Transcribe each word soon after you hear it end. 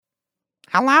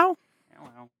Hello?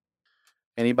 Hello.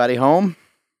 Anybody home?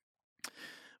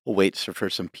 We'll wait for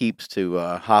some peeps to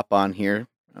hop on here.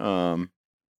 How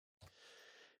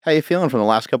you feeling from the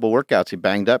last couple workouts? You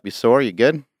banged up? You sore? You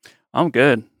good? I'm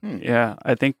good. Hmm. Yeah,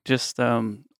 I think just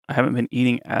I haven't been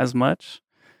eating as much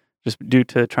just due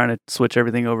to trying to switch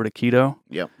everything over to keto.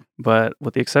 Yep. But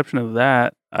with the exception of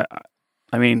that,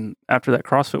 I mean, after that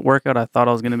CrossFit workout, I thought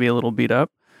I was going to be a little beat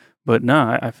up, but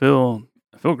no, I feel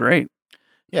great.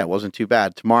 Yeah, it wasn't too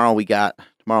bad.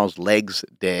 Tomorrow's legs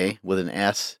day with an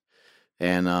S,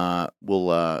 and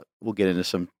we'll get into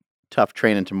some tough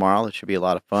training tomorrow. That should be a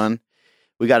lot of fun.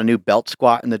 We got a new belt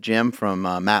squat in the gym from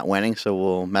Matt Wenning, so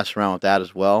we'll mess around with that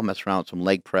as well. Mess around with some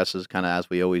leg presses, kind of as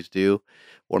we always do,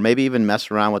 or maybe even mess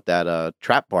around with that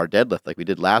trap bar deadlift like we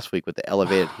did last week with the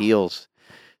elevated heels.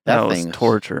 That That was thing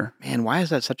torture. Man, why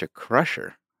is that such a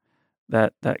crusher?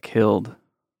 That killed.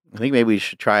 I think maybe we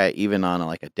should try it even on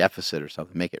like a deficit or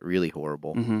something, make it really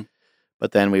horrible. Mm-hmm.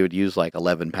 But then we would use like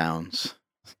 11 pounds.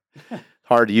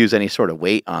 Hard to use any sort of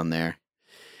weight on there.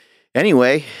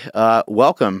 Anyway,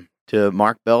 welcome to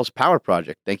Mark Bell's Power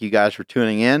Project. Thank you guys for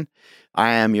tuning in.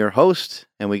 I am your host,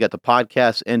 and we got the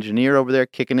podcast engineer over there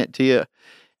kicking it to you,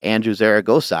 Andrew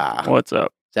Zaragoza. What's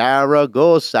up?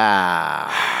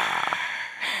 Zaragoza.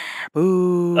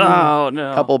 Boo. Oh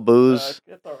no. Couple boos.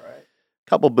 It's all right.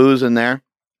 Couple boos in there.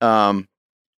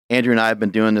 Andrew and I have been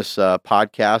doing this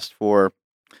podcast for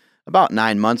about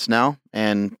 9 months now,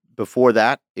 and before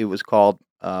that, it was called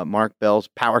Mark Bell's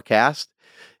Powercast,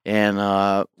 and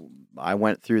I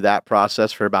went through that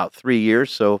process for about 3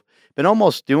 years. So, been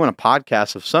almost doing a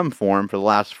podcast of some form for the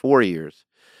last 4 years.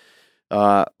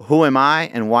 Who am I,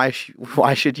 and why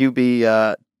should you be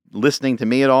listening to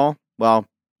me at all? Well,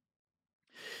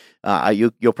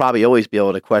 you'll probably always be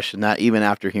able to question that even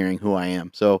after hearing who I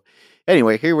am. So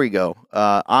anyway, here we go.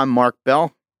 I'm Mark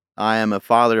Bell. I am a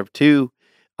father of two.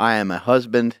 I am a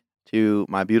husband to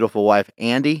my beautiful wife,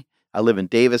 Andy. I live in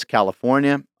Davis,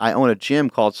 California. I own a gym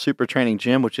called Super Training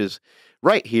Gym, which is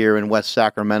right here in West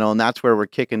Sacramento, and that's where we're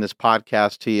kicking this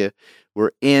podcast to you.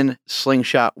 We're in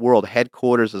Slingshot World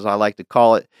Headquarters, as I like to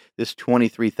call it, this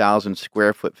 23,000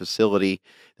 square foot facility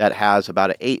that has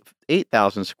about an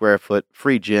 8,000 square foot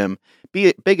free gym,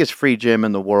 biggest free gym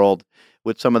in the world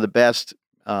with some of the best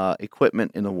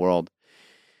equipment in the world.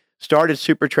 Started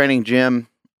Super Training Gym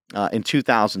in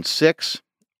 2006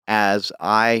 as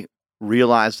I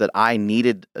realized that I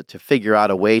needed to figure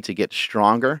out a way to get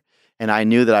stronger, and I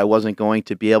knew that I wasn't going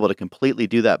to be able to completely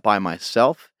do that by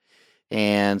myself.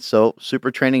 And so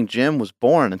Super Training Gym was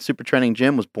born, and Super Training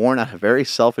Gym was born out of very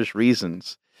selfish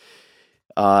reasons.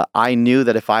 I knew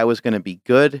that if I was going to be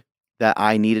good, that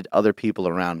I needed other people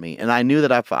around me. And I knew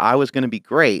that if I was going to be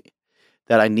great,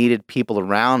 that I needed people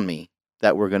around me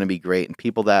that were going to be great, and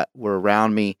people that were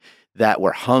around me that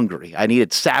were hungry. I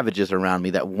needed savages around me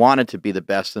that wanted to be the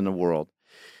best in the world.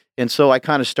 And so I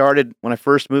kind of started when I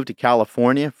first moved to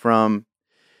California from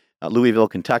Louisville,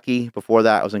 Kentucky. Before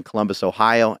that, I was in Columbus,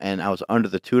 Ohio, and I was under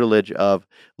the tutelage of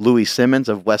Louis Simmons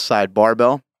of Westside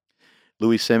Barbell.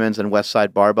 Louis Simmons and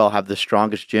Westside Barbell have the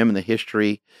strongest gym in the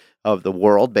history of the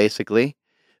world, basically.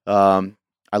 I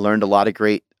learned a lot of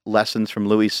great lessons from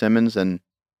Louis Simmons, and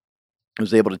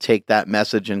was able to take that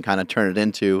message and kind of turn it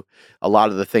into a lot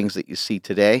of the things that you see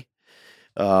today.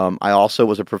 I also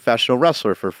was a professional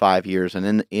wrestler for 5 years,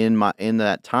 and in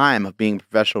that time of being a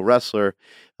professional wrestler,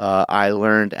 I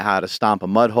learned how to stomp a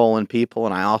mud hole in people,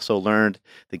 and I also learned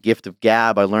the gift of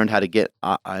gab. I learned how to get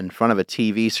in front of a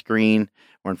TV screen,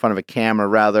 or in front of a camera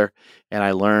rather, and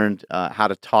I learned how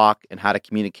to talk and how to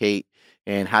communicate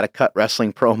and how to cut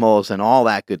wrestling promos and all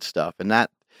that good stuff. And that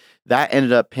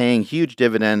ended up paying huge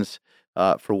dividends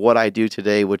for what I do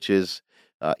today, which is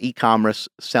e-commerce,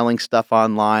 selling stuff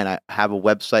online. I have a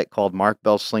website called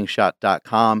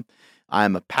markbellslingshot.com.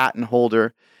 I'm a patent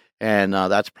holder, and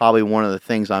that's probably one of the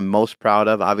things I'm most proud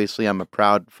of. Obviously, I'm a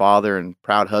proud father and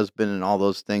proud husband and all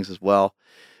those things as well.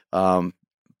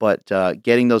 But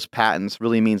getting those patents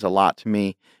really means a lot to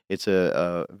me. It's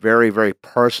a very, very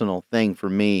personal thing for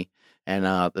me. And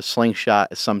the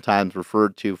slingshot is sometimes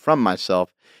referred to from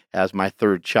myself as my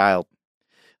third child.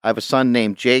 I have a son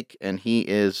named Jake, and he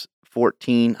is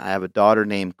 14. I have a daughter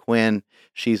named Quinn.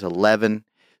 She's 11.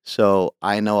 So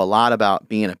I know a lot about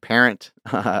being a parent.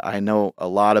 I know a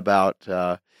lot about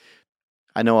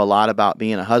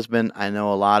being a husband. I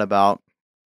know a lot about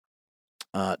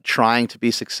trying to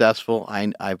be successful.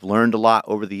 I've learned a lot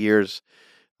over the years.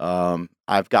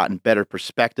 I've gotten better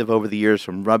perspective over the years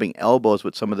from rubbing elbows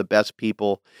with some of the best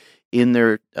people in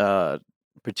their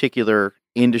particular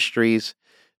industries.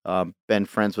 Been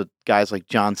friends with guys like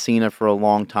John Cena for a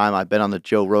long time. I've been on the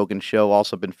Joe Rogan show,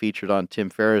 also been featured on Tim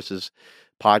Ferriss's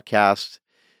podcast.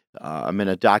 I'm in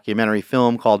a documentary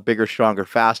film called Bigger, Stronger,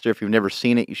 Faster. If you've never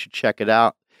seen it, you should check it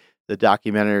out. The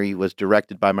documentary was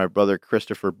directed by my brother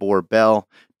Christopher Bell,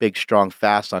 Big, Strong,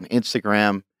 Fast on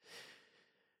Instagram.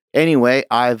 Anyway,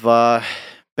 I've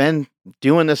been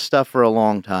doing this stuff for a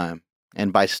long time.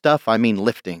 And by stuff, I mean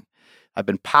lifting. I've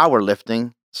been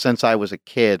powerlifting since I was a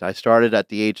kid. I started at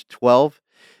the age of 12,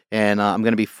 and I'm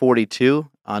going to be 42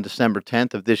 on December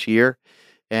 10th of this year.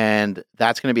 And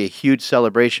that's going to be a huge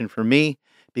celebration for me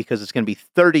because it's going to be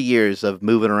 30 years of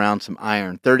moving around some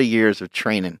iron, 30 years of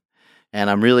training. And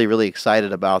I'm really, really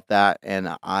excited about that.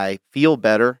 And I feel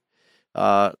better.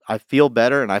 I feel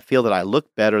better, and I feel that I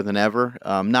look better than ever.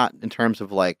 Not in terms of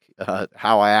like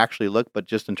how I actually look, but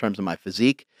just in terms of my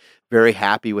physique. Very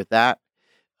happy with that.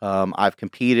 I've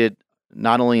competed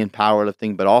not only in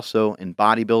powerlifting, but also in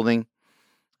bodybuilding.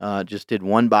 Just did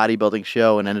one bodybuilding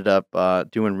show and ended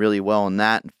up doing really well in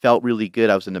that and felt really good.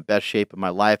 I was in the best shape of my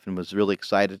life and was really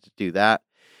excited to do that.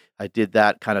 I did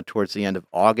that kind of towards the end of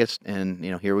August, and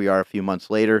here we are a few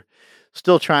months later,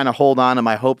 still trying to hold on to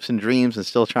my hopes and dreams and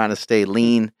still trying to stay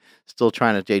lean, still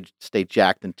trying to stay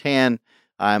jacked and tan.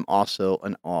 I'm also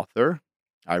an author.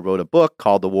 I wrote a book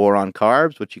called The War on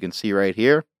Carbs, which you can see right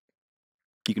here.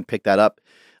 You can pick that up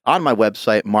on my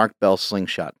website,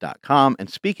 markbellslingshot.com. And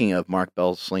speaking of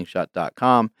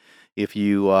markbellslingshot.com, if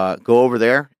you go over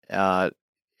there at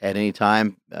any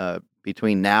time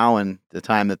between now and the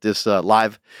time that this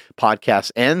live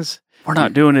podcast ends. We're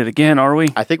not doing it again, are we?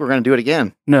 I think we're going to do it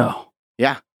again. No.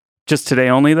 Yeah. Just today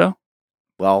only, though?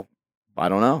 Well, I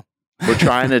don't know. We're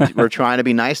trying to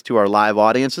be nice to our live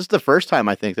audience. This is the first time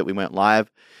I think that we went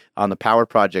live on the Power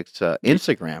Project's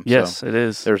Instagram. Yes, so it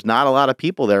is. There's not a lot of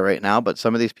people there right now, but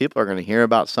some of these people are going to hear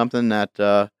about something that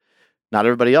not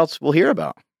everybody else will hear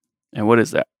about. And what is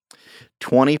that?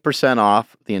 20%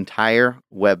 off the entire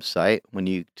website when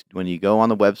you go on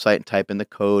the website and type in the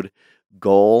code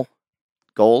goals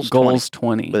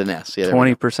 20 with an S. Yeah,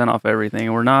 20% off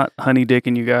everything. We're not honey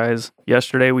dicking you guys.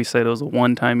 Yesterday we said it was a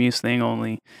one-time use thing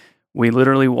only. We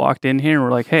literally walked in here and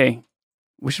we're like, hey,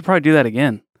 we should probably do that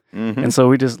again. Mm-hmm. And so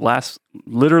we just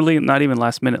literally not even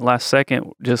last minute, last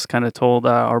second, just kind of told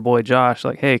our boy Josh,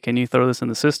 like, hey, can you throw this in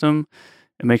the system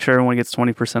and make sure everyone gets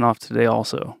 20% off today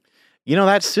also?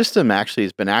 That system actually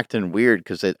has been acting weird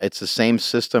because it's the same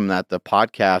system that the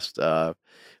podcast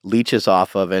leeches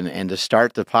off of. And to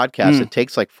start the podcast, it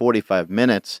takes like 45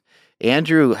 minutes.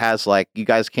 Andrew has you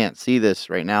guys can't see this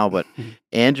right now, but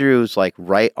Andrew's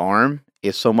right arm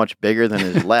is so much bigger than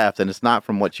his left. And it's not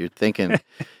from what you're thinking.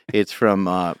 It's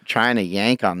from trying to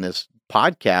yank on this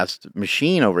podcast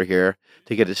machine over here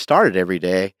to get it started every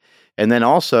day. And then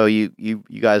also, you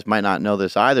guys might not know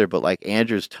this either, but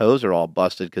Andrew's toes are all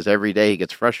busted because every day he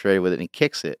gets frustrated with it and he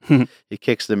kicks it. He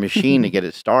kicks the machine to get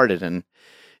it started, and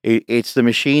it's the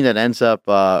machine that ends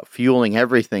up fueling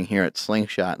everything here at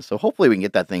Slingshot. And so hopefully we can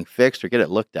get that thing fixed or get it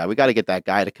looked at. We got to get that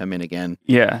guy to come in again.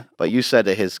 Yeah. But you said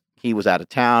that he was out of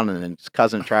town, and then his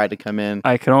cousin tried to come in.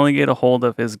 I could only get a hold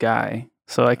of his guy,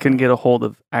 so I couldn't get a hold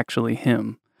of actually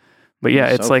him. But yeah,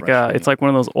 it's like one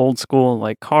of those old school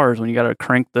cars when you got to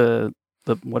crank the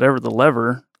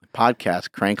lever.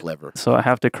 Podcast crank lever. So I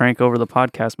have to crank over the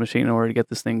podcast machine in order to get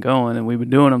this thing going. And we've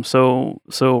been doing them so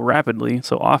rapidly,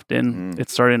 so often,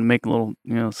 it's starting to make little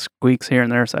squeaks here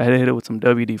and there. So I had to hit it with some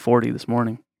WD-40 this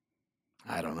morning.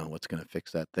 I don't know what's going to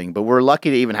fix that thing, but we're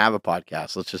lucky to even have a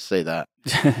podcast. Let's just say that.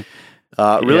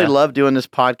 Really love doing this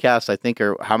podcast. I think,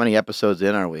 how many episodes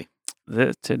in are we?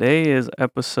 Today is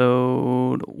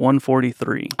episode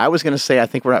 143. I was going to say I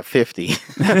think we're at 50.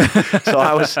 So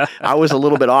I was a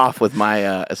little bit off with my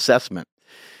assessment.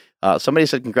 Somebody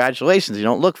said, congratulations, you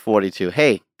don't look 42.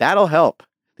 Hey, that'll help.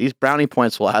 These brownie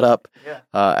points will add up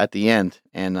at the end,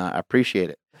 and I appreciate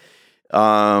it.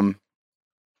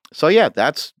 So yeah,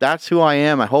 that's who I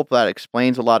am. I hope that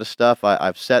explains a lot of stuff.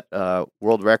 I've set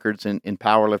world records in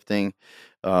powerlifting.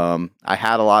 I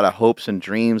had a lot of hopes and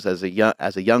dreams as a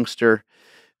youngster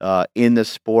in this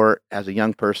sport, as a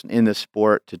young person in this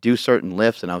sport, to do certain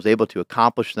lifts, and I was able to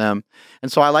accomplish them.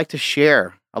 And so I like to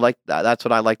share. That's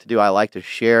what I like to do. I like to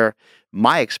share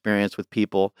my experience with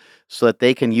people so that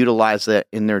they can utilize that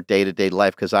in their day-to-day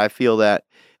life, because I feel that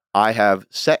I have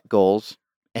set goals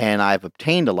and I've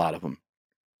obtained a lot of them.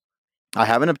 I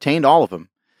haven't obtained all of them.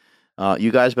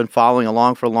 You guys have been following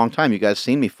along for a long time. You guys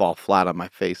seen me fall flat on my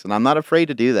face, and I'm not afraid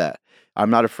to do that. I'm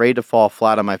not afraid to fall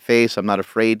flat on my face. I'm not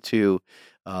afraid to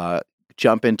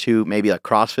jump into maybe a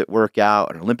CrossFit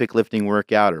workout, an Olympic lifting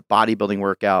workout, or bodybuilding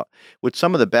workout with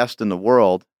some of the best in the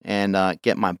world and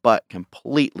get my butt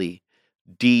completely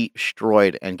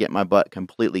destroyed and get my butt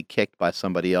completely kicked by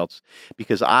somebody else,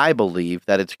 because I believe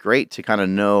that it's great to kind of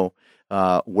know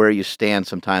where you stand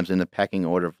sometimes in the pecking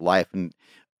order of life, and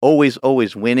always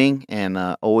winning and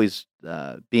always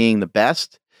being the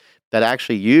best. That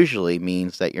actually usually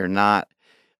means that you're not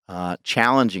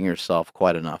challenging yourself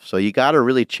quite enough. So you got to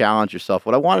really challenge yourself.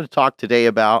 What I wanted to talk today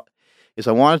about is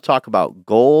I want to talk about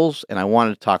goals, and I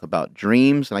wanted to talk about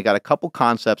dreams. And I got a couple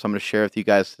concepts I'm going to share with you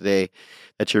guys today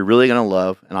that you're really going to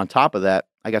love. And on top of that,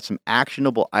 I got some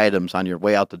actionable items on your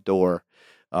way out the door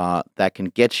that can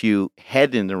get you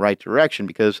headed in the right direction,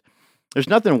 because there's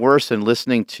nothing worse than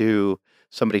listening to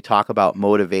somebody talk about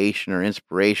motivation or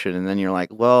inspiration, and then you're like,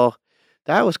 well,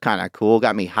 that was kind of cool,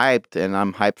 got me hyped, and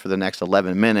I'm hyped for the next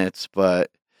 11 minutes, but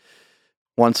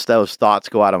once those thoughts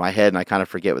go out of my head and I kind of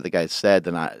forget what the guy said,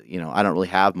 then I don't really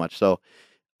have much. So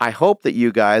I hope that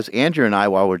you guys, Andrew and I,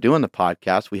 while we're doing the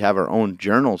podcast, we have our own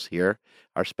journals here,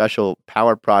 our special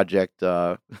Power Project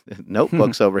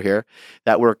notebooks over here,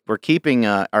 that we're keeping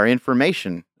our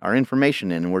information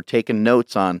in, and we're taking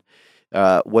notes on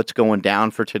what's going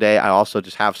down for today. I also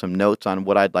just have some notes on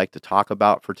what I'd like to talk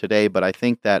about for today. But I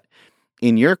think that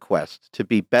in your quest to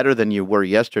be better than you were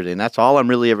yesterday, and that's all I'm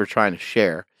really ever trying to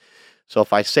share. So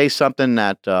if I say something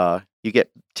that you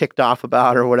get ticked off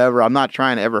about or whatever, I'm not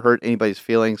trying to ever hurt anybody's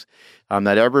feelings. I'm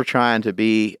not ever trying to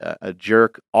be a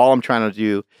jerk. All I'm trying to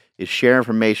do is share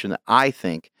information that I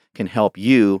think can help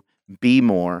you be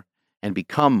more and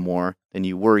become more than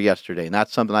you were yesterday. And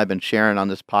that's something I've been sharing on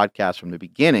this podcast from the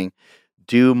beginning.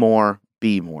 Do more,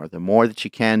 be more. The more that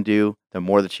you can do, the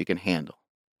more that you can handle.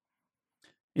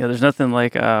 Yeah, there's nothing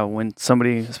like when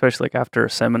somebody, especially like after a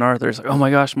seminar, there's like, "Oh my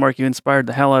gosh, Mark, you inspired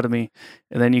the hell out of me,"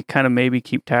 and then you kind of maybe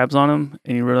keep tabs on them,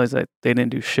 and you realize that they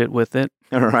didn't do shit with it.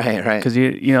 Right. Because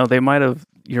they might have.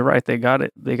 You're right. They got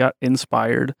it. They got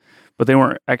inspired, but they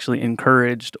weren't actually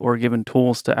encouraged or given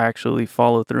tools to actually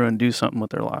follow through and do something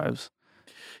with their lives.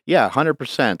 Yeah,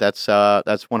 100%. That's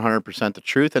 100% the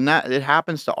truth, and that it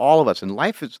happens to all of us. And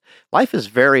life is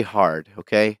very hard.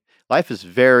 Okay, life is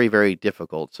very, very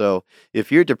difficult. So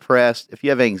if you're depressed, if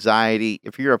you have anxiety,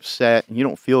 if you're upset, and you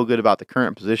don't feel good about the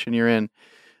current position you're in,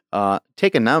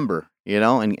 take a number,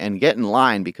 and get in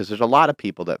line, because there's a lot of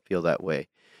people that feel that way.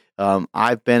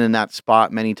 I've been in that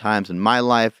spot many times in my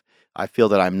life. I feel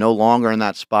that I'm no longer in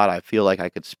that spot. I feel like I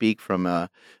could speak from a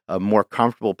more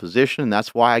comfortable position. And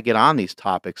that's why I get on these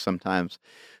topics sometimes.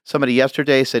 Somebody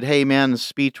yesterday said, "Hey, man, the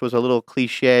speech was a little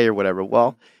cliche or whatever."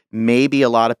 Well, maybe a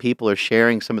lot of people are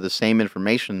sharing some of the same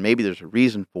information. Maybe there's a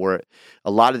reason for it.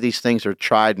 A lot of these things are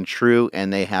tried and true,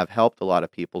 and they have helped a lot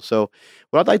of people. So,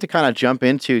 what I'd like to kind of jump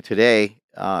into today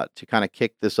to kind of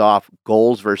kick this off,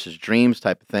 goals versus dreams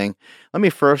type of thing. Let me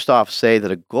first off say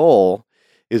that a goal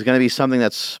is going to be something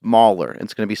that's smaller.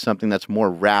 It's going to be something that's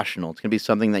more rational. It's going to be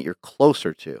something that you're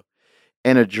closer to.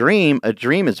 And a dream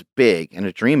is big, and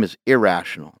a dream is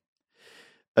irrational.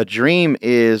 A dream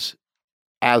is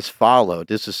as followed.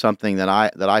 This is something that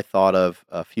I thought of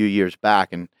a few years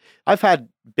back, and I've had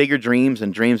bigger dreams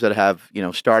and dreams that have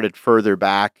started further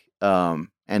back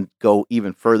and go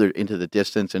even further into the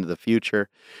distance, into the future.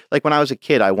 Like when I was a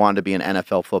kid, I wanted to be an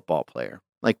NFL football player.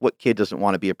 Like what kid doesn't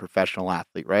want to be a professional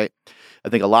athlete, right? I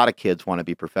think a lot of kids want to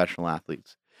be professional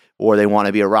athletes, or they want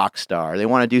to be a rock star. They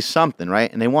want to do something,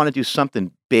 right? And they want to do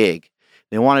something big.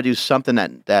 They want to do something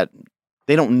that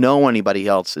they don't know anybody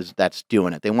else that's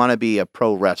doing it. They want to be a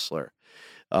pro wrestler.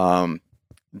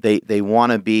 They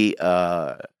want to be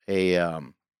a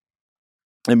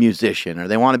musician, or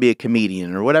they want to be a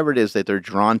comedian, or whatever it is that they're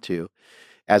drawn to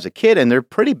as a kid, and they're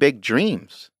pretty big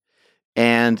dreams.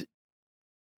 And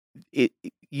it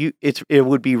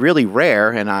would be really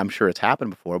rare, and I'm sure it's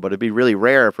happened before, but it'd be really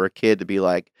rare for a kid to be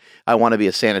like, "I want to be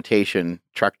a sanitation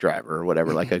truck driver," or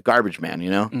whatever, like a garbage man,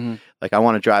 Mm-hmm. like I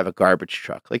want to drive a garbage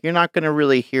truck. Like you're not going to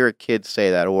really hear a kid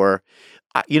say that. Or,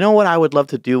 you know what I would love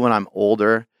to do when I'm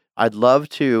older? I'd love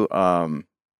to,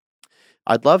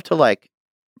 like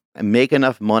make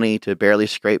enough money to barely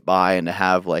scrape by and to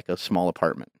have like a small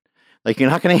apartment. Like you're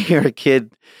not going to hear a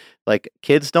kid. Like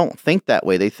kids don't think that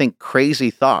way. They think crazy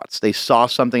thoughts. They saw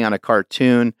something on a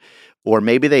cartoon, or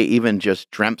maybe they even just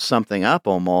dreamt something up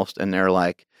almost, and they're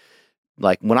like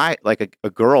when a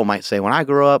girl might say, "When I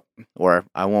grow up," or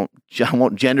I won't I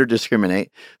won't gender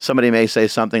discriminate. Somebody may say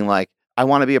something like, "I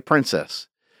want to be a princess,"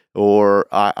 or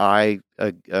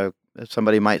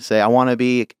somebody might say, "I want to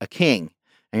be a king,"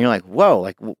 and you're like, "Whoa!"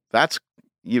 Like that's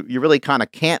you really kind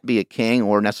of can't be a king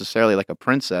or necessarily like a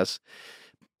princess.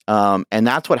 And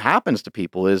that's what happens to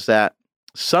people, is that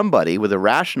somebody with a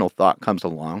rational thought comes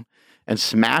along and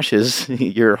smashes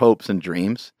your hopes and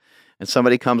dreams. And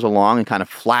somebody comes along and kind of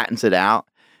flattens it out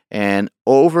And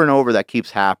over that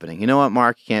keeps happening. You know what,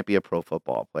 Mark? You can't be a pro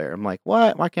football player. I'm like,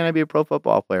 what? Why can't I be a pro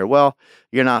football player? Well,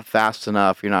 you're not fast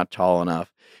enough. You're not tall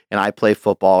enough. And I play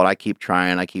football and I keep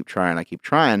trying. I keep trying. I keep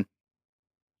trying.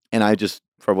 And I just,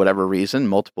 for whatever reason,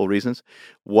 multiple reasons,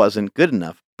 wasn't good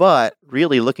enough. But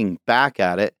really looking back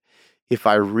at it, if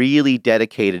I really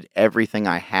dedicated everything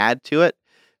I had to it,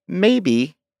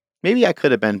 maybe, maybe I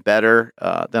could have been better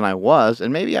than I was,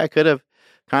 and maybe I could have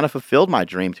kind of fulfilled my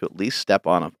dream to at least step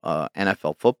on a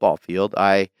NFL football field.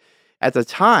 At the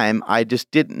time, I just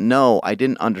didn't know. I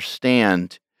didn't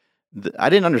understand. I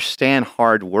didn't understand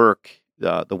hard work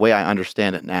the way I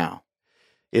understand it now.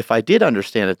 If I did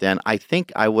understand it then, I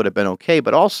think I would have been okay.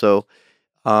 But also,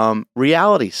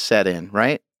 reality set in,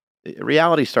 right?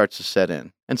 Reality starts to set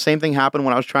in. And same thing happened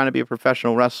when I was trying to be a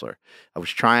professional wrestler. I was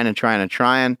trying and trying and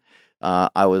trying.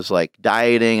 I was like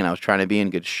dieting and I was trying to be in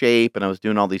good shape and I was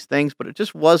doing all these things, but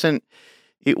it wasn't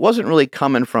really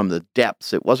coming from the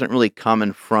depths. It wasn't really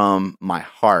coming from my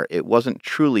heart. It wasn't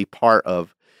truly part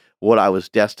of what I was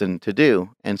destined to do.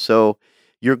 And so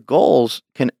your goals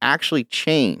can actually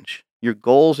change. Your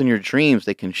goals and your dreams,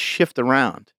 they can shift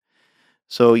around.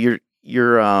 So your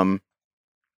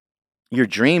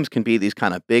dreams can be these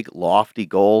kind of big, lofty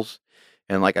goals.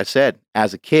 And like I said,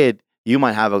 as a kid, you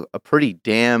might have a pretty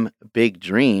damn big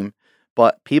dream,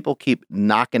 but people keep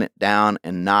knocking it down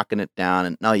and knocking it down.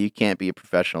 And no, you can't be a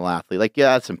professional athlete. Like,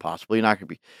 yeah, that's impossible. You're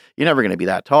never going to be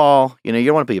that tall. You know,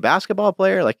 you want to be a basketball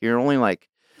player. Like, you're only like,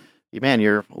 man,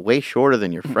 you're way shorter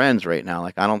than your friends right now.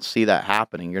 Like, I don't see that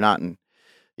happening. You're not in,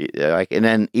 like, and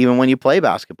then even when you play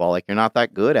basketball, like, you're not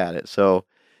that good at it. So,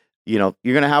 you're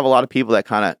going to have a lot of people that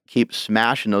kind of keep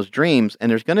smashing those dreams.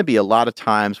 And there's going to be a lot of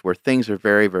times where things are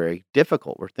very, very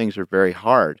difficult, where things are very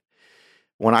hard.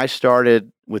 When I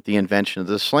started with the invention of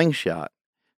the slingshot,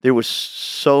 there was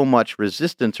so much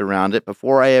resistance around it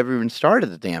before I ever even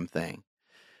started the damn thing.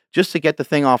 Just to get the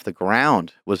thing off the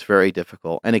ground was very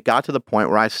difficult. And it got to the point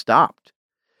where I stopped.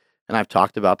 And I've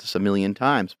talked about this a million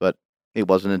times, but it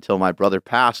wasn't until my brother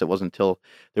passed, it wasn't until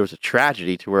there was a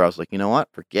tragedy to where I was like, you know what?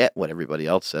 Forget what everybody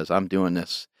else says. I'm doing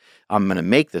this. I'm going to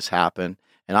make this happen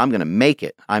and I'm going to make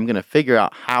it. I'm going to figure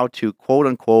out how to quote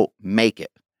unquote make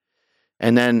it.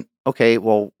 And then, okay,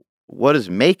 well, what does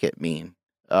make it mean?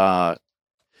 Okay,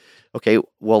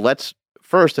 well, let's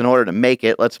first, in order to make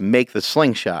it, let's make the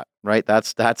slingshot, right?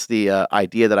 That's the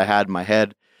idea that I had in my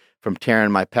head from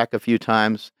tearing my pec a few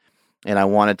times. And I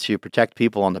wanted to protect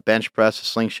people on the bench press, a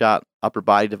slingshot upper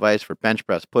body device for bench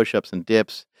press, push-ups, and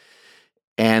dips.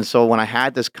 And so when I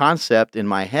had this concept in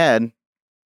my head,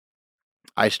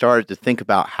 I started to think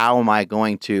about how am I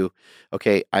going to,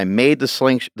 okay, I made the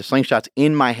slingshots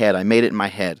in my head. I made it in my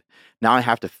head. Now I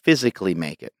have to physically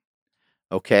make it.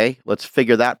 Okay, let's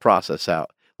figure that process out.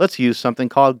 Let's use something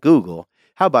called Google.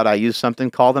 How about I use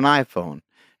something called an iPhone?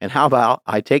 And how about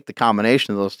I take the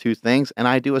combination of those two things and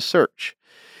I do a search?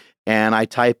 And I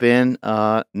type in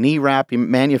knee wrap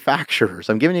manufacturers.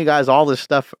 I'm giving you guys all this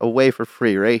stuff away for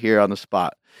free right here on the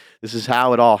spot. This is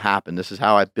how it all happened. This is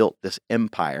how I built this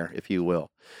empire, if you will.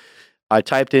 I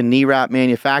typed in knee wrap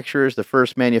manufacturers. The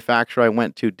first manufacturer I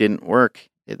went to didn't work.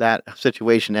 That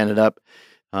situation ended up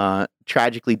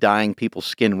tragically dyeing people's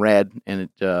skin red, and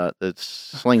the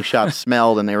slingshot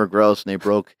smelled, and they were gross, and they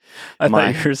broke. I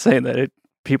thought you were saying that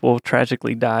people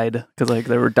tragically died because like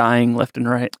they were dying left and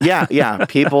right. Yeah.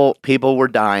 People were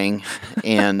dying,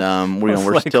 and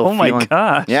we're like, still. Oh my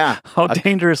gosh! Yeah, how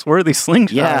dangerous were these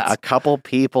slingshots? Yeah, a couple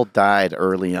people died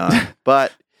early on,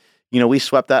 but we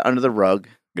swept that under the rug.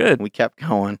 Good. We kept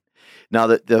going. Now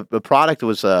the product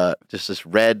was just this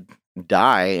red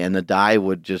dye, and the dye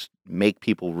would just make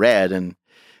people red, and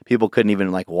people couldn't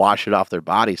even like wash it off their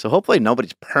body. So hopefully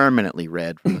nobody's permanently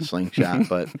red from the slingshot,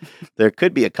 but there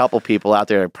could be a couple people out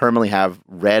there that permanently have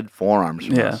red forearms.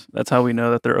 From us. That's how we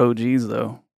know that they're OGs,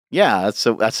 though. Yeah,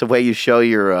 that's the way you show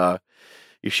your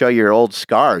old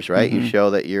scars, right? Mm-hmm. You show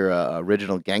that you're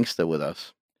original gangsta with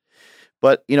us.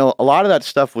 But a lot of that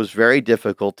stuff was very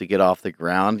difficult to get off the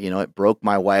ground. It broke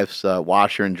my wife's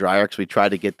washer and dryer because we tried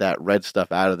to get that red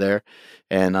stuff out of there,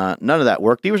 and none of that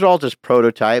worked. These were all just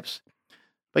prototypes.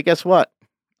 But guess what?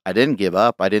 I didn't give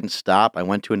up. I didn't stop. I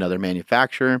went to another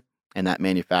manufacturer, and that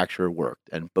manufacturer worked,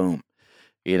 and boom.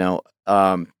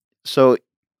 So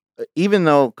even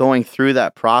though going through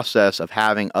that process of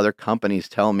having other companies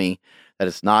tell me that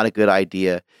it's not a good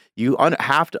idea, you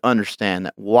have to understand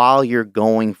that while you're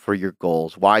going for your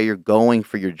goals, while you're going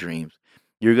for your dreams,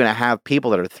 you're going to have people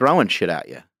that are throwing shit at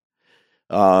you.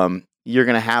 You're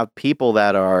going to have people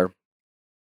that are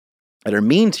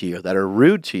mean to you, that are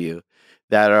rude to you,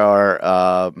 that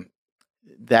are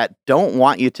that don't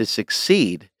want you to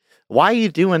succeed. Why are you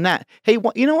doing that? Hey,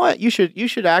 you know what? You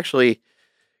should actually,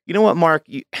 you know what, Mark?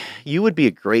 You would be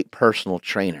a great personal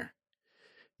trainer.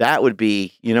 That would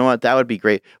be, you know what? That would be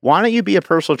great. Why don't you be a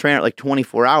personal trainer at like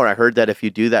 24-hour? I heard that if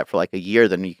you do that for like a year,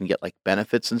 then you can get like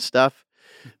benefits and stuff.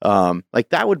 Like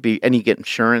that would be, and you get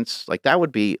insurance. Like that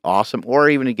would be awesome. Or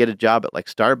even to get a job at like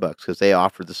Starbucks because they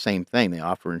offer the same thing. They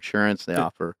offer insurance, they It-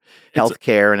 offer It's health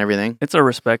care and everything. it's a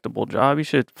respectable job. You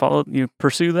should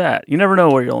pursue that. You never know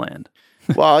where you'll land.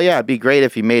 Well, yeah, it'd be great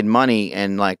if you made money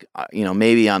and like,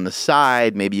 maybe on the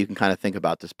side, maybe you can kind of think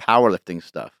about this powerlifting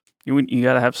stuff. You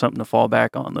got to have something to fall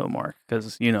back on though, Mark,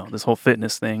 because this whole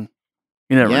fitness thing.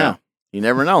 You never Yeah. know. You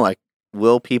never know. Like,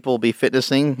 will people be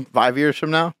fitnessing 5 years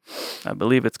from now? I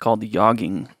believe it's called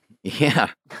yogging. Yeah.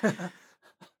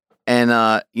 And,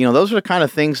 those are the kind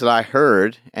of things that I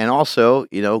heard. And also,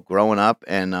 growing up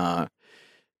and,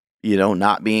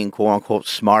 not being quote unquote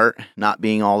smart, not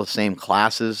being all the same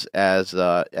classes as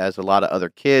a lot of other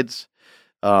kids.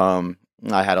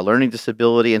 I had a learning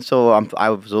disability. And so I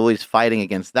was always fighting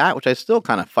against that, which I still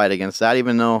kind of fight against that,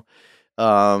 even though,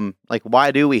 like,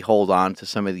 why do we hold on to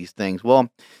some of these things? Well,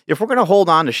 if we're going to hold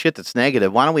on to shit that's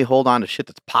negative, why don't we hold on to shit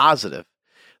that's positive?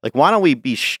 Like, why don't we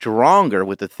be stronger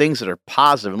with the things that are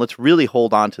positive and let's really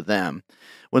hold on to them?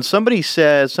 When somebody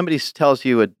tells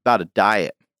you about a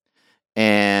diet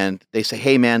and they say,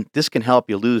 hey, man, this can help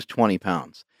you lose 20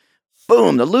 pounds.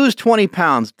 Boom, to lose 20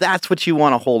 pounds, that's what you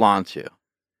want to hold on to.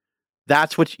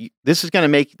 This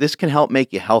can help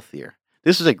make you healthier.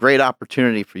 This is a great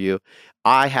opportunity for you.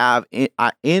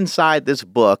 Inside this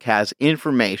book has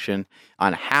information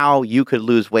on how you could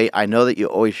lose weight. I know that you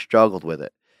always struggled with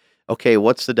it. Okay,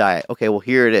 what's the diet? Okay, well,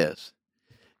 here it is.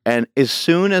 And as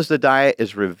soon as the diet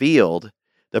is revealed,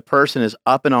 the person is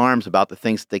up in arms about the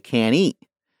things that they can't eat.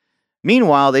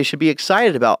 Meanwhile, they should be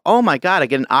excited about, oh my God, I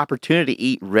get an opportunity to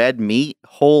eat red meat,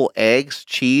 whole eggs,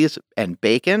 cheese, and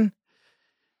bacon.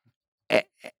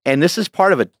 And this is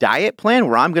part of a diet plan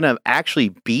where I'm going to actually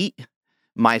beat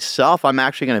myself. I'm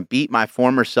actually going to beat my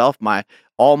former self,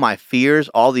 all my fears,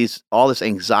 all this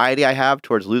anxiety I have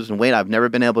towards losing weight. I've never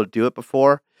been able to do it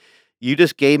before. You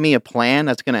just gave me a plan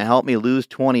that's going to help me lose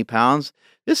 20 pounds.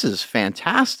 This is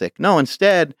fantastic. No,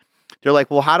 instead, they're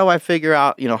like, well, how do I figure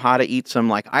out, how to eat some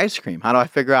like ice cream? How do I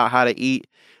figure out how to eat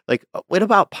like, what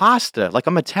about pasta? Like,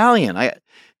 I'm Italian. I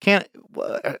can't,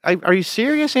 are you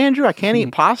serious, Andrew? I can't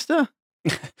eat pasta?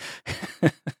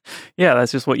 Yeah,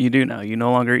 that's just what you do now. You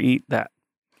no longer eat that.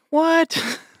 What?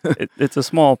 It's a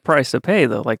small price to pay,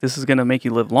 though. Like, this is going to make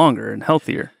you live longer and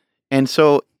healthier. And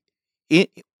so,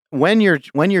 when you're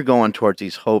going towards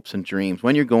these hopes and dreams,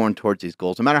 when you're going towards these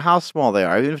goals, no matter how small they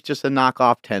are, even if it's just a knock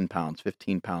off 10 pounds,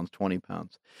 15 pounds, 20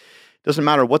 pounds, doesn't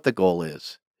matter what the goal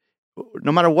is.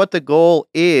 No matter what the goal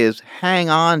is, hang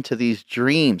on to these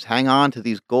dreams, hang on to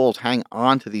these goals, hang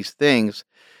on to these things,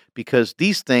 because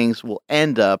these things will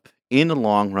end up in the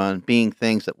long run being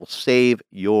things that will save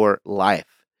your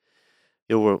life.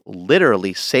 It will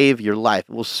literally save your life.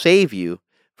 It will save you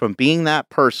from being that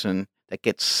person that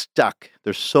gets stuck.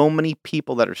 There's so many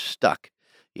people that are stuck.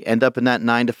 You end up in that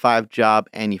 9-to-5 job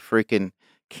and you freaking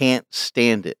can't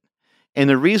stand it. And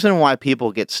the reason why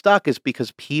people get stuck is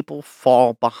because people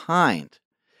fall behind.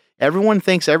 Everyone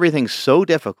thinks everything's so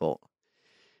difficult.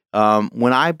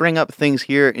 When I bring up things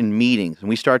here in meetings and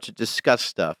we start to discuss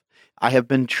stuff, I have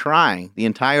been trying the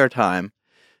entire time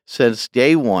since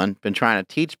day one, been trying to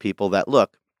teach people that,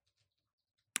 look,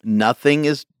 nothing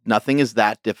is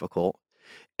that difficult.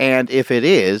 And if it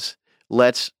is,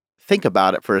 let's think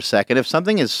about it for a second. If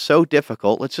something is so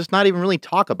difficult, let's just not even really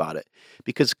talk about it,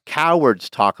 because cowards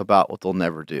talk about what they'll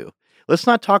never do. Let's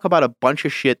not talk about a bunch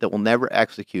of shit that we'll never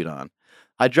execute on.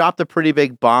 I dropped a pretty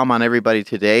big bomb on everybody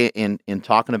today in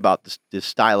talking about this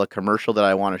style of commercial that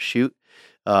I want to shoot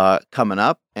coming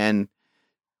up. And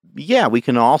yeah, we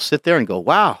can all sit there and go,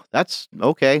 wow, that's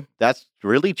okay. That's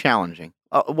really challenging.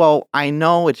 Well, I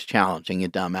know it's challenging, you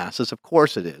dumbasses. Of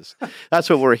course it is. That's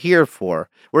what we're here for.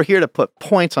 We're here to put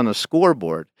points on the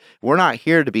scoreboard. We're not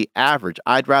here to be average.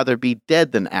 I'd rather be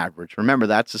dead than average. Remember,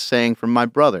 that's a saying from my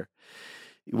brother.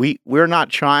 We're not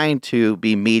trying to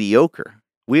be mediocre.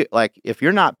 If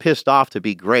you're not pissed off to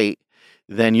be great,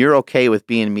 then you're okay with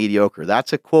being mediocre.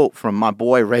 That's a quote from my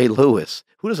boy Ray Lewis.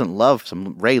 Who doesn't love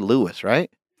some Ray Lewis, right?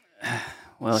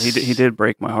 Well, he did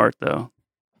break my heart, though.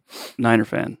 Niner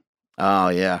fan. Oh,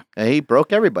 yeah. And he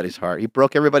broke everybody's heart. He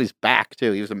broke everybody's back,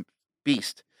 too. He was a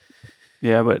beast.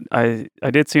 Yeah, but I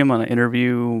did see him on an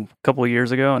interview a couple of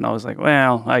years ago, and I was like,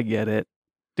 well, I get it.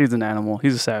 Dude's an animal.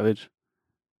 He's a savage.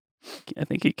 I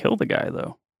think he killed the guy,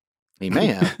 though. He may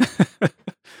have.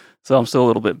 So I'm still a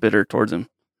little bit bitter towards him.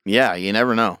 Yeah, you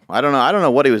never know. I don't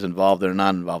know what he was involved in or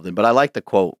not involved in, but I like the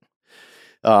quote.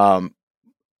 Um,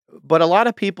 but a lot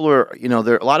of people are,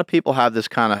 a lot of people have this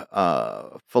kind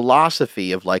of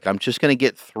philosophy of like, I'm just going to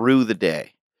get through the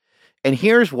day. And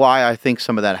here's why I think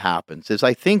some of that happens is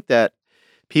I think that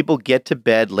people get to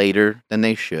bed later than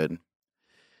they should.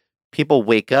 People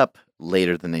wake up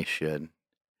later than they should.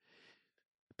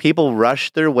 People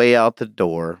rush their way out the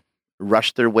door,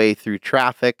 rush their way through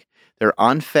traffic. They're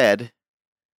unfed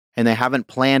and they haven't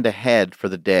planned ahead for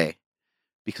the day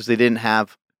because they didn't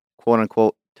have quote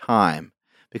unquote time,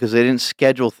 because they didn't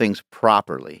schedule things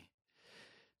properly.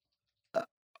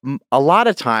 A lot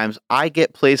of times I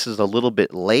get places a little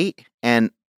bit late,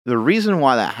 and the reason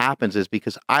why that happens is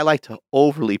because I like to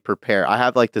overly prepare. I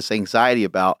have like this anxiety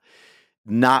about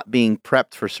not being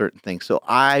prepped for certain things. So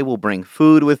I will bring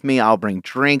food with me, I'll bring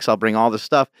drinks, I'll bring all this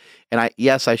stuff. And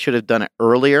I should have done it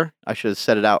earlier. I should have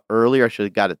set it out earlier. I should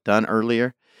have got it done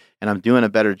earlier. And I'm doing a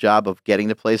better job of getting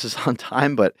to places on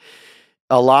time, but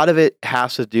a lot of it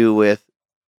has to do with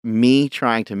me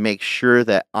trying to make sure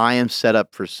that I am set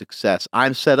up for success.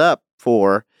 I'm set up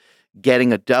for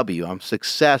getting a W. I'm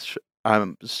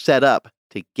set up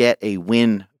to get a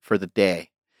win for the day.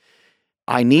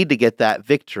 I need to get that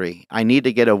victory. I need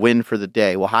to get a win for the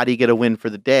day. Well, how do you get a win for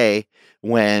the day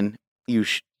when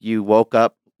you woke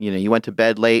up, you went to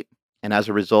bed late, and as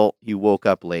a result, you woke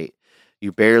up late.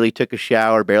 You barely took a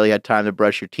shower, barely had time to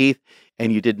brush your teeth,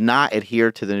 and you did not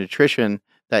adhere to the nutrition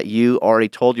that you already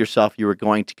told yourself you were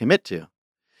going to commit to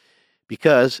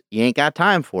because you ain't got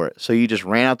time for it. So you just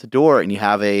ran out the door and you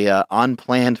have a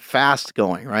unplanned fast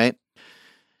going, right?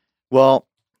 Well,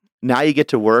 now you get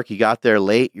to work. You got there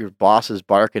late. Your boss is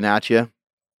barking at you.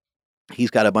 He's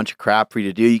got a bunch of crap for you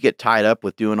to do. You get tied up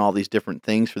with doing all these different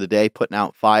things for the day, putting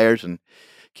out fires and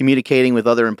communicating with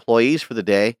other employees for the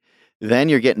day. Then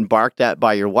you're getting barked at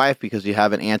by your wife because you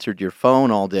haven't answered your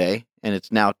phone all day. And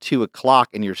it's now 2:00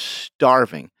 and you're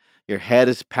starving. Your head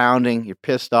is pounding. You're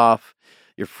pissed off.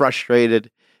 You're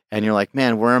frustrated. And you're like,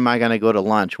 man, where am I going to go to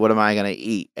lunch? What am I going to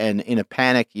eat? And in a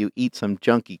panic, you eat some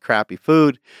junky, crappy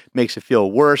food. Makes you feel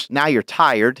worse. Now you're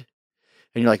tired.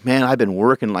 And you're like, man, I've been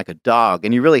working like a dog.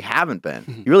 And you really haven't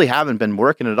been. You really haven't been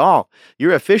working at all.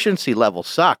 Your efficiency level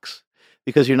sucks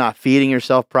because you're not feeding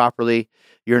yourself properly.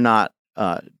 You're not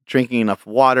drinking enough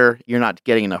water. You're not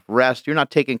getting enough rest. You're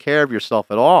not taking care of yourself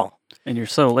at all. And you're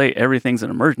so late, everything's an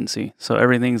emergency. So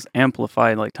everything's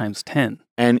amplified like times 10.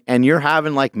 And you're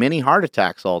having like mini heart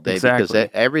attacks all day Exactly. because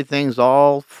everything's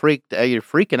all freaked. You're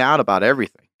freaking out about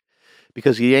everything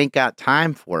because you ain't got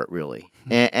time for it really.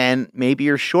 And maybe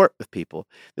you're short with people.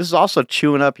 This is also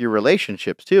chewing up your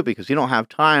relationships too, because you don't have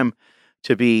time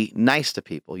to be nice to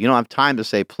people. You don't have time to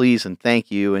say please and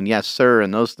thank you and yes, sir,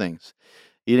 and those things.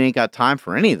 You ain't got time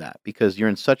for any of that because you're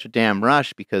in such a damn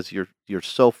rush because you're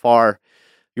so far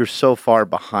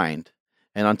behind.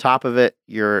 And on top of it,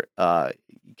 you're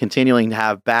continuing to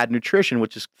have bad nutrition,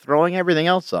 which is throwing everything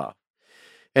else off.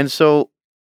 And so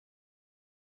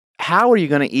how are you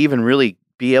going to even really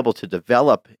be able to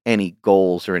develop any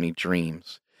goals or any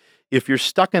dreams if you're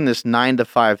stuck in this 9 to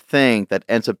 5 thing that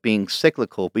ends up being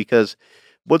cyclical? Because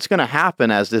what's going to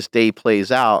happen as this day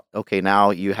plays out? Okay,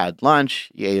 now you had lunch,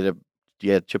 you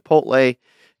had Chipotle.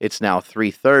 It's now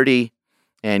 3:30,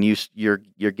 and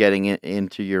you're getting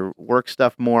into your work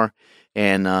stuff more,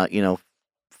 and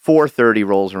 4:30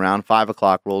 rolls around,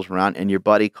 5:00 rolls around, and your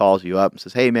buddy calls you up and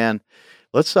says, "Hey, man,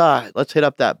 let's hit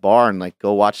up that bar and like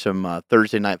go watch some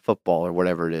Thursday night football or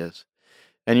whatever it is."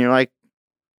 And you're like,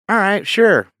 "All right,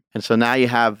 sure." And so now you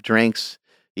have drinks,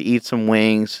 you eat some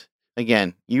wings.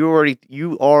 Again, you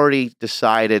already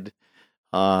decided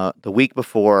the week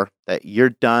before that you're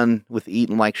done with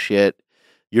eating like shit.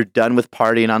 You're done with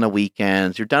partying on the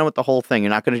weekends. You're done with the whole thing. You're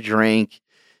not going to drink.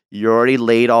 You already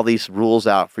laid all these rules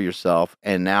out for yourself.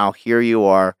 And now here you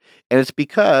are. And it's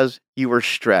because you were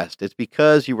stressed. It's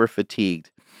because you were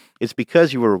fatigued. It's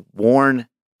because you were worn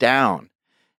down.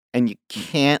 And you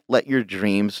can't let your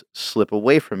dreams slip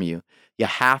away from you. You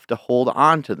have to hold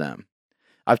on to them.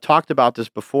 I've talked about this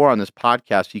before on this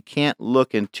podcast. You can't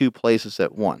look in two places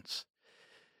at once.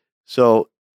 So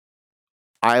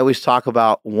I always talk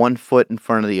about one foot in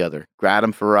front of the other,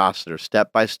 gradum ferociter,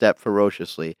 step by step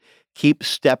ferociously. Keep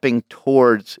stepping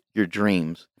towards your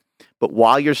dreams. But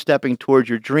while you're stepping towards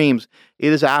your dreams,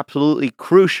 it is absolutely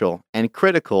crucial and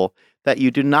critical that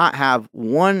you do not have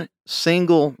one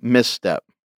single misstep.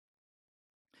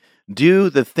 Do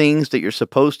the things that you're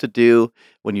supposed to do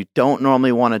when you don't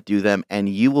normally want to do them, and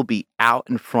you will be out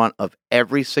in front of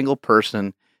every single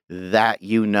person that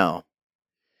you know.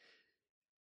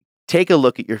 Take a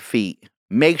look at your feet.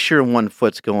 Make sure one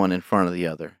foot's going in front of the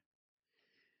other.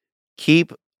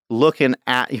 Keep looking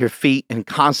at your feet and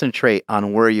concentrate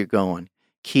on where you're going.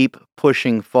 keep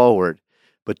pushing forward,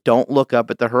 but don't look up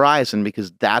at the horizon,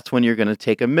 because that's when you're going to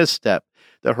take a misstep.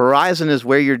 The horizon is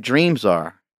where your dreams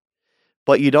are,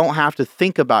 but you don't have to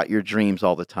think about your dreams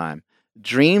all the time.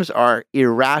 Dreams are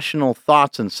irrational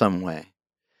thoughts in some way.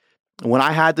 When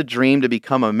I had the dream to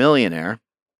become a millionaire,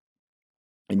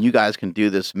 and you guys can do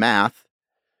this math,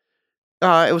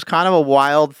 it was kind of a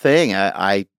wild thing.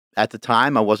 I at the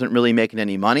time I wasn't really making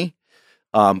any money,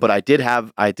 but I did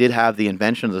have the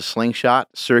invention of the slingshot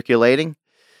circulating.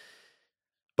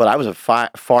 But I was a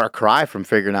far cry from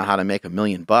figuring out how to make $1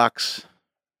 million.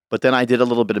 But then I did a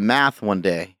little bit of math one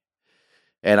day,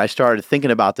 and I started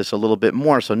thinking about this a little bit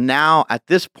more. So now, at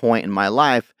this point in my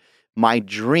life, my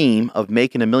dream of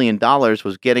making $1 million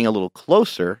was getting a little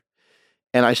closer.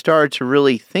 And I started to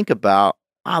really think about,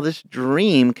 wow, this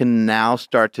dream can now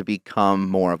start to become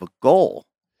more of a goal.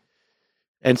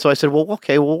 And so I said, well,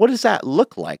 okay, well, what does that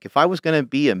look like? If I was going to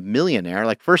be a millionaire,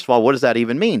 like, first of all, what does that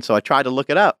even mean? So I tried to look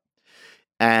it up.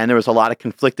 And there was a lot of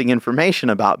conflicting information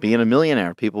about being a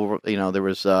millionaire. There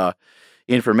was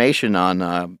information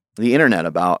on the internet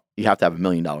about you have to have $1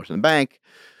 million in the bank.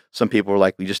 Some people were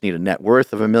like, we just need a net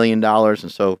worth of $1 million.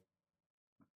 And so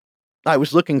I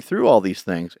was looking through all these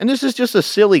things. And this is just a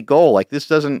silly goal. Like, this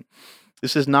is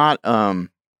not, this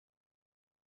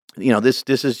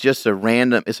is just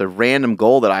it's a random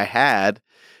goal that I had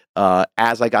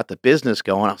as I got the business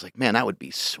going. I was like, man, that would be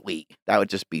sweet. That would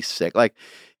just be sick. Like,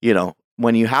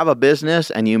 when you have a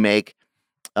business and you make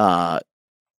your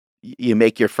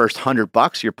first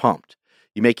 $100, you're pumped.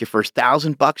 You make your first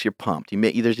 $1,000, you're pumped.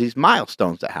 There's these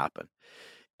milestones that happen.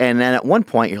 And then at one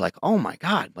point you're like, oh my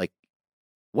God, like,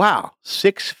 wow,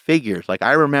 6 figures. Like,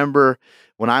 I remember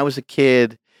when I was a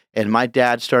kid and my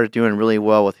dad started doing really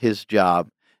well with his job,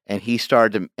 and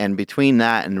and between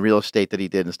that and real estate that he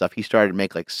did and stuff, he started to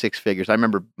make like 6 figures. I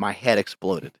remember my head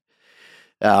exploded.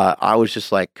 I was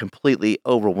just like completely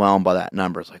overwhelmed by that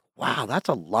number. It's like, wow, that's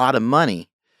a lot of money.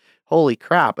 Holy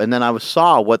crap. And then I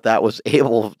saw what that was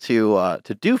able to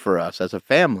do for us as a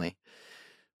family.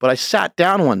 But I sat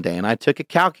down one day and I took a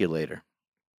calculator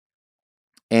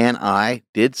and I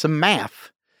did some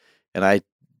math, and I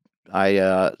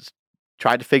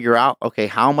tried to figure out, okay,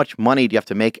 how much money do you have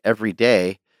to make every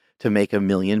day to make $1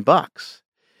 million?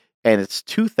 And it's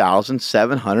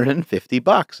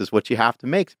 $2,750 is what you have to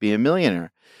make to be a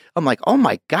millionaire. I'm like, oh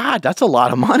my God, that's a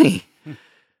lot of money.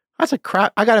 That's a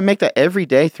crap. I got to make that every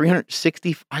day,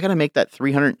 360. I got to make that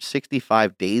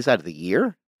 365 days out of the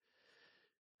year.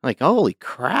 Like, holy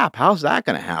crap, how's that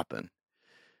going to happen?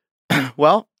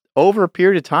 Well, over a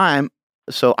period of time,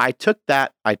 so I took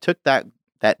that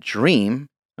dream.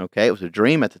 Okay, it was a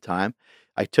dream at the time.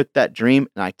 I took that dream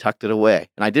and I tucked it away,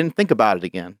 and I didn't think about it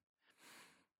again.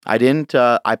 I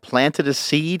planted a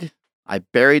seed. I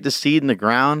buried the seed in the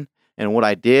ground. And what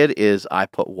I did is I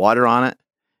put water on it.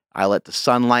 I let the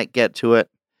sunlight get to it.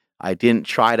 I didn't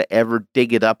try to ever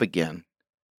dig it up again.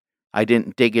 I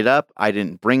didn't dig it up. I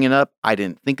didn't bring it up. I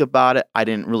didn't think about it. I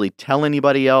didn't really tell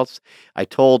anybody else. I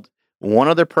told one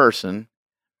other person.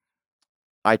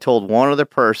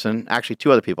 Actually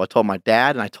 2 other people. I told my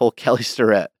dad and I told Kelly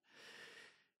Starrett.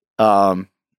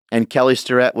 And Kelly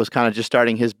Starrett was kind of just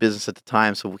starting his business at the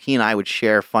time. So he and I would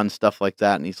share fun stuff like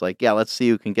that. And he's like, yeah, let's see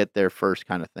who can get there first,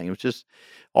 kind of thing. It was just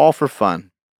all for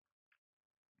fun.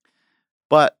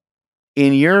 But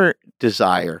in your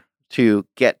desire to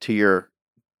get to your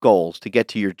goals, to get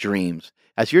to your dreams,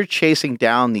 as you're chasing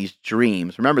down these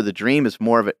dreams, remember, the dream is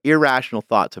more of an irrational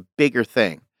thought. It's a bigger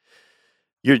thing.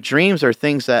 Your dreams are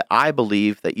things that I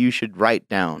believe that you should write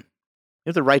down. You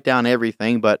have to write down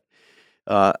everything, but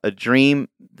a dream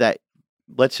that,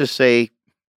 let's just say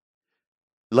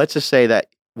that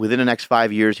within the next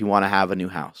 5 years, you want to have a new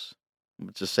house.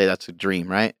 Let's just say that's a dream,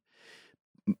 right?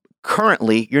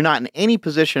 Currently, you're not in any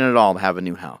position at all to have a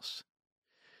new house.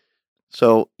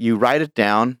 So you write it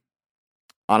down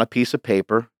on a piece of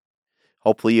paper.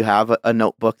 Hopefully you have a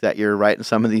notebook that you're writing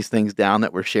some of these things down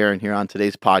that we're sharing here on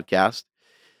today's podcast.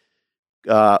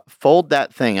 Fold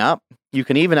that thing up. You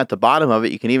can even, at the bottom of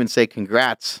it, you can even say,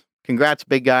 congrats,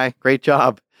 big guy. Great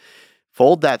job.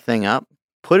 Fold that thing up,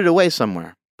 put it away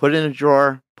somewhere, put it in a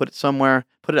drawer, put it somewhere,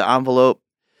 put it in an envelope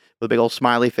with a big old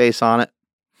smiley face on it.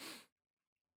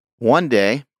 One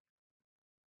day,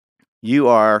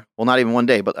 not even one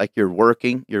day, but like you're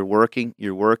working.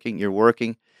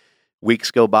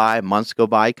 Weeks go by, months go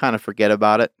by, you kind of forget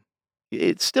about it.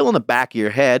 It's still in the back of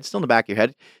your head,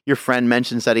 Your friend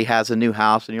mentions that he has a new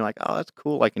house and you're like, oh, that's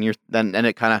cool. Like, and then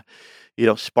it kind of,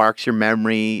 sparks your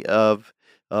memory of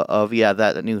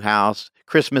that new house.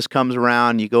 Christmas comes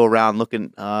around, you go around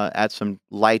looking at some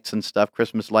lights and stuff,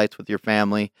 Christmas lights with your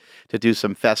family to do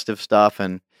some festive stuff.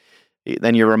 And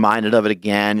Then you're reminded of it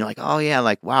again. You're like, oh yeah,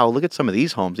 like wow, look at some of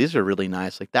these homes. These are really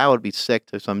nice. Like that would be sick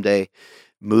to someday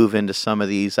move into some of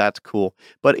these. That's cool.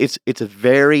 But it's a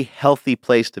very healthy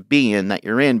place to be in that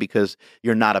you're in because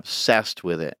you're not obsessed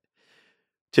with it.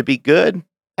 To be good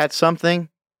at something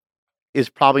is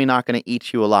probably not going to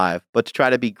eat you alive, but to try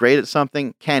to be great at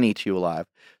something can eat you alive.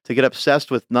 To get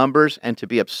obsessed with numbers and to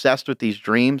be obsessed with these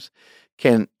dreams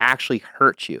can actually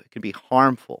hurt you. It can be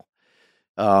harmful.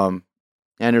 Um,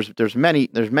 and there's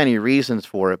many reasons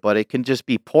for it, but it can just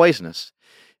be poisonous.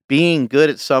 Being good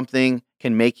at something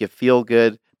can make you feel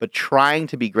good, but trying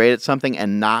to be great at something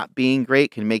and not being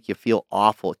great can make you feel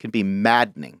awful. It can be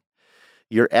maddening,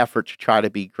 your effort to try to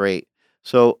be great.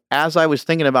 So as I was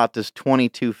thinking about this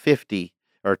 2250,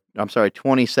 or I'm sorry,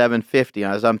 2750,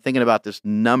 as I'm thinking about this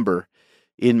number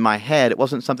in my head, it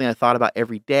wasn't something I thought about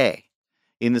every day.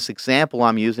 In this example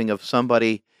I'm using of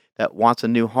somebody that wants a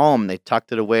new home, they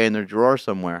tucked it away in their drawer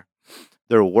somewhere.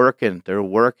 They're working, they're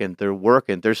working, they're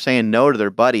working. They're saying no to their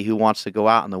buddy who wants to go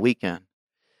out on the weekend.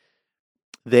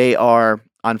 They are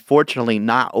unfortunately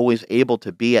not always able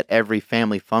to be at every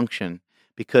family function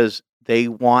because they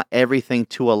want everything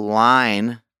to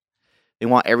align. They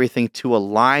want everything to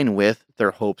align with their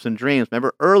hopes and dreams.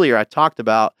 Remember earlier I talked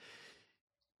about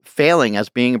failing as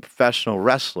being a professional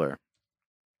wrestler.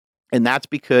 And that's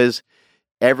because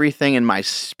everything in my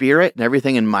spirit and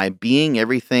everything in my being,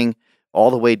 everything all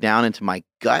the way down into my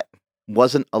gut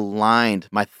wasn't aligned.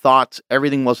 My thoughts,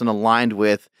 everything wasn't aligned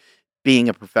with being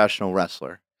a professional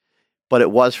wrestler. But it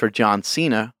was for John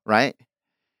Cena, right?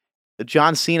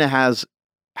 John Cena has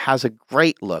a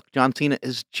great look. John Cena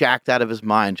is jacked out of his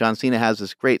mind. John Cena has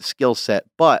this great skill set,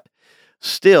 but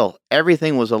still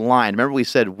everything was aligned. Remember we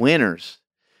said winners.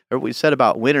 Remember we said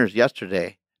about winners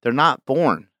yesterday. They're not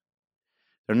born.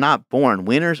 They're not born.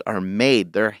 Winners are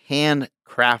made. They're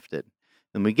handcrafted.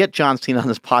 And we get John Cena on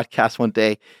this podcast one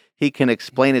day, he can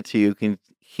explain it to you. You can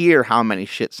hear how many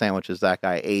shit sandwiches that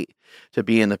guy ate to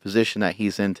be in the position that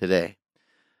he's in today.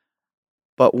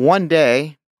 But one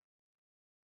day,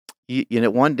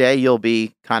 one day you'll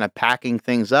be kind of packing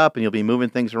things up and you'll be moving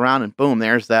things around, and boom,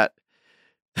 there's that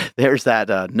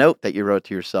note that you wrote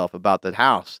to yourself about that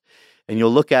house, and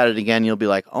you'll look at it again. And you'll be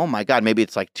like, oh my god, maybe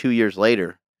it's like 2 years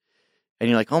later, and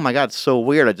you're like, oh my god, it's so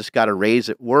weird. I just got a raise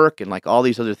at work, and like all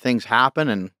these other things happen,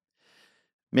 and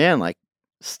man, like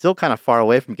still kind of far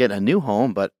away from getting a new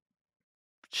home, but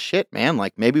shit, man,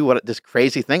 like maybe what this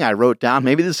crazy thing I wrote down,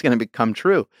 maybe this is going to become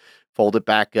true. Fold it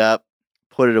back up,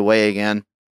 put it away again,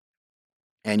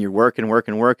 and you're working,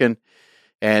 working, working.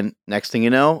 And next thing you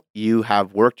know, you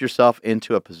have worked yourself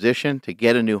into a position to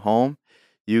get a new home.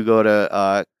 You go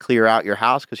to clear out your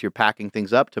house because you're packing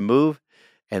things up to move,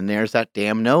 and there's that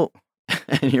damn note.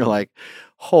 And you're like,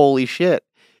 holy shit.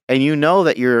 And you know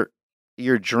that your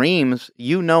dreams,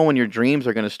 you know when your dreams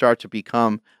are going to start to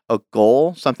become a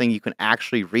goal, something you can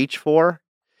actually reach for,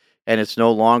 and it's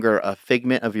no longer a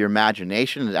figment of your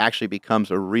imagination. It actually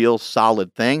becomes a real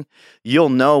solid thing. You'll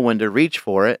know when to reach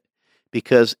for it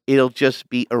because it'll just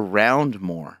be around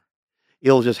more.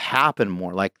 It'll just happen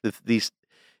more. Like these,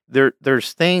 and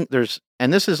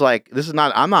this is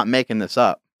not, I'm not making this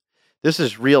up. This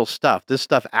is real stuff. This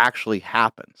stuff actually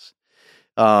happens.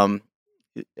 Um,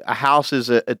 a house is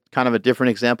a kind of a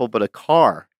different example, but a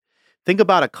car. Think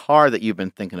about a car that you've been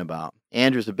thinking about.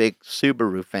 Andrew's a big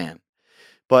Subaru fan.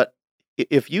 But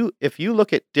if you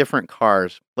look at different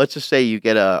cars, let's just say you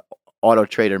get a Auto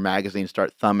Trader magazine,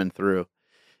 start thumbing through,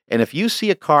 and if you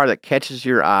see a car that catches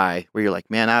your eye, where you're like,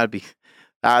 man,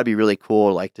 that would be really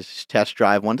cool, like to test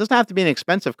drive one. Doesn't have to be an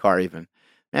expensive car, even.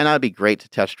 Man, that'd be great to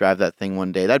test drive that thing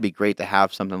one day. That'd be great to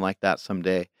have something like that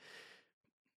someday.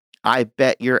 I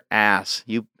bet your ass,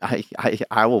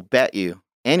 I will bet you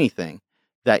anything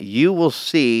that you will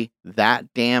see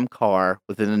that damn car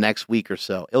within the next week or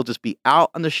so. It'll just be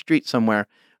out on the street somewhere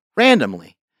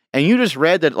randomly. And you just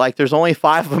read that like there's only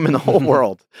 5 of them in the whole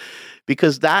world.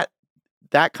 Because that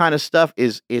kind of stuff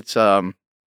it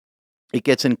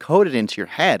gets encoded into your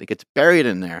head. It gets buried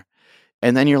in there.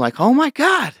 And then you're like, "Oh my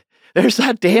god, there's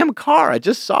that damn car. I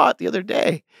just saw it the other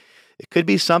day." It could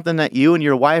be something that you and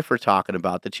your wife are talking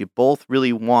about that you both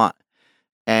really want,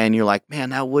 and you're like, "Man,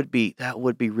 that would be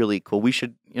really cool. We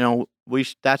should,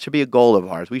 that should be a goal of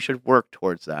ours. We should work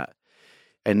towards that."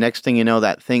 And next thing you know,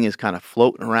 that thing is kind of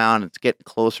floating around. It's getting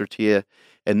closer to you.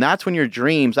 And that's when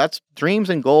that's dreams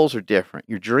and goals are different.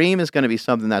 Your dream is going to be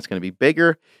something that's going to be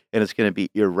bigger and it's going to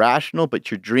be irrational, but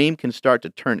your dream can start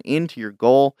to turn into your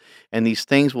goal. And these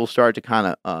things will start to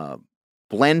kind of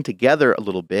blend together a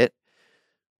little bit.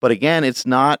 But again, it's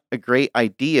not a great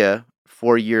idea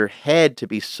for your head to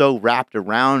be so wrapped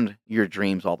around your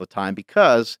dreams all the time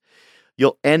because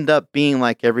you'll end up being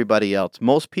like everybody else.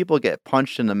 Most people get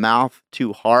punched in the mouth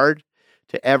too hard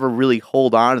to ever really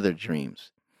hold on to their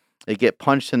dreams. They get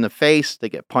punched in the face, they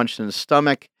get punched in the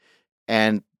stomach,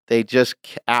 and they just,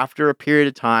 after a period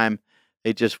of time,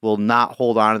 they just will not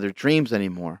hold on to their dreams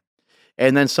anymore.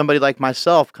 And then somebody like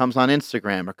myself comes on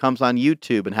Instagram or comes on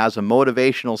YouTube and has a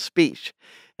motivational speech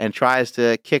and tries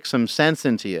to kick some sense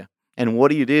into you. And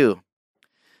what do?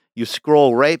 You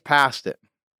scroll right past it.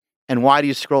 And why do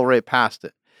you scroll right past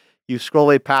it? You scroll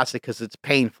right past it because it's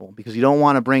painful, because you don't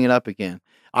want to bring it up again.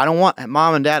 I don't want,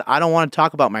 Mom and Dad, I don't want to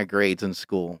talk about my grades in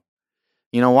school.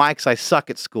 You know why? Because I suck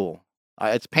at school.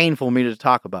 It's painful for me to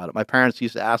talk about it. My parents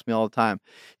used to ask me all the time,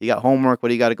 "You got homework? What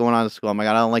do you got going on in school?" I'm like,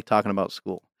 "I don't like talking about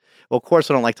school." Well, of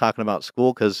course I don't like talking about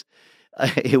school because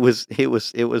it was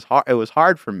hard. It was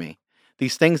hard for me.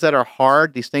 These things that are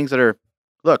hard, these things that are,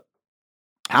 look.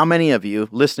 How many of you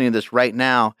listening to this right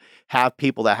now have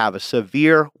people that have a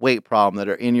severe weight problem that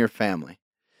are in your family?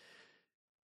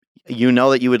 You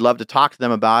know that you would love to talk to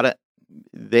them about it.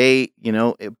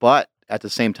 But at the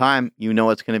same time,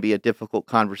 it's going to be a difficult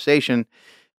conversation.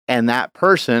 And that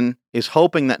person is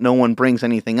hoping that no one brings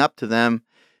anything up to them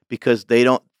because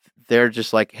they're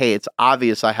just like, hey, it's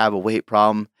obvious I have a weight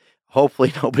problem.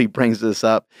 Hopefully nobody brings this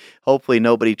up. Hopefully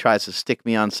nobody tries to stick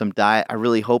me on some diet. I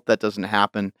really hope that doesn't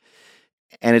happen.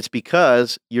 And it's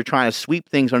because you're trying to sweep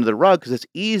things under the rug because it's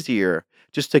easier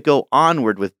just to go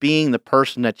onward with being the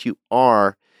person that you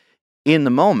are in the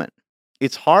moment.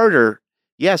 It's harder.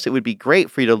 Yes, it would be great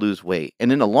for you to lose weight.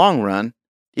 And in the long run,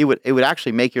 it would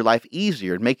actually make your life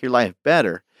easier and make your life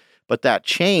better. But that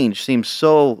change seems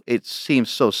so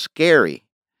scary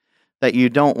that you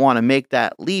don't want to make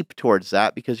that leap towards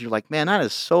that because you're like, man, that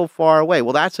is so far away.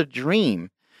 Well, that's a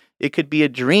dream. It could be a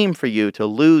dream for you to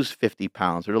lose 50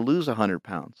 pounds or to lose 100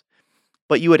 pounds.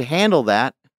 But you would handle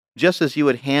that just as you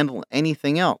would handle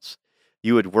anything else.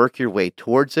 You would work your way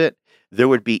towards it. There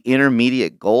would be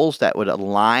intermediate goals that would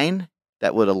align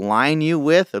align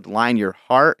your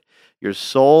heart, your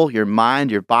soul, your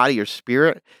mind, your body, your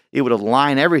spirit. It would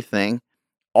align everything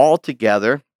all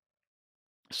together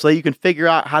so you can figure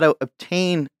out how to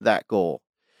obtain that goal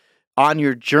on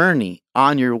your journey,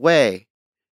 on your way,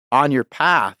 on your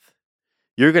path.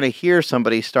 You're going to hear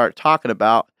somebody start talking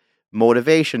about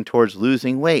motivation towards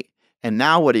losing weight. And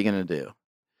now what are you going to do?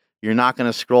 You're not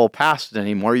going to scroll past it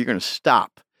anymore. You're going to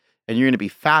stop and you're going to be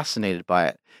fascinated by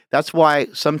it. That's why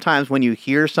sometimes when you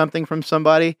hear something from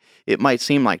somebody, it might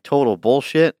seem like total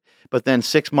bullshit. But then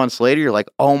 6 months later, you're like,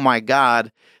 oh my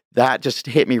God, that just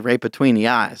hit me right between the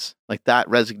eyes. Like that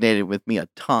resonated with me a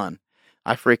ton.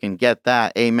 I freaking get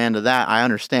that. Amen to that. I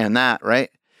understand that, right?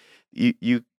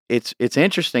 It's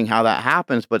interesting how that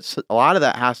happens, but a lot of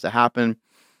that has to happen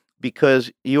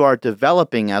because you are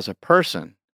developing as a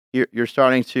person. You're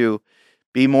starting to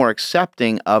be more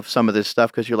accepting of some of this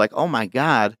stuff because you're like, oh my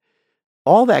God,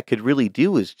 all that could really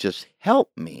do is just help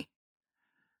me.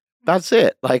 That's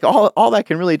it. Like all that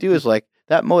can really do is like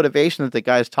that motivation that the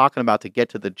guy's talking about to get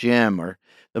to the gym, or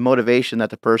the motivation that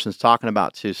the person's talking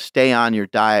about to stay on your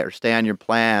diet or stay on your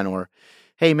plan, or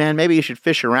hey man, maybe you should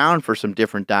fish around for some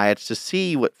different diets to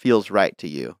see what feels right to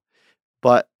you.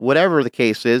 But whatever the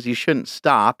case is, you shouldn't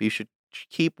stop. You should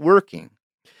keep working.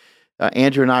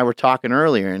 Andrew and I were talking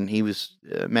earlier, and he was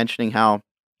mentioning how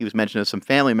he was mentioning to some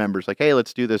family members, like, hey,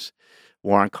 let's do this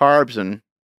war on carbs. And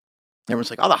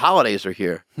everyone's like, oh, the holidays are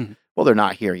here. Well, they're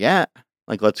not here yet.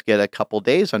 Like, let's get a couple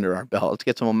days under our belt. Let's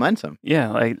get some momentum.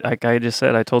 Yeah, like I just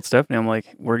said, I told Stephanie, I'm like,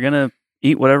 we're gonna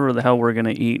eat whatever the hell we're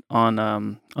gonna eat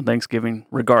on Thanksgiving,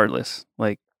 regardless.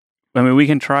 Like, I mean, we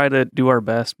can try to do our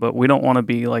best, but we don't want to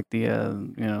be like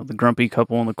the grumpy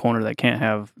couple in the corner that can't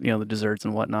have the desserts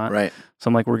and whatnot. Right. So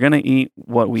I'm like, we're gonna eat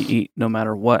what we eat, no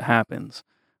matter what happens.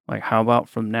 Like, how about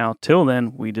from now till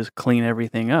then, we just clean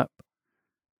everything up?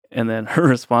 And then her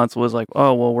response was like,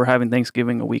 oh, well, we're having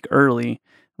Thanksgiving a week early.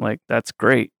 I'm like, that's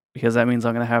great, because that means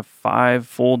I'm going to have 5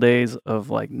 full days of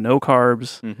like no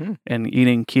carbs and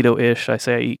eating keto-ish. I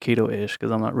say I eat keto-ish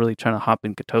because I'm not really trying to hop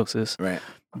in ketosis. Right.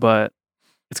 But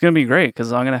it's going to be great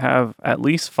because I'm going to have at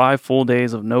least 5 full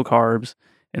days of no carbs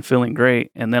and feeling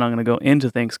great. And then I'm going to go into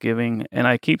Thanksgiving. And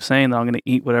I keep saying that I'm going to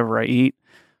eat whatever I eat.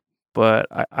 But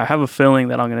I have a feeling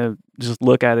that I'm going to just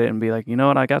look at it and be like, you know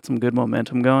what? I got some good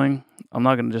momentum going. I'm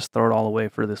not going to just throw it all away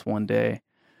for this one day.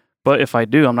 But if I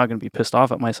do, I'm not going to be pissed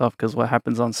off at myself because what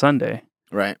happens on Sunday?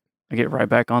 Right. I get right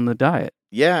back on the diet.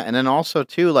 Yeah. And then also,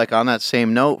 too, like on that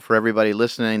same note, for everybody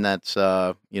listening that's,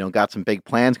 got some big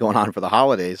plans going on for the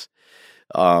holidays,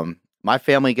 my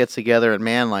family gets together and,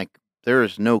 man, like, there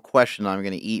is no question I'm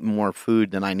going to eat more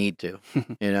food than I need to,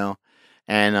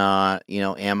 And,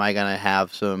 am I going to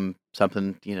have some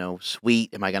something,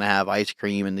 sweet? Am I going to have ice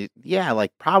cream? And yeah,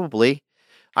 like probably.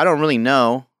 I don't really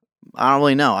know. I don't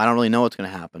really know. I don't really know what's going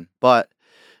to happen. But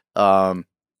um,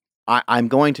 I'm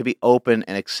going to be open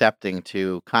and accepting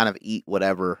to kind of eat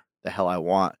whatever the hell I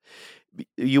want.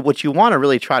 What you want to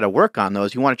really try to work on though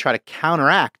is you want to try to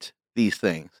counteract these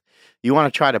things. You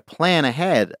want to try to plan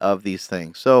ahead of these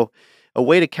things. So a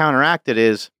way to counteract it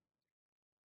is,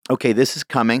 okay, this is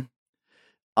coming.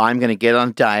 I'm going to get on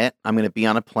a diet. I'm going to be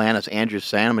on a plan, as Andrew's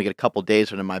saying. I'm going to get a couple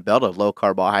days under my belt of low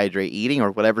carbohydrate eating or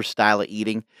whatever style of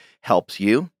eating helps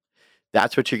you.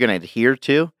 That's what you're going to adhere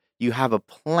to. You have a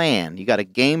plan. You got a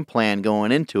game plan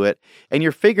going into it, and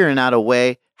you're figuring out a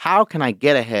way. How can I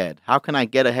get ahead? How can I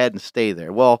get ahead and stay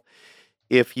there? Well,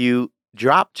 if you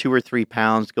drop 2 or 3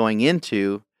 pounds going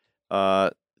into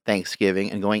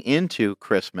Thanksgiving and going into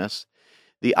Christmas,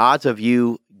 the odds of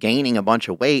you gaining a bunch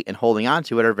of weight and holding on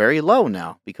to it are very low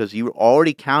now because you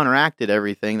already counteracted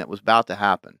everything that was about to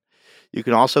happen. You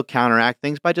can also counteract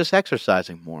things by just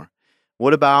exercising more.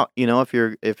 What about,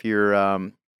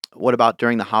 what about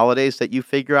during the holidays that you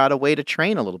figure out a way to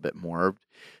train a little bit more, or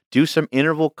do some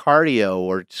interval cardio,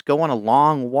 or just go on a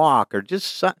long walk, or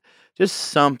just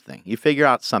something. You figure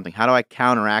out something. How do I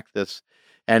counteract this?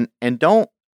 And don't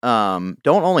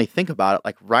only think about it,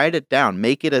 like write it down.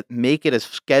 Make it a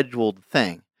scheduled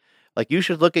thing. Like you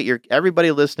should look at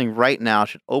everybody listening right now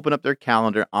should open up their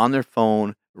calendar on their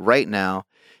phone right now,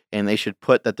 and they should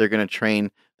put that they're going to train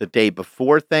the day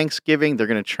before Thanksgiving. They're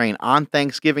going to train on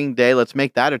Thanksgiving Day. Let's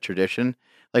make that a tradition.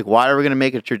 Like, why are we going to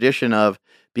make a tradition of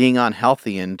being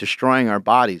unhealthy and destroying our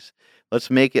bodies? Let's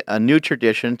make it a new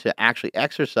tradition to actually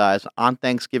exercise on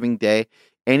Thanksgiving Day.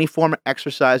 Any form of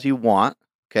exercise you want,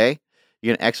 okay?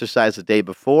 You're going to exercise the day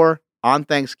before, on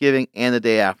Thanksgiving, and the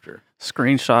day after.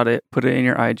 Screenshot it, put it in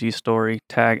your IG story,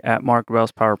 tag at Mark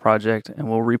Bell's Power Project, and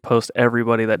we'll repost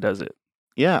everybody that does it.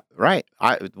 Yeah, right.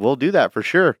 We'll do that for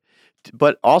sure.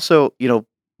 But also,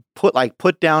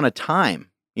 put down a time.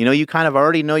 You kind of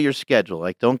already know your schedule.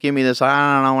 Like, don't give me this.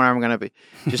 I don't know where I'm going to be.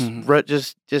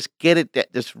 Just get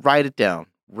it. Just write it down.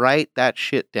 Write that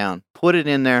shit down. Put it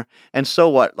in there. And so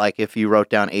what? Like, if you wrote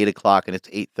down 8 o'clock and it's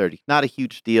 8:30, not a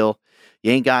huge deal.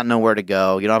 You ain't got nowhere to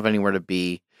go. You don't have anywhere to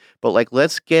be. But like,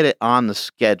 let's get it on the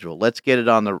schedule. Let's get it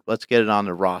on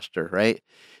the roster, right?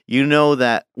 You know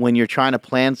that when you're trying to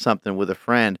plan something with a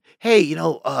friend, hey,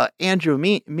 Andrew,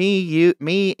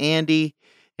 me, Andy,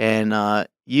 and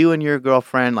you and your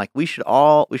girlfriend, like we should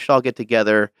all get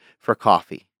together for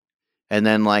coffee, and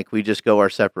then like we just go our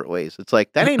separate ways. It's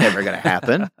like that ain't ever gonna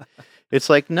happen. It's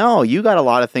like, no, you got a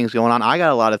lot of things going on. I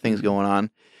got a lot of things going on.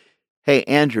 Hey,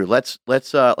 Andrew, let's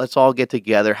all get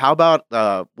together. How about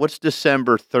what's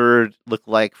December 3rd look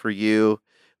like for you?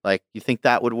 Like, you think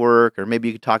that would work? Or maybe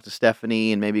you could talk to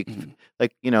Stephanie, and maybe you could,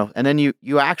 and then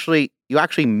you actually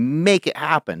make it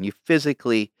happen. You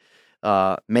physically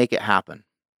make it happen.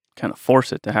 Kind of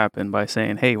force it to happen by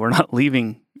saying, hey, we're not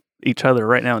leaving each other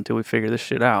right now until we figure this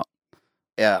shit out.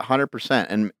 Yeah, 100%.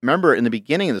 And remember, in the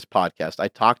beginning of this podcast, I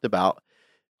talked about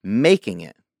making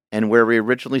it. And where we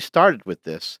originally started with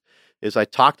this is I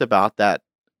talked about that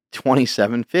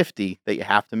 2750 that you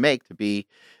have to make to be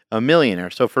a millionaire.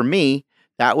 So for me,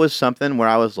 that was something where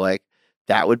I was like,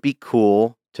 that would be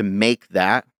cool to make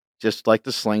that, just like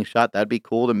the slingshot. That'd be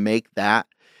cool to make that.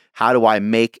 How do I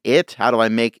make it? How do I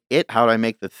make it? How do I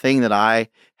make the thing that I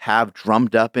have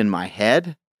drummed up in my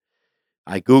head?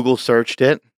 I Google searched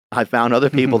it. I found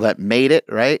other people that made it,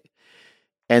 right?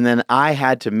 And then I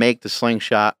had to make the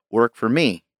slingshot work for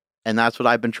me. And that's what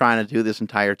I've been trying to do this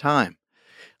entire time.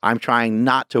 I'm trying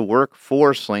not to work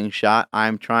for Slingshot.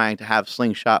 I'm trying to have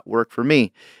Slingshot work for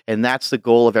me. And that's the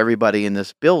goal of everybody in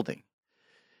this building.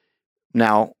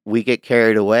 Now, we get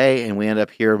carried away and we end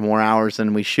up here more hours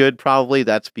than we should probably.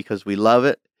 That's because we love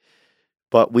it.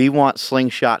 But we want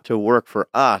Slingshot to work for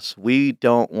us. We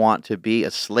don't want to be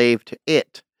a slave to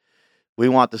it. We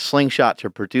want the Slingshot to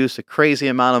produce a crazy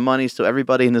amount of money so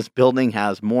everybody in this building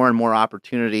has more and more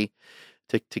opportunity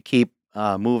to keep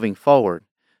moving forward.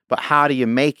 But how do you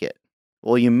make it?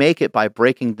 Well, you make it by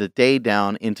breaking the day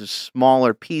down into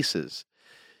smaller pieces.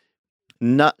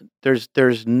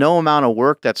 There's no amount of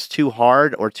work that's too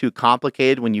hard or too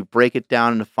complicated when you break it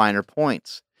down into finer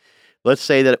points. Let's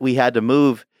say that we had to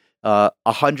move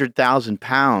 100,000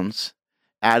 pounds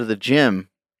out of the gym.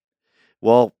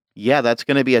 Well, yeah, that's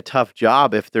going to be a tough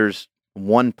job if there's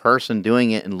one person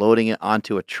doing it and loading it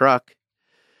onto a truck.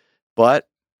 But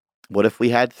what if we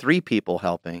had 3 people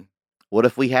helping? What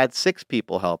if we had 6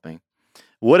 people helping?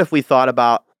 What if we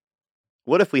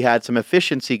had some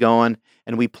efficiency going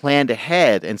and we planned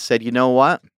ahead and said, you know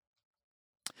what?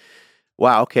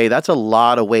 Wow, okay, that's a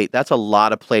lot of weight. That's a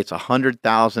lot of plates.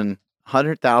 100,000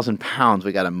 pounds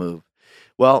we got to move.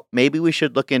 Well, maybe we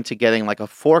should look into getting like a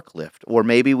forklift, or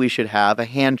maybe we should have a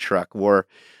hand truck, or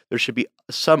there should be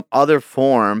some other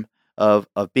form of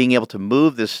being able to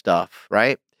move this stuff,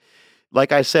 right?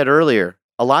 Like I said earlier,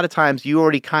 a lot of times you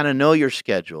already kind of know your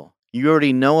schedule. You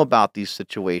already know about these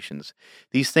situations.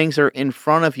 These things are in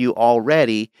front of you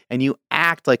already, and you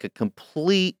act like a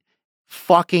complete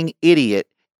fucking idiot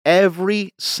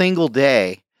every single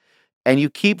day. And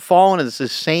you keep falling into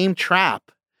this same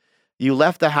trap. You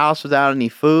left the house without any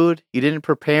food. You didn't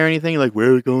prepare anything. You're like,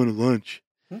 where are we going to lunch?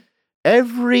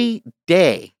 Every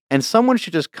day. And someone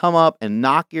should just come up and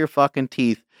knock your fucking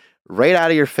teeth right out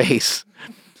of your face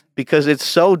because it's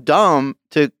so dumb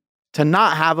to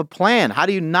not have a plan. How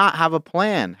do you not have a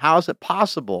plan? How is it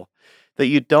possible that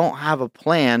you don't have a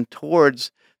plan towards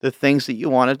the things that you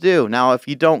want to do? Now, if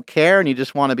you don't care and you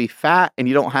just want to be fat and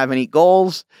you don't have any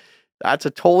goals, that's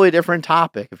a totally different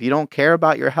topic. If you don't care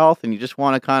about your health and you just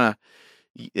want to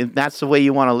and that's the way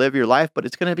you want to live your life, but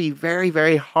it's going to be very,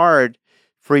 very hard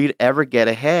for you to ever get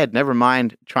ahead. Never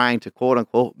mind trying to quote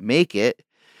unquote make it.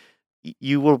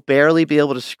 You will barely be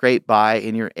able to scrape by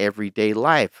in your everyday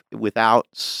life without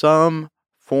some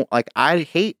form. Like, I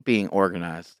hate being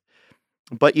organized,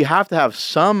 but you have to have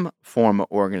some form of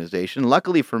organization.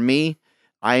 Luckily for me,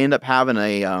 I end up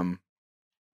having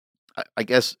I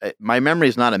guess my memory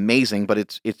is not amazing, but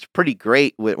it's pretty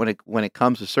great when it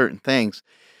comes to certain things.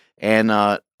 And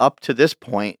up to this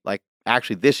point, like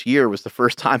actually this year was the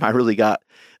first time I really got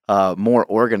more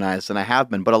organized than I have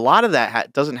been. But a lot of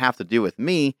that doesn't have to do with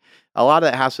me. A lot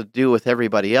of that has to do with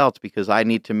everybody else because I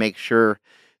need to make sure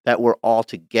that we're all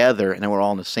together and that we're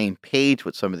all on the same page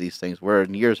with some of these things. Where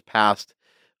in years past,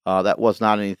 that was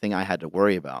not anything I had to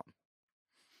worry about.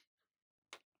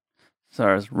 So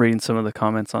I was reading some of the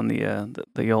comments on the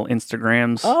old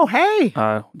Instagrams. Oh, hey.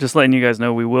 Just letting you guys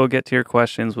know we will get to your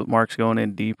questions, but Mark's going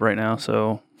in deep right now,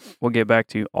 so we'll get back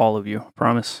to all of you.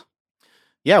 Promise.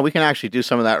 Yeah, we can actually do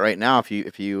some of that right now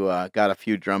if you got a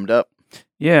few drummed up.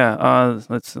 Yeah.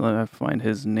 Let me find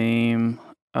his name.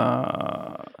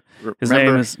 His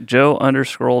name is Joe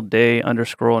 _Day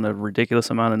 _ and a ridiculous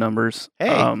amount of numbers.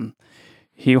 Hey.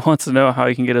 He wants to know how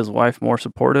he can get his wife more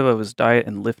supportive of his diet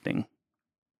and lifting.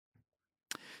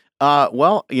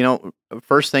 Well,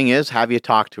 first thing is, have you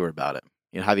talked to her about it?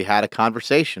 Have you had a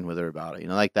conversation with her about it?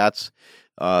 Like that's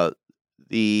the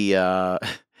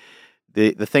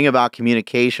the thing about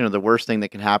communication, or the worst thing that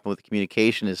can happen with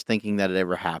communication, is thinking that it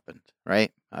ever happened.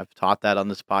 Right? I've taught that on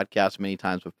this podcast many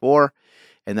times before,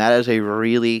 and that is a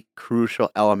really crucial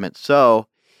element. So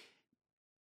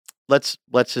let's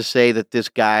just say that this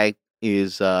guy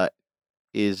is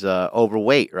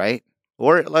overweight, right?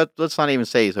 Or let's not even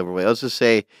say he's overweight. Let's just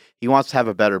say he wants to have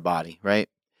a better body, right?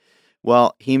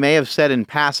 Well, he may have said in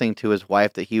passing to his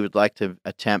wife that he would like to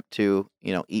attempt to,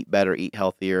 eat better, eat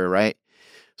healthier, right?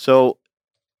 So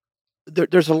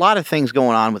there's a lot of things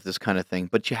going on with this kind of thing,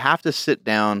 but you have to sit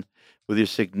down with your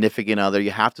significant other.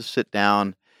 You have to sit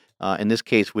down, in this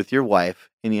case, with your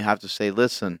wife, and you have to say,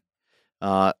 listen,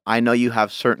 I know you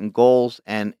have certain goals,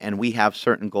 and we have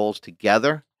certain goals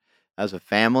together as a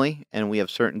family, and we have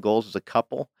certain goals as a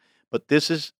couple. But this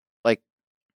is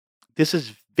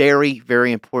very,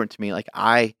 very important to me. Like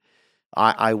I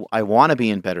want to be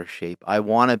in better shape. I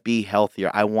want to be healthier.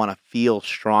 I want to feel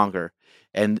stronger,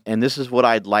 and this is what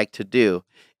I'd like to do.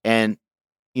 And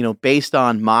based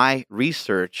on my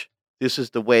research, this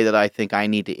is the way that I think I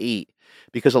need to eat.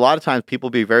 Because a lot of times people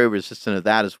be very resistant of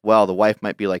that as well. The wife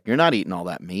might be like, "You're not eating all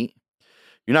that meat.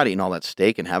 You're not eating all that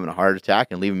steak and having a heart attack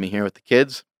and leaving me here with the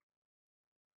kids."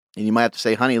 And you might have to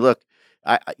say, honey, look,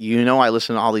 I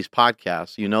listen to all these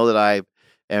podcasts. You know that I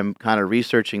am kind of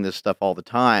researching this stuff all the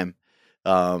time.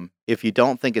 If you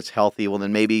don't think it's healthy, well,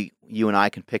 then maybe you and I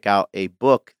can pick out a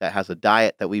book that has a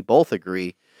diet that we both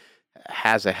agree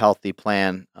has a healthy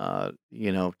plan,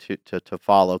 to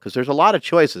follow. Because there's a lot of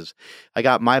choices. I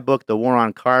got my book, The War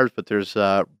on Carbs, but there's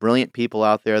brilliant people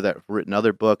out there that have written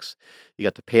other books. You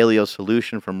got The Paleo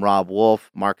Solution from Rob Wolf.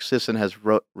 Mark Sisson has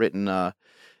written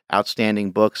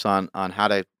outstanding books on how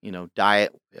to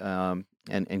diet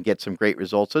and get some great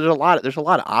results. So there's a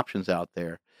lot of options out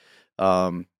there.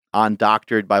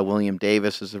 Undoctored by William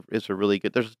Davis is a really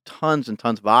good. There's tons and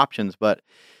tons of options, but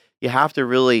you have to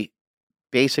really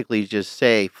basically just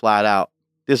say flat out,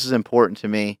 this is important to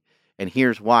me, and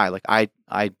here's why. Like I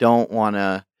don't want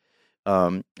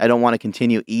to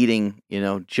continue eating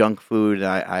junk food.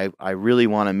 I really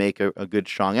want to make a good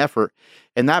strong effort,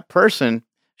 and that person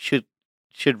should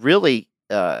really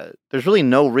there's really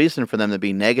no reason for them to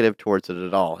be negative towards it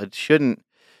at all. It shouldn't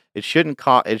It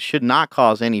should not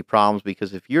cause any problems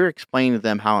because if you're explaining to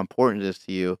them how important it is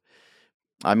to you,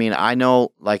 I mean, I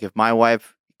know, like, if my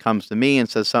wife comes to me and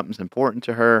says something's important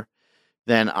to her,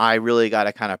 then I really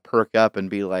gotta kinda perk up and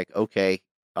be like, "Okay,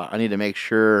 I need to make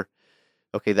sure."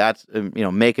 Okay, that's,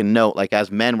 make a note. Like,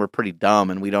 as men, we're pretty dumb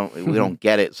and we don't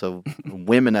get it. So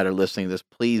women that are listening to this,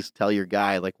 please tell your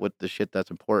guy like what the shit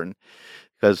that's important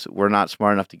because we're not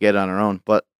smart enough to get it on our own.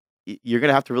 But you're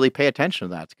gonna have to really pay attention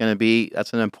to that.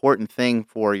 That's an important thing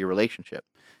for your relationship.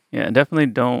 Yeah, definitely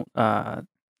don't,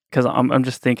 because I'm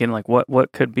just thinking like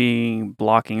what could be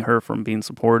blocking her from being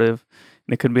supportive,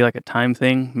 and it could be like a time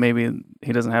thing. Maybe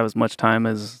he doesn't have as much time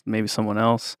as maybe someone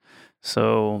else,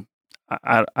 so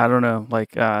I don't know.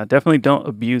 Like, definitely don't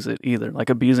abuse it either. Like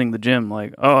abusing the gym.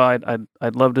 Like, oh,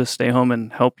 I'd love to stay home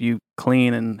and help you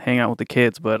clean and hang out with the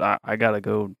kids, but I gotta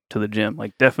go to the gym.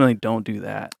 Like, definitely don't do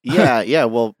that. Yeah, yeah,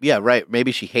 well, yeah, right.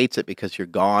 Maybe she hates it because you're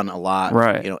gone a lot,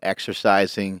 Right.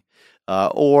 exercising,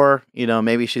 or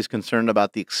maybe she's concerned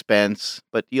about the expense.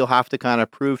 But you'll have to kind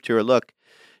of prove to her, look,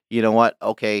 you know what?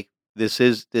 Okay, this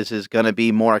is going to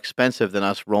be more expensive than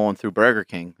us rolling through Burger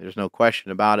King. There's no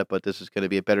question about it, but this is going to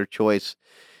be a better choice.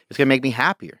 It's going to make me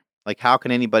happier. Like, how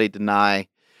can anybody deny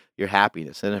your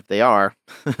happiness? And if they are,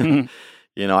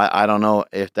 I don't know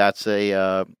if that's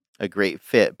a great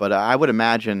fit, but I would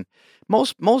imagine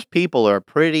most people are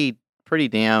pretty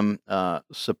damn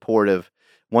supportive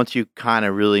once you kind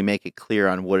of really make it clear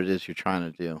on what it is you're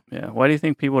trying to do. Yeah. Why do you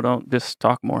think people don't just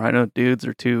talk more? I know dudes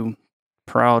are too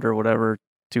proud or whatever,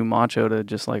 too macho to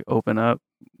just like open up.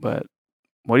 But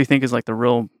what do you think is like the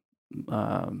real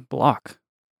block?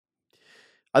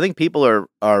 I think people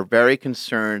are very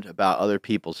concerned about other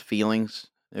people's feelings.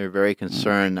 They're very Mm,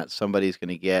 concerned that somebody's going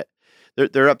to get.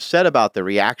 They're upset about the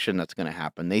reaction that's going to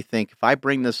happen. They think if I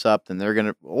bring this up, then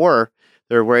or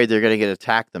they're worried they're going to get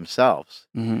attacked themselves.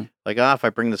 mm-hmm, Like, if I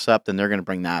bring this up, then they're going to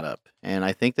bring that up. And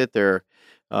I think that they're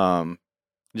um,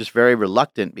 just very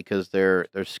reluctant because they're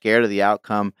scared of the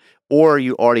outcome, or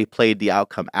you already played the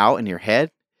outcome out in your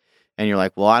head, and you're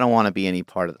like, well, I don't want to be any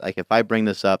part of it. Like, if I bring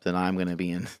this up, then I'm gonna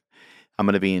be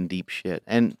in deep shit.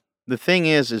 And the thing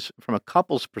is from a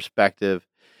couple's perspective,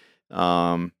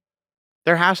 um,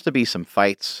 there has to be some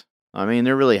fights. I mean,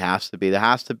 there really has to be. There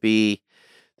has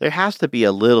to be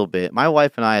a little bit. My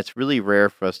wife and I, it's really rare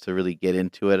for us to really get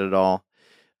into it at all.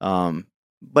 Um,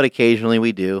 but occasionally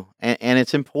we do, and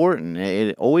it's important.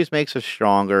 It always makes us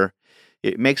stronger.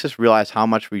 It makes us realize how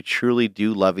much we truly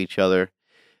do love each other.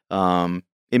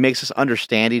 It makes us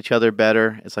understand each other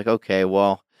better. It's like, okay,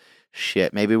 well,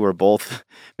 shit, maybe we're both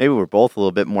maybe we're both a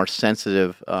little bit more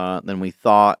sensitive than we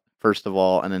thought, first of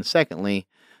all, and then secondly,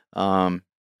 um,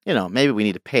 maybe we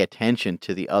need to pay attention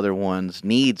to the other one's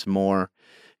needs more.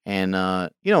 And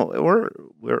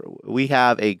we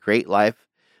have a great life,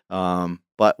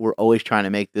 but we're always trying to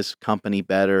make this company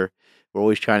better. We're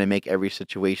always trying to make every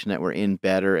situation that we're in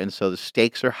better, and so the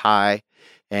stakes are high,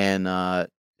 and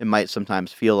it might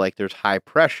sometimes feel like there's high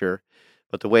pressure.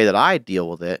 But the way that I deal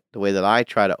with it, the way that I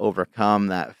try to overcome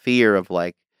that fear of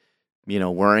like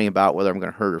worrying about whether I'm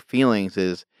going to hurt her feelings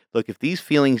is, look, if these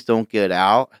feelings don't get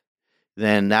out,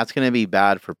 then that's gonna be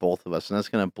bad for both of us, and that's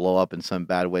gonna blow up in some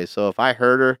bad way. So if I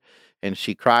hurt her and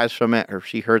she cries from it, or if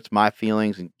she hurts my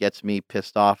feelings and gets me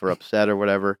pissed off or upset or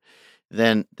whatever,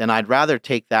 then I'd rather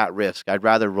take that risk. I'd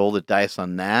rather roll the dice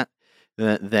on that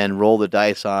than roll the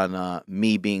dice on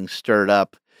me being stirred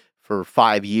up for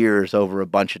 5 years over a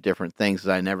bunch of different things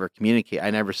that I never communicate.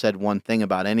 I never said one thing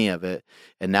about any of it,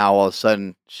 and now all of a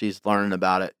sudden she's learning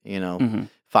about it. mm-hmm,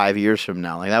 5 years from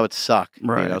now, like that would suck.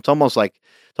 right. It's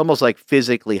almost like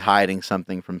physically hiding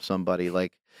something from somebody.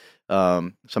 Like,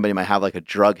 somebody might have like a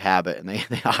drug habit, and they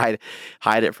hide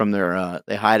it from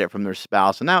their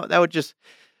spouse, and that would just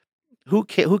who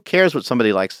cares what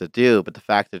somebody likes to do, but the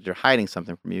fact that they're hiding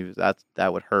something from you,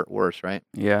 that would hurt worse, right?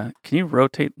 Yeah. Can you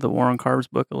rotate the War on Carbs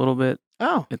book a little bit?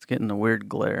 Oh, It's getting a weird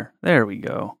glare. There we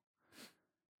go.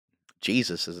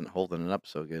 Jesus isn't holding it up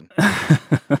so good.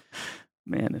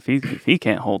 Man, if he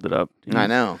can't hold it up, I geez.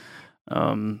 know.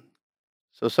 Um,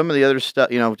 So some of the other stuff,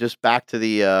 just back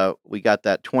to we got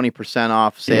that 20%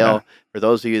 off yeah. sale for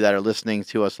those of you that are listening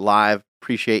to us live.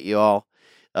 Appreciate you all.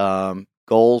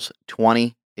 Goals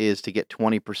 20 is to get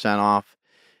 20% off,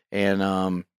 and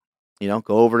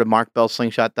go over to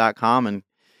markbellslingshot.com and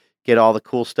get all the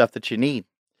cool stuff that you need.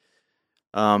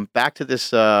 Back to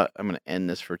this. I'm going to end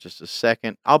this for just a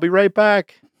second. I'll be right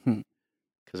back Hmm,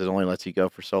 because it only lets you go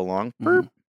for so long. mhm. Burp.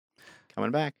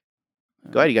 Coming back.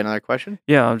 Go ahead. You got another question?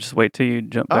 Yeah, I'll just wait till you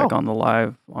jump back Oh, on the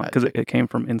live because check. it came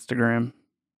from Instagram.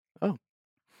 Oh,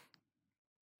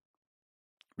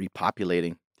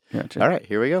 repopulating. Yeah, check. All right,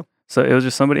 here we go. So it was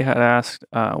just somebody had asked,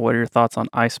 what are your thoughts on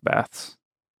ice baths?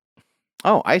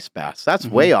 Oh, ice baths. That's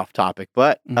Mhm. way off topic,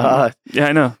 but, Mhm. Yeah,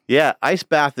 I know. yeah, ice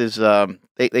bath is,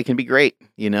 they can be great,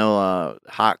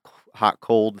 hot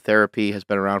cold therapy has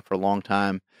been around for a long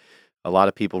time. A lot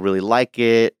of people really like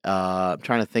it. I'm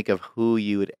trying to think of who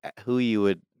you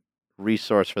would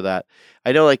resource for that.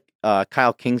 I know, like,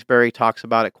 Kyle Kingsbury talks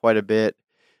about it quite a bit.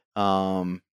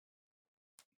 Um,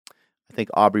 I think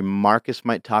Aubrey Marcus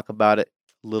might talk about it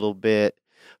a little bit.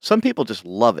 Some people just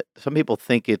love it. Some people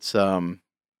think it's, like,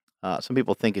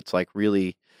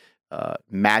 really,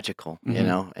 magical,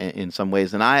 Mhm. in some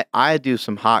ways, and I do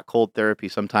some hot cold therapy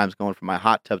sometimes going from my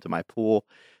hot tub to my pool.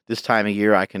 This time of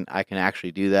year, I can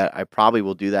actually do that. I probably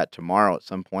will do that tomorrow at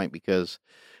some point because,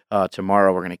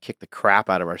 tomorrow we're gonna kick the crap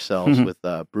out of ourselves with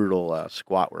a brutal,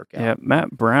 squat workout. Yeah,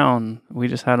 Matt Brown, we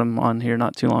just had him on here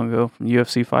not too long ago from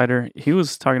UFC fighter. He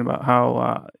was talking about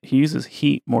how he uses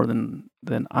heat more than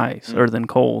ice Mm, or than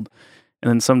cold. And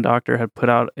then some doctor had put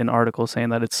out an article saying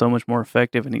that it's so much more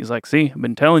effective. And he's like, "See, I've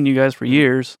been telling you guys for mhm.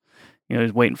 years."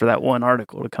 He's waiting for that one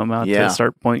article to come out to Yeah.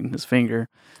 start pointing his finger.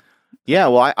 Yeah,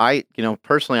 well,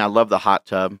 personally, I love the hot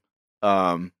tub.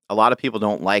 A lot of people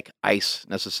don't like ice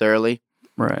necessarily,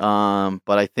 Right.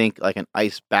 but I think, like, an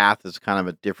ice bath is kind of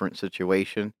a different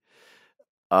situation.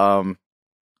 Um,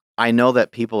 I know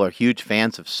that people are huge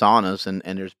fans of saunas,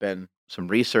 and there's been some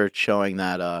research showing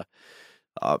that,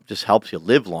 just helps you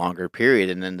live longer, period,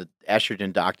 and then the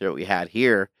estrogen doctor that we had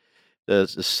here, the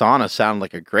sauna sounded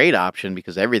like a great option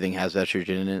because everything has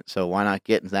estrogen in it, so why not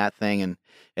get in that thing and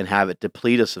have it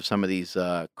deplete us of some of these,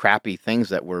 crappy things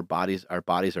that our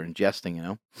bodies are ingesting, you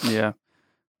know? Yeah.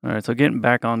 All right. So getting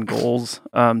back on goals,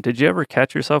 did you ever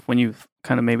catch yourself when you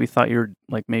kind of maybe thought you were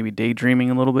like maybe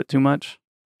daydreaming a little bit too much?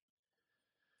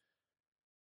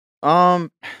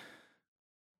 Um,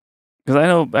 Because I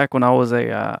know back when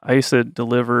I used to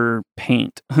deliver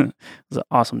paint. It was an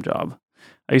awesome job.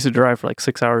 I used to drive for like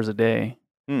 6 hours a day,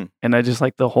 hmm, and I just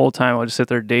like the whole time I would just sit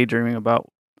there daydreaming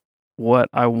about what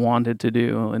I wanted to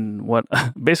do and what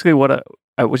basically what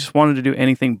I just wanted to do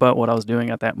anything but what I was doing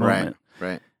at that right, moment.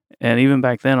 right. And even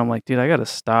back then, I'm like, dude, I got to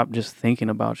stop just thinking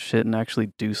about shit and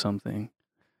actually do something.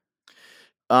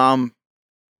 Um,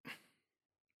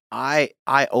 I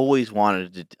always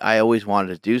wanted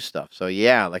to do stuff, so,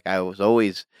 yeah, like, I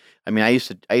used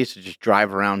to just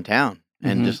drive around town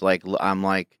and Hmm. just, like, I'm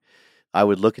like I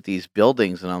would look at these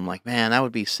buildings and I'm like, "Man, that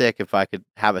would be sick if I could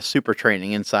have a super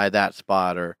training inside that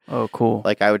spot," or, Oh, cool.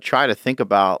 like, I would try to think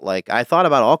about, like, I thought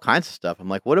about all kinds of stuff. I'm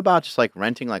like, "What about just, like,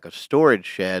 renting, like, a storage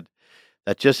shed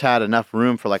that just had enough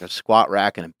room for, like, a squat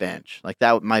rack and a bench?" Like,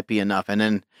 might be enough, and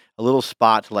then a little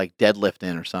spot to, like, deadlift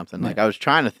in or something. Yeah. Like, I was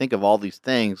trying to think of all these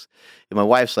things, and my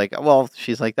wife's like, "Well,"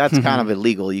 she's like, "That's kind of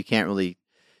illegal. You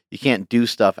can't do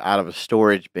stuff out of a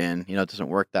storage bin, it doesn't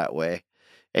work that way."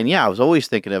 And, yeah, I was always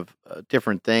thinking of,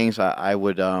 different things. I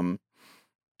would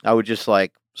just,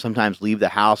 like, sometimes leave the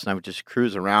house, and I would just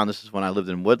cruise around. This is when I lived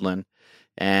in Woodland,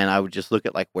 and I would just look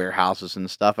at, like, warehouses and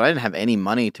stuff. I didn't have any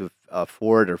money to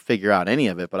afford or figure out any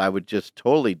of it, but I would just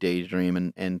totally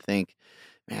daydream and think,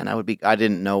 "Man, that would be." I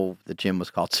didn't know the gym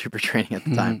was called Super Training at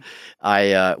the time.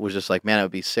 I, was just like, "Man, it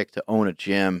would be sick to own a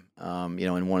gym,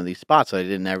 in one of these spots." I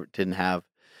didn't have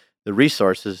the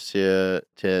resources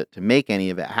to make any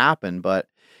of it happen, but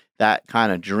that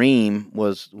kinda dream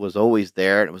was always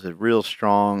there, and it was a real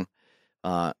strong,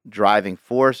 driving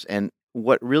force, and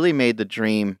what really made the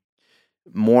dream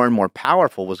more and more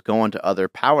powerful was going to other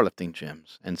powerlifting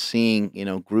gyms and seeing,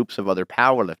 groups of other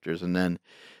powerlifters, and then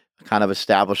kind of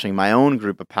establishing my own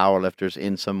group of powerlifters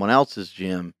in someone else's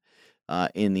gym,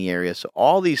 in the area. So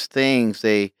all these things,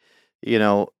 you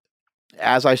know,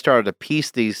 as I started to piece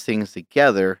these things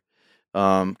together,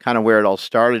 kind of where it all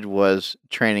started was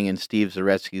training in Steve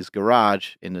Zaretsky's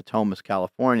garage in Natomas,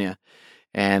 California,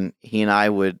 and he and I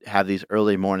would have these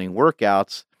early morning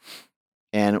workouts.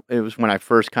 And it was when I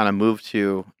first kind of moved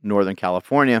to Northern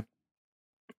California,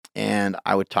 and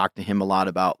I would talk to him a lot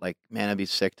about, like, man, I'd be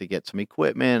sick to get some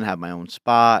equipment, have my own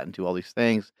spot, and do all these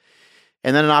things.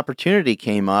 And then an opportunity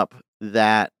came up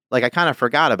that, like, I kind of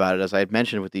forgot about it, as I had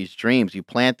mentioned with these dreams. You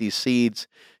plant these seeds,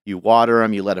 you water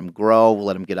them, you let them grow,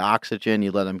 let them get oxygen,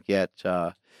 you let them get,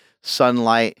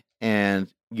 sunlight, and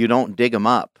you don't dig them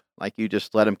up. Like, you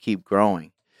just let them keep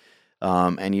growing,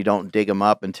 and you don't dig them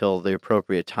up until the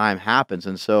appropriate time happens.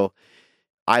 And so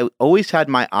I always had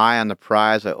my eye on the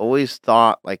prize. I always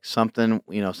thought, like, something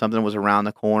was around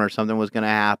the corner, something was gonna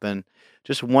happen.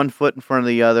 Just one foot in front of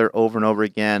the other over and over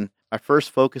again. My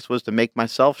first focus was to make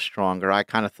myself stronger. I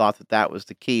kinda thought that that was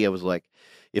the key. I was like,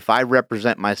 if I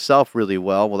represent myself really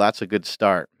well, that's a good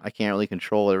start. I can't really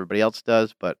control what everybody else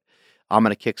does, but I'm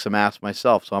going to kick some ass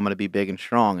myself. So I'm going to be big and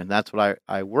strong. And that's what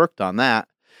I worked on that.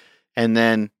 And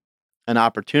then an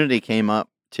opportunity came up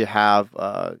to have,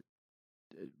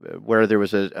 where there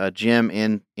was a gym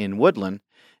in Woodland,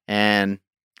 and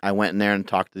I went in there and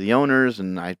talked to the owners,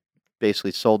 and I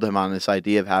basically sold them on this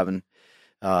idea of having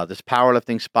this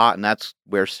powerlifting spot, and that's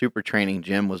where Super Training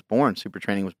Gym was born. Super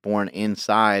Training was born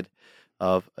inside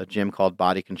of a gym called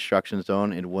Body Construction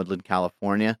Zone in Woodland,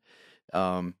 California,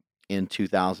 um, in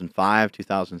 2005,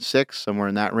 2006, somewhere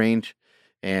in that range.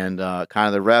 And kind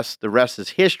of the rest is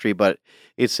history. But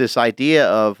it's this idea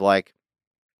of like,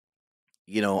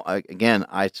 again,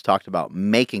 I talked about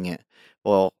making it.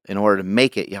 Well, in order to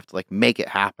make it, you have to like make it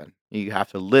happen. You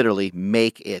have to literally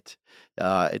make it.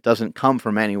 It doesn't come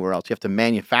from anywhere else. You have to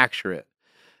manufacture it.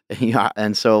 Yeah,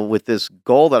 and so with this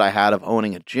goal that I had of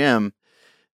owning a gym,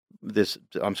 this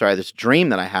dream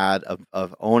that I had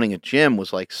of owning a gym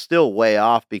was like still way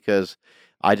off because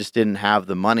I just didn't have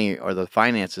the money or the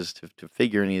finances to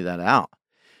figure any of that out.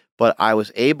 But I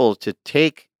was able to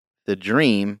take the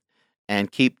dream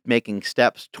and keep making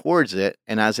steps towards it.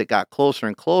 And as it got closer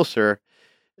and closer,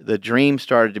 the dream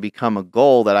started to become a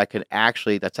goal that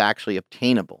that's actually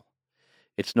obtainable.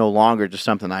 It's no longer just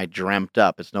something I dreamt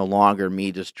up. It's no longer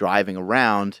me just driving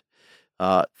around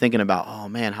thinking about, oh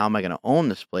man, how am I going to own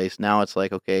this place? Now it's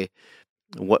like, okay,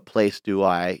 what place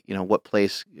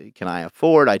can I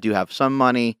afford? I do have some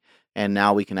money, and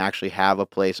now we can actually have a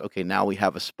place. Okay, now we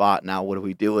have a spot. Now what do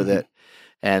we do with Mhm. it?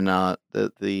 And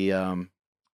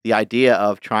the idea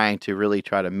of trying to really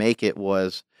try to make it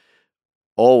was,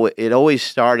 it always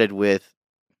started with,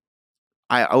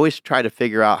 I always try to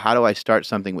figure out, how do I start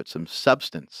something with some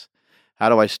substance? How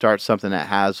do I start something that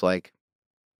has like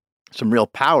some real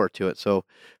power to it? So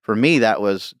for me, that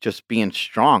was just being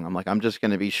strong. I'm like, I'm just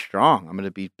going to be strong. I'm going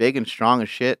to be big and strong as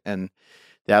shit. And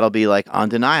that'll be like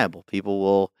undeniable. People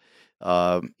will,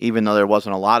 even though there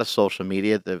wasn't a lot of social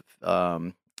media,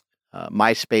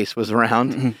 MySpace was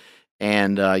around, Mhm.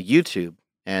 and YouTube,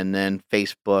 and then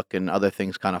Facebook and other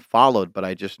things kind of followed. But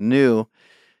I just knew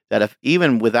that if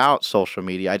even without social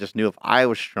media, I just knew if I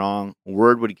was strong,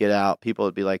 word would get out. People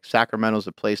would be like, Sacramento's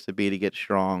the place to be to get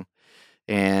strong.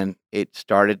 And it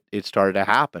started to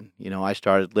happen. I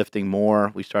started lifting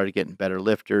more. We started getting better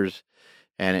lifters,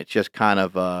 and it just kind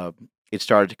of it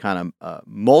started to kind of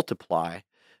multiply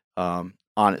on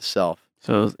itself.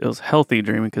 So it was healthy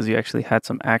dreaming because you actually had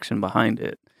some action behind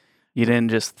it. You didn't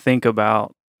just think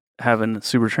about having a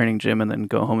super training gym and then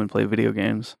go home and play video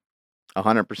games.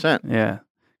 100%. Yeah.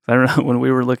 I remember when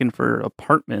we were looking for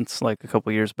apartments like a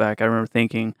couple years back, I remember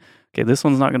thinking, okay, this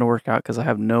one's not going to work out because I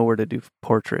have nowhere to do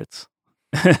portraits.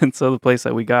 And so the place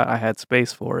that we got, I had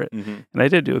space for it. Hmm. And I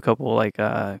did do a couple like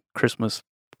Christmas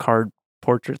card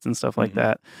portraits and stuff like Hmm.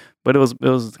 that. But it was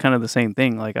kind of the same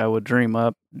thing. Like I would dream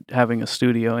up having a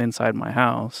studio inside my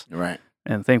house. Right.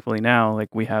 And thankfully now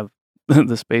like we have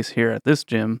the space here at this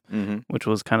gym, Hmm. which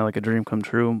was kind of like a dream come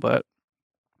true. But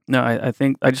no, I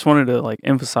think I just wanted to like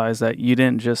emphasize that you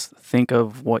didn't just think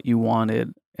of what you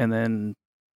wanted and then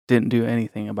didn't do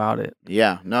anything about it.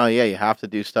 Yeah. No. Yeah. You have to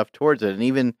do stuff towards it, and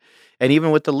even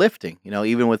with the lifting,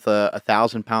 even with a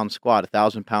 1,000-pound squat,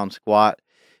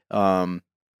 um,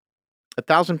 a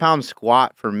 1,000-pound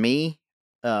squat for me,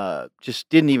 just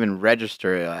didn't even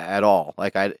register at all.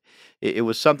 Like it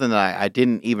was something that I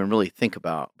didn't even really think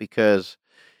about, because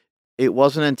it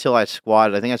wasn't until I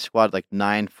squatted. I think I squatted like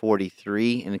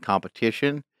 943 in a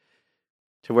competition,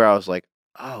 to where I was like,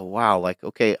 oh wow, like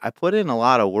okay, I put in a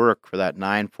lot of work for that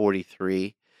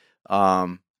 943,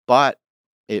 but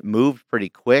it moved pretty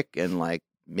quick, and like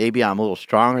maybe I'm a little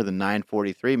stronger than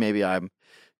 943. Maybe I'm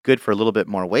good for a little bit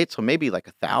more weight, so maybe like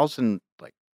 1,000,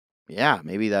 like, yeah,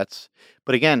 maybe that's.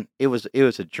 But again, it was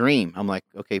a dream. I'm like,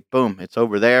 okay, boom, it's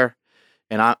over there,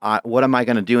 and I what am I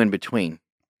going to do in between?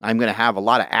 I'm going to have a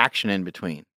lot of action in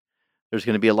between. There's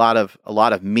going to be a lot of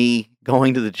me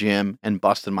going to the gym and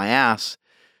busting my ass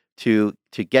to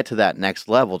get to that next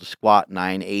level, to squat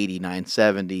 980,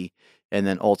 970, and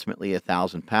then ultimately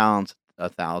 1,000 pounds,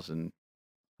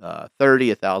 1,030,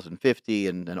 1,050,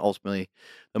 and then ultimately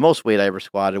the most weight I ever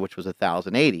squatted, which was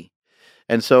 1,080.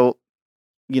 And so,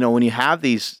 when you have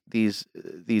these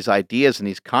ideas and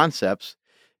these concepts,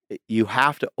 you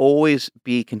have to always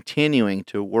be continuing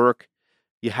to work.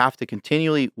 You have to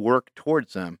continually work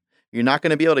towards them. You're not going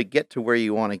to be able to get to where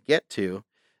you want to get to,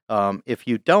 if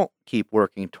you don't keep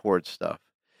working towards stuff.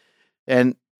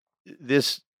 And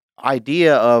this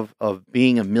idea of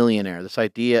being a millionaire, this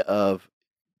idea of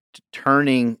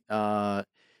turning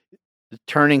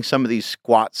turning some of these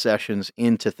squat sessions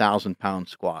into 1,000-pound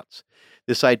squats.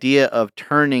 This idea of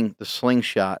turning the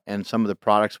slingshot and some of the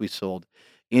products we sold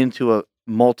into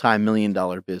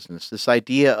multi-million-dollar business. This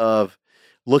idea of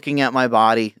looking at my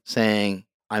body, saying,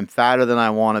 I'm fatter than I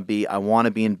want to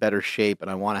be in better shape,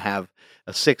 and I want to have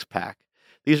a six-pack.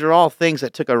 These are all things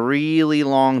that took a really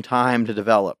long time to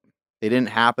develop. They didn't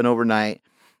happen overnight,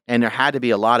 and there had to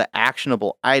be a lot of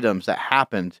actionable items that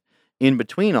happened in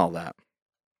between all that.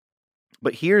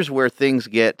 But here's where things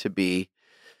get to be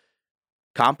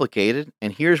complicated,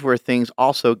 and here's where things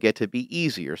also get to be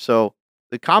easier. So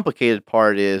the complicated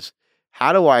part is,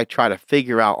 how do I try to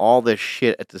figure out all this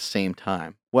shit at the same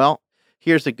time? Well,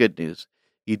 here's the good news.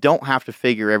 You don't have to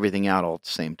figure everything out all at the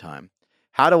same time.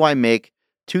 How do I make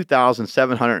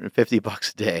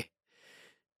 $2,750 a day?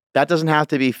 That doesn't have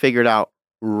to be figured out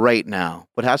right now.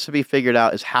 What has to be figured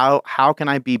out is how can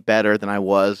I be better than I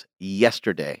was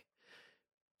yesterday?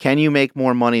 Can you make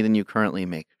more money than you currently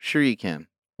make? Sure you can.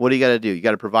 What do you got to do? You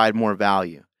got to provide more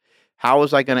value. How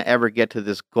was I going to ever get to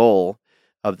this goal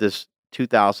of this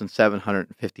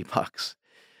 $2,750?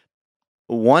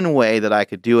 One way that I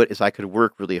could do it is I could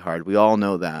work really hard. We all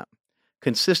know that.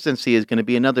 Consistency is going to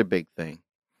be another big thing.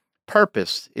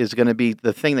 Purpose is going to be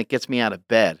the thing that gets me out of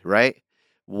bed, right?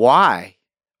 Why?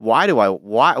 Why?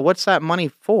 What's that money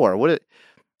for? $1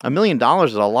 million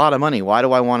is a lot of money. Why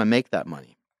do I want to make that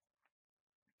money?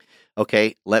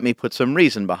 Okay, let me put some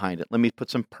reason behind it. Let me put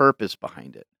some purpose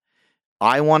behind it.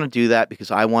 I want to do that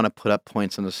because I want to put up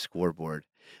points on the scoreboard.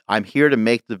 I'm here to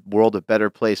make the world a better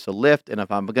place to live. And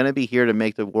if I'm going to be here to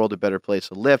make the world a better place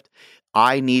to live,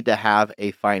 I need to have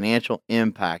a financial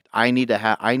impact. I need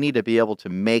to be able to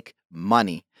make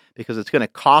money, because it's going to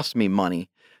cost me money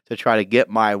to try to get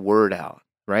my word out,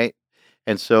 right?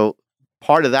 And so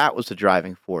part of that was the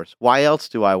driving force. Why else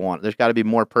do I want it? There's got to be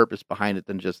more purpose behind it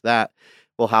than just that.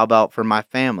 Well, how about for my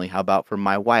family? How about for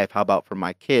my wife? How about for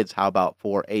my kids? How about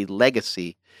for a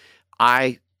legacy?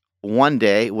 I one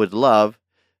day would love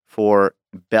for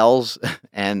Belle's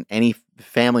and any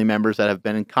family members that have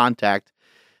been in contact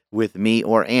with me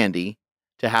or Andy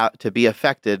to be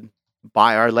affected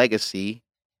by our legacy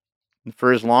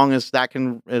for as long as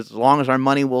our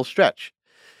money will stretch.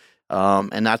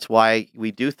 And that's why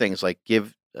we do things like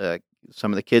give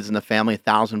some of the kids in the family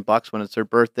 $1,000 when it's their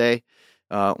birthday.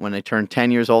 When they turn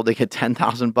 10 years old, they get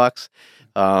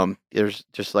 $10,000. There's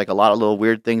just like a lot of little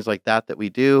weird things like that we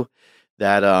do.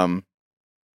 That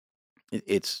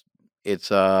it's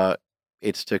to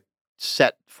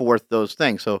set forth those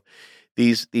things. So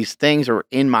these things are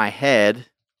in my head.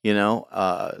 You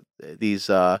know, these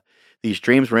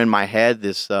dreams were in my head.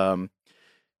 This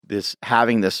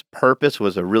having this purpose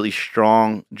was a really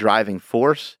strong driving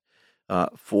force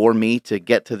for me to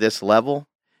get to this level.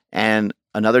 And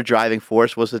another driving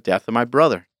force was the death of my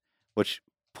brother, which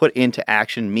put into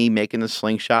action me making the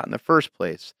slingshot in the first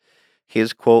place.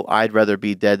 His quote, "I'd rather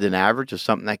be dead than average," is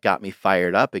something that got me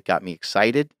fired up. It got me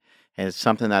excited. And it's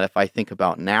something that if I think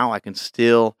about now, I can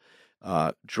still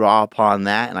draw upon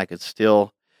that, and I can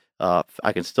still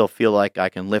feel like I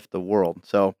can lift the world.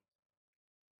 So,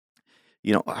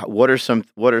 you know, what are some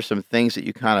things that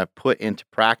you kind of put into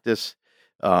practice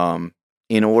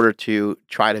in order to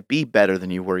try to be better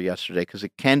than you were yesterday? Because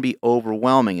it can be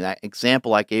overwhelming. That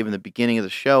example I gave in the beginning of the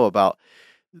show about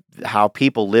how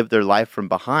people live their life from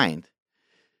behind.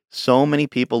 So many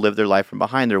people live their life from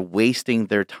behind. They're wasting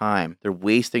their time. They're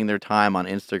wasting their time on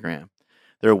Instagram.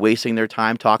 They're wasting their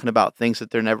time talking about things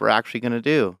that they're never actually going to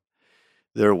do.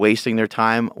 They're wasting their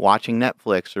time watching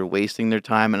Netflix. They're wasting their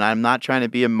time. And I'm not trying to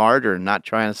be a martyr, not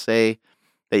trying to say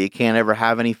that you can't ever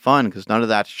have any fun, because none of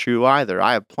that's true either.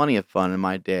 I have plenty of fun in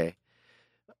my day.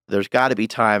 There's got to be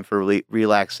time for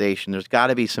relaxation. There's got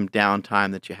to be some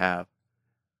downtime that you have.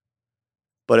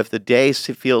 But if the day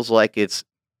feels like it's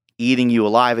eating you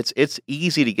alive, it's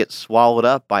easy to get swallowed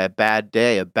up by a bad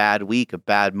day, a bad week, a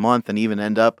bad month, and even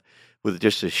end up with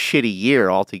just a shitty year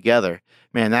altogether.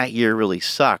 Man, that year really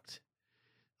sucked.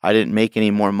 I didn't make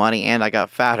any more money, and I got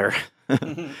fatter,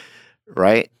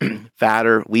 right?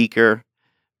 Fatter, weaker,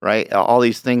 right? All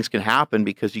these things can happen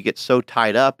because you get so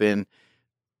tied up in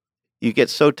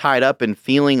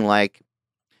feeling like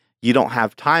you don't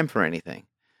have time for anything.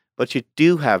 But you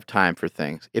do have time for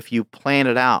things if you plan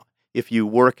it out, if you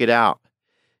work it out.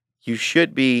 You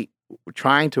should be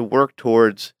trying to work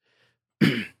towards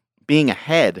being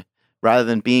ahead rather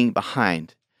than being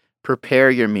behind. Prepare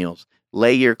your meals.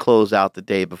 Lay your clothes out the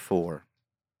day before.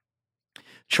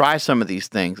 Try some of these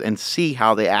things and see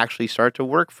how they actually start to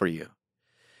work for you.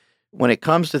 When it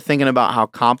comes to thinking about how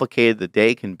complicated the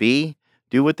day can be,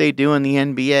 do what they do in the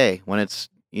NBA when it's,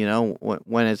 you know,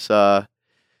 when there's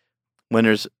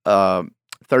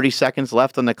 30 seconds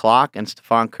left on the clock and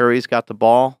Stephen Curry's got the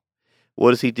ball. What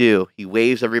does he do? He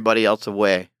waves everybody else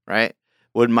away, right?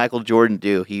 What did Michael Jordan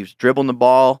do? He was dribbling the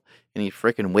ball and he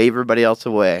freaking wave everybody else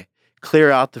away.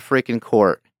 Clear out the freaking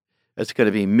court. It's going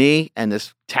to be me and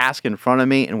this task in front of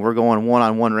me, and we're going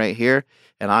one-on-one right here,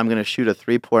 and I'm going to shoot a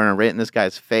three-pointer right in this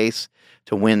guy's face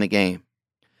to win the game.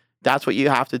 That's what you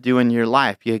have to do in your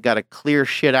life. You got to clear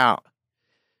shit out.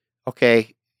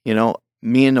 Okay,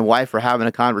 me and the wife are having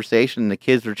a conversation, and the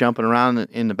kids are jumping around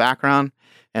in the background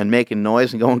and making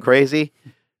noise and going crazy.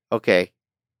 Okay,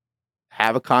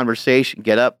 have a conversation.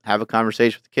 Get up, have a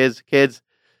conversation with the kids. Kids,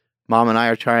 Mom and I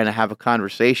are trying to have a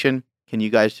conversation. Can you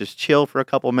guys just chill for a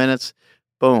couple minutes?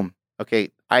 Boom. Okay,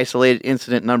 isolated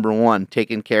incident number 1,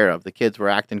 taken care of. The kids were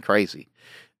acting crazy.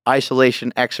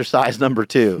 Isolation exercise number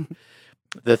 2.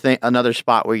 Another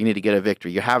spot where you need to get a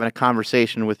victory. You're having a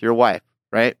conversation with your wife,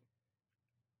 right?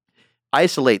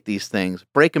 Isolate these things,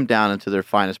 break them down into their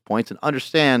finest points, and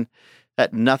understand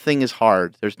that nothing is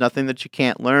hard. There's nothing that you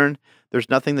can't learn. There's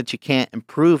nothing that you can't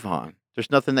improve on.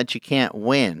 There's nothing that you can't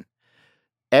win.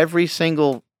 Every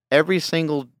single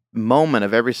moment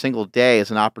of every single day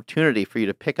is an opportunity for you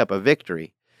to pick up a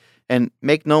victory. And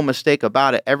make no mistake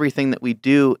about it, everything that we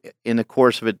do in the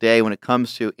course of a day when it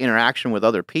comes to interaction with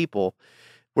other people,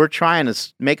 we're trying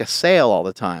to make a sale all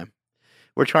the time.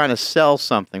 We're trying to sell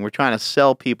something. We're trying to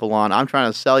sell people on. I'm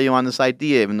trying to sell you on this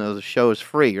idea, even though the show is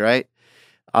free, right?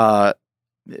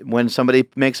 When somebody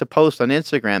makes a post on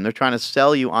Instagram, they're trying to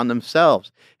sell you on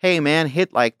themselves. Hey, man,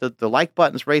 hit the like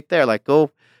button's right there. Like,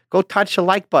 go touch the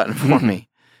like button for me,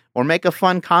 or make a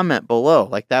fun comment below.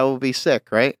 Like, that would be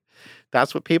sick, right?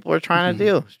 That's what people are trying to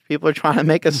do. People are trying to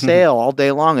make a sale all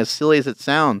day long, as silly as it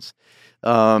sounds.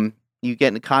 You get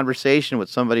in a conversation with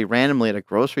somebody randomly at a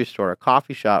grocery store, a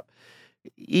coffee shop,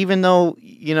 even though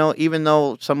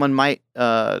someone might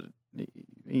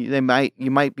you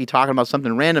might be talking about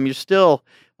something random,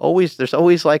 there's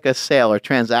always like a sale or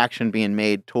transaction being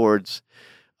made towards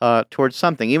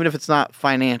something, even if it's not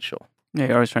financial. Yeah,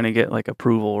 you're always trying to get like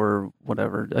approval or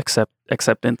whatever,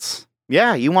 acceptance.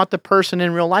 Yeah, you want the person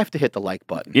in real life to hit the like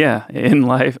button. Yeah, in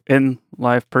life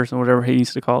person, whatever he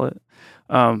used to call it.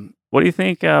 What do you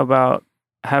think about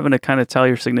having to kind of tell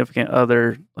your significant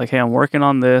other, like, hey, I'm working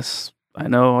on this. I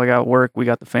know I got work, we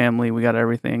got the family, we got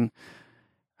everything.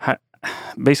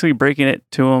 Basically breaking it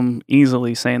to them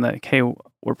easily, saying that, hey,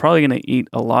 we're probably going to eat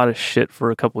a lot of shit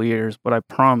for a couple years, but I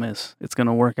promise it's going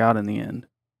to work out in the end.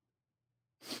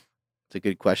 It's a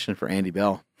good question for Andy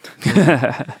Bell.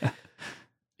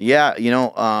 Yeah,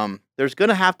 there's going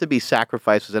to have to be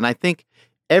sacrifices, and I think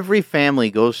every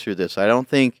family goes through this. I don't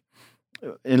think,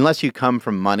 unless you come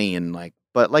from money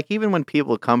but even when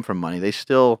people come from money, they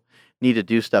still need to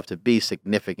do stuff to be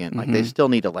significant. Like, they still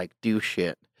need to do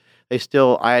shit.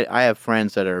 I have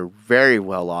friends that are very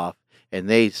well off, and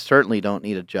they certainly don't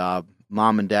need a job.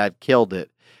 Mom and dad killed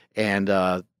it, and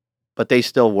but they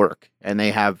still work, and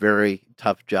they have very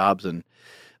tough jobs, and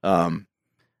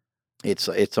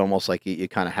it's almost like you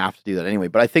kind of have to do that anyway.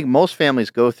 But I think most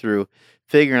families go through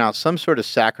figuring out some sort of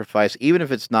sacrifice, even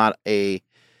if it's not even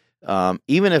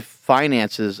if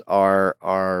finances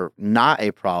are not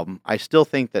a problem. I still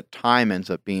think that time ends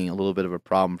up being a little bit of a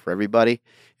problem for everybody,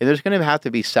 and there's going to have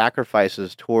to be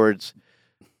sacrifices towards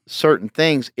certain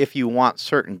things if you want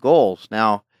certain goals.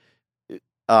 Now,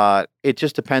 it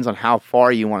just depends on how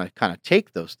far you want to kind of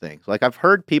take those things. Like, I've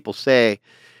heard people say,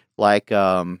 like,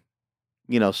 certain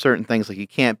things, like, you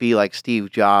can't be like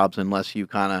Steve Jobs unless you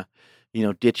kind of,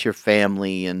 ditch your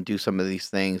family and do some of these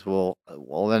things. Well,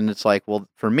 then it's like, well,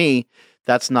 for me,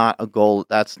 that's not a goal.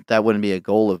 That wouldn't be a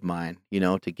goal of mine,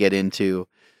 to get into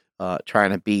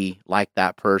trying to be like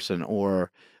that person. Or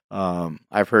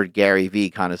I've heard Gary Vee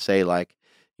kind of say, like,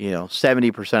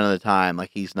 70% of the time,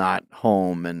 like, he's not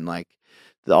home, and like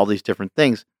all these different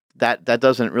things. That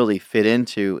doesn't really fit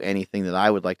into anything that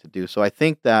I would like to do. So I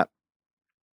think that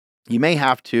you may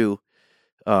have to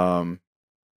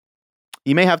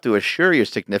assure your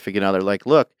significant other, like,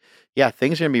 look, yeah,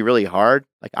 things are gonna be really hard.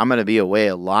 Like, I'm gonna be away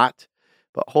a lot,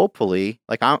 but hopefully,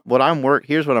 like,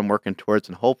 here's what I'm working towards,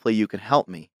 and hopefully you can help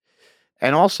me.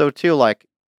 And also too, like,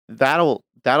 that'll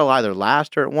either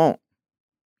last or it won't.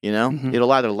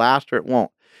 It'll either last or it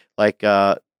won't. Like,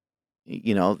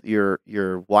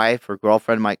 your wife or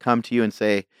girlfriend might come to you and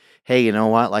say, hey, you know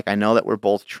what? Like, I know that we're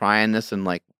both trying this, and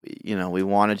like, we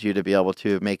wanted you to be able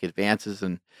to make advances,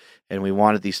 and we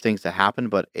wanted these things to happen,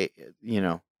 but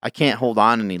I can't hold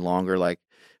on any longer. Like,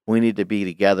 we need to be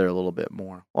together a little bit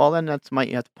more. Well, then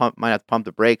might have to pump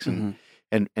the brakes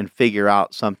and figure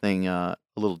out something a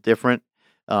little different.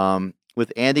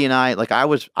 With Andy and I, like, I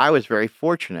was very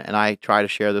fortunate, and I try to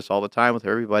share this all the time with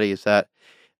everybody, is that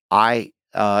I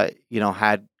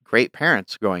had great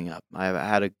parents growing up.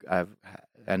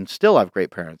 And still have great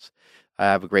parents. I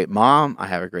have a great mom, I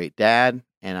have a great dad,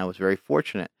 and I was very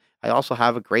fortunate. I also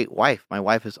have a great wife. My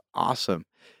wife is awesome.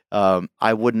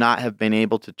 I would not have been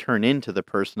able to turn into the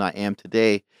person I am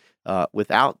today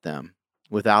without them,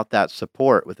 without that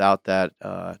support, without that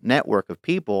network of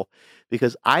people,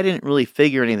 because I didn't really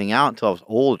figure anything out until I was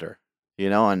older,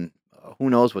 and who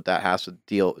knows what that has to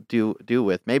do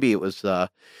with. Maybe it was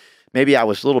maybe I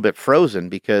was a little bit frozen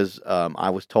because I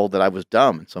was told that I was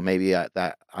dumb, and so maybe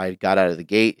that I got out of the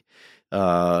gate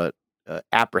uh,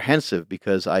 apprehensive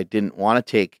because I didn't want to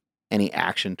take any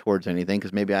action towards anything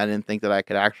because maybe I didn't think that I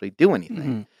could actually do anything.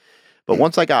 Mhm. But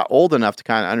once I got old enough to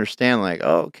kind of understand, like,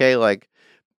 oh, okay, like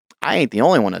I ain't the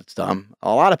only one that's dumb.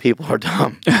 A lot of people are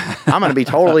dumb. I'm gonna be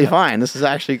totally fine. This is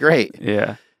actually great.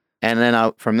 Yeah. And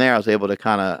then from there, I was able to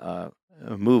kind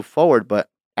of move forward. But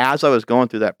as I was going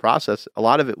through that process, a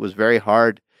lot of it was very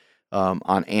hard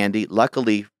on Andy.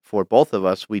 Luckily for both of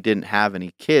us, we didn't have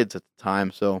any kids at the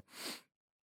time, so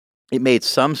it made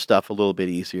some stuff a little bit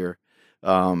easier.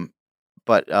 Um,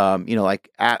 but like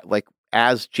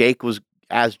as Jake was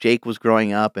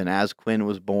growing up and as Quinn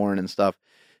was born and stuff.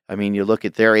 I mean, you look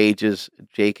at their ages.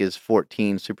 Jake is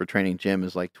 14. Super Training Gym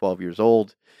is like 12 years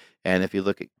old. And if you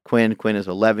look at Quinn is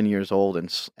 11 years old,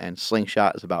 and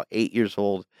Slingshot is about 8 years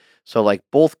old. So like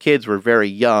both kids were very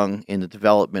young in the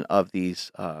development of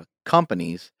these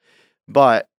companies,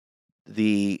 but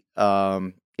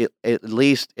at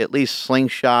least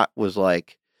Slingshot was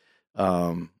like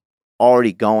um,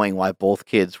 already going while both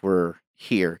kids were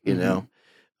here. Mhm.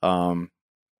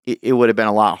 It would have been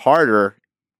a lot harder.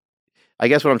 I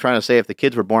guess what I'm trying to say, if the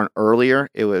kids were born earlier,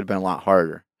 it would have been a lot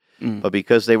harder. Mm. But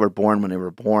because they were born when they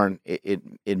were born, it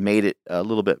made it a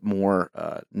little bit more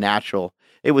natural.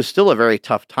 It was still a very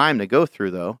tough time to go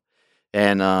through, though,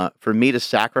 and for me to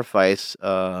sacrifice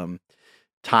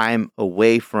time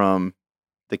away from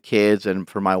the kids and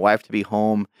for my wife to be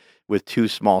home with two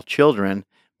small children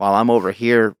while I'm over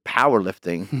here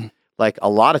powerlifting, Hmm. like a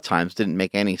lot of times didn't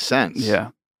make any sense Yeah.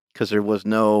 because there was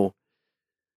no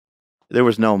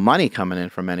money coming in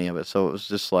from any of it. So it was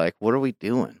just like, what are we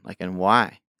doing? Like, and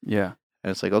why? Yeah.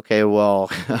 And it's like, okay, well,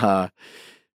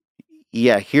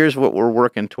 yeah, here's what we're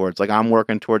working towards. Like, I'm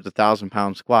working towards 1,000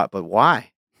 pound squat, but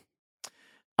why?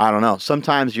 I don't know.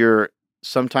 Sometimes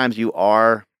you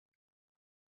are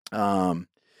um,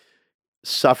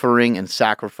 suffering and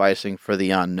sacrificing for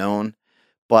the unknown.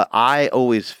 But I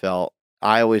always felt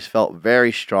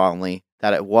very strongly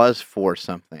that it was for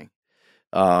something.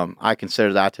 I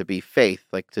consider that to be faith,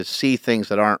 like to see things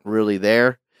that aren't really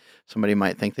there. Somebody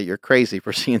might think that you're crazy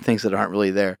for seeing things that aren't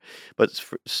really there, but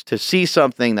to see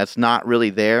something that's not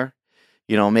really there,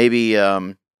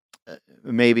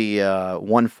 maybe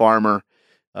one farmer,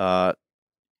 uh,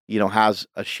 has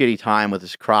a shitty time with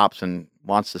his crops and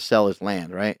wants to sell his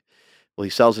land, right? Well, he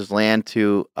sells his land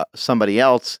to somebody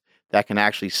else that can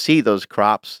actually see those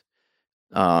crops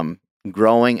um,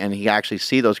 growing, and he actually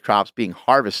see those crops being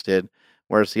harvested,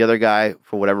 whereas the other guy,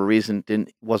 for whatever reason,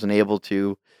 wasn't able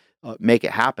to make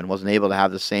it happen. Wasn't able to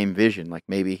have the same vision. Like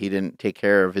maybe he didn't take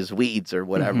care of his weeds or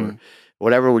whatever, Mhm.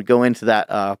 whatever would go into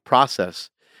that process.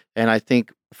 And I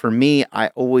think for me, I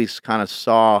always kind of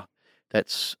saw that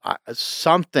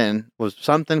something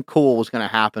cool was going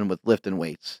to happen with lifting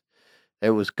weights. It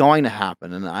was going to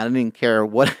happen, and I didn't care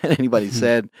what anybody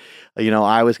said.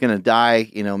 I was gonna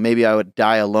die, maybe I would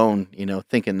die alone,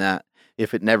 thinking that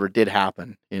if it never did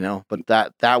happen, but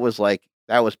that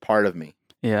was part of me.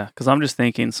 Yeah, because I'm just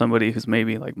thinking somebody who's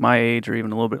maybe like my age or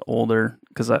even a little bit older.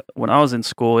 Because when I was in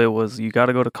school, it was you got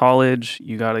to go to college,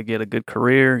 you got to get a good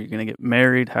career, you're gonna get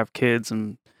married, have kids,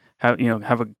 and have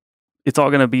a. It's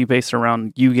all gonna be based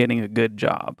around you getting a good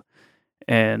job.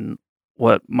 And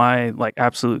what my like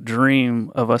absolute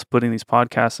dream of us putting these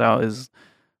podcasts out is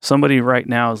somebody right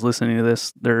now is listening to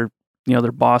this. Their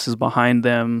boss is behind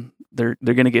them. They're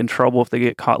gonna get in trouble if they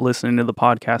get caught listening to the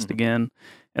podcast Mhm. again.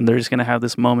 And they're just gonna have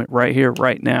this moment right here,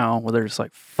 right now, where they're just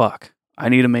like, fuck, I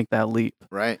need to make that leap.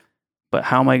 Right. But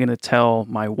how am I gonna tell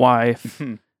my wife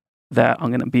that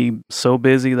I'm gonna be so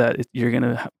busy that you're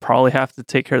gonna probably have to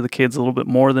take care of the kids a little bit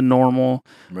more than normal.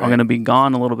 I'm Right. gonna be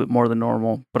gone a little bit more than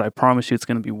normal, but I promise you it's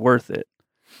gonna be worth it.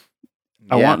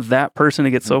 I Yeah. want that person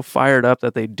to get Mhm. so fired up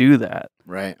that they do that.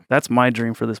 Right. That's my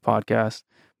dream for this podcast.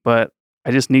 But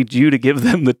I just need you to give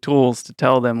them the tools to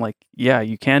tell them, like, yeah,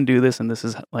 you can do this. And this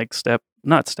is like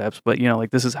not steps, but,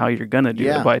 like, this is how you're going to do it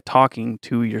Yeah. by talking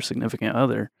to your significant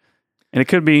other. And it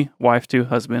could be wife to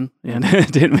husband. And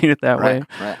Mhm. didn't mean it that Right. way.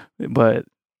 Right. But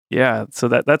yeah, so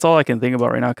that's all I can think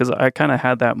about right now because I kind of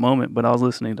had that moment, but I was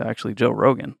listening to actually Joe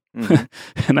Rogan. Mhm.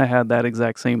 And I had that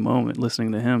exact same moment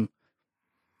listening to him.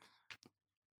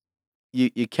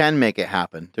 you can make it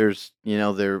happen. There's,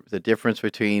 the difference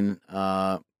between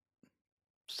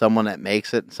someone that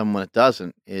makes it and someone that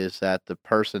doesn't is that the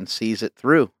person sees it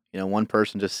through. One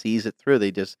person just sees it through.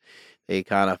 They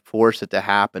kind of force it to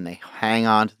happen. They hang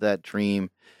on to that dream,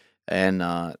 and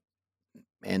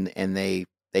they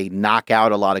knock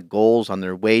out a lot of goals on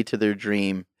their way to their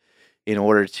dream in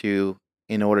order to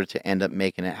end up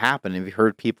making it happen. Have you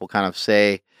heard people kind of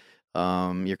say,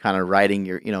 you're kind of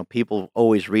writing people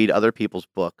always read other people's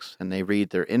books and they read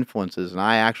their influences. And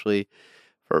I actually,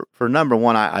 for number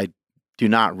one, I do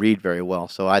not read very well,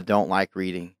 so I don't like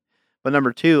reading. But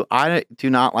number two, I do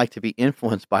not like to be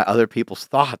influenced by other people's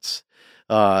thoughts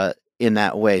in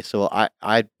that way. So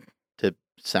I to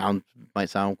sound might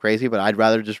sound crazy, but I'd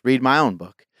rather just read my own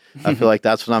book. I feel like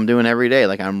that's what I'm doing every day.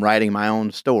 Like I'm writing my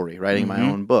own story, writing my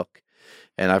Mhm. own book.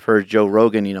 And I've heard Joe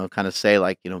Rogan, kind of say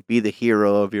like, be the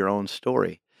hero of your own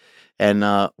story. And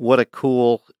what a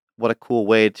cool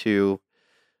way to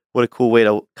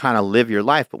kind of live your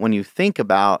life. But when you think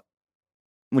about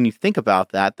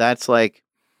that, that's like,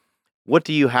 what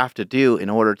do you have to do in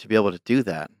order to be able to do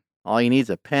that? All you need is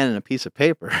a pen and a piece of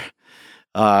paper,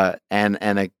 and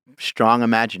a strong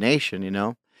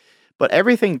imagination. But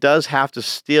everything does have to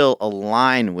still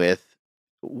align with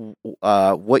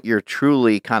what you're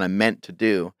truly kind of meant to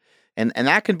do. And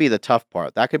that can be the tough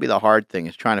part. That could be the hard thing,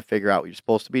 is trying to figure out what you're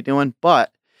supposed to be doing.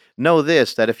 But know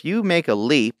this, that if you make a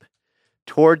leap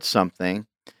towards something,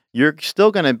 you're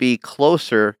still going to be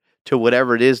closer to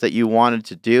whatever it is that you wanted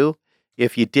to do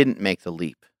if you didn't make the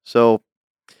leap. So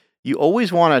you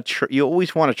always want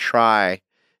to try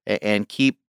and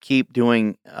keep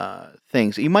doing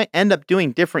things. You might end up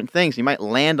doing different things. You might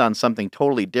land on something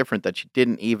totally different that you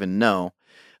didn't even know.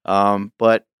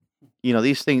 But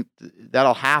these things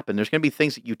that'll happen. There's going to be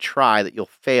things that you try that you'll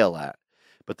fail at,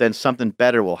 but then something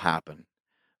better will happen.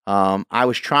 I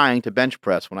was trying to bench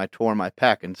press when I tore my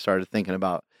pec and started thinking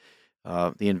about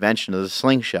the invention of the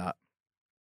slingshot.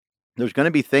 There's going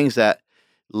to be things that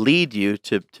lead you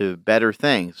to better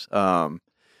things.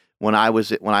 When I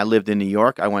lived in New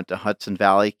York, I went to Hudson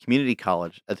Valley Community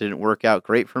College. That didn't work out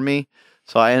great for me,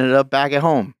 so I ended up back at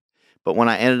home. But when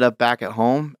I ended up back at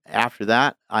home after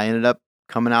that, I ended up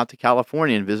coming out to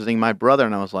California and visiting my brother,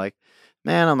 and I was like,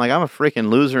 "Man, I'm a freaking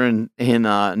loser in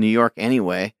New York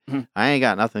anyway. Mhm. I ain't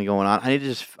got nothing going on.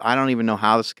 I don't even know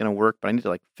how this is gonna work, but I need to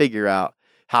like figure out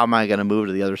how am I gonna move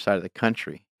to the other side of the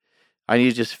country. I need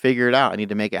to just figure it out. I need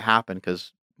to make it happen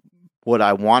because what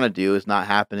I want to do is not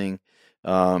happening."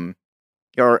 Um,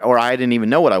 or I didn't even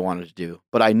know what I wanted to do,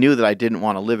 but I knew that I didn't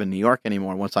want to live in New York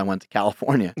anymore once I went to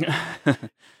California.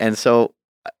 And so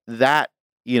that,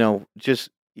 just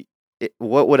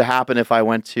what would happen if I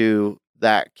went to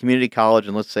that community college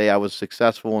and let's say I was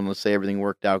successful and let's say everything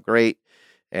worked out great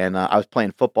and I was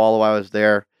playing football while I was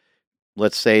there.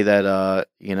 Let's say that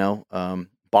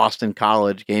Boston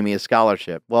College gave me a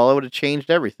scholarship. Well, it would have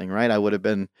changed everything, right? I would have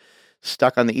been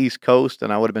stuck on the East Coast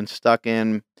and I would have been stuck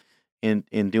in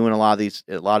doing a lot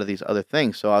of these other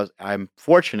things. So I'm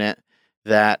fortunate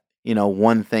that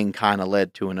one thing kind of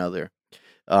led to another.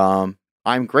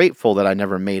 I'm grateful that I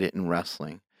never made it in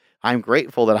wrestling. I'm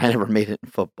grateful that I never made it in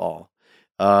football.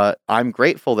 I'm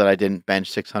grateful that I didn't bench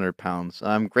 600 pounds.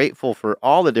 I'm grateful for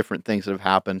all the different things that have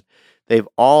happened. They've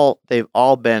all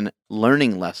been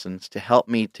learning lessons to help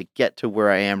me to get to where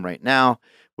I am right now,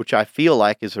 which I feel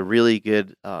like is a really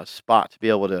good spot to be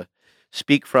able to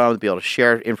speak from, to be able to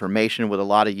share information with a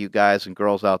lot of you guys and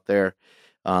girls out there.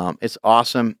 It's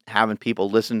awesome having people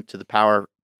listen to the Power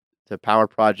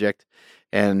Project,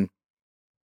 and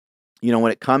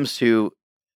when it comes to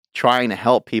trying to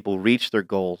help people reach their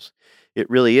goals, it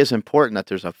really is important that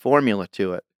there's a formula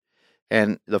to it.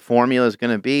 And the formula is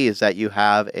going to be is that you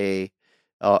have a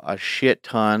shit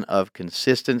ton of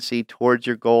consistency towards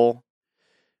your goal.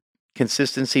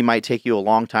 Consistency might take you a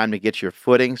long time to get your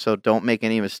footing, so don't make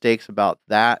any mistakes about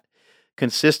that.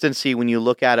 Consistency, when you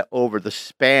look at it over the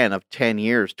span of 10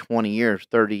 years, 20 years,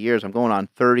 30 years, I'm going on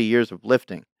 30 years of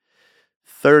lifting.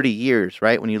 30 years,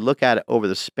 right? When you look at it over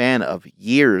the span of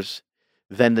years,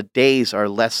 then the days are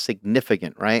less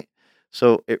significant, right?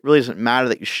 So it really doesn't matter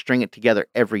that you string it together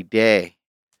every day.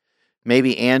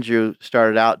 Maybe Andrew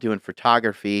started out doing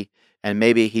photography and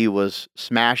maybe he was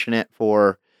smashing it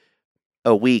for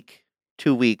a week,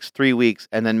 2 weeks, 3 weeks,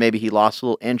 and then maybe he lost a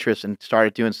little interest and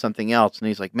started doing something else. And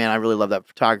he's like, man, I really love that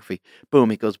photography. Boom,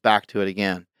 he goes back to it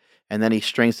again. And then he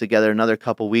strings together another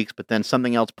couple weeks, but then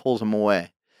something else pulls him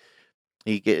away.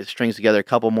 Strings together a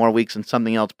couple more weeks and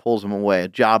something else pulls him away. A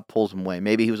job pulls him away.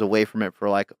 Maybe he was away from it for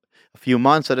like a few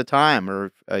months at a time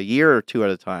or a year or two at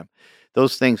a time.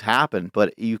 Those things happen,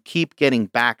 but you keep getting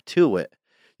back to it.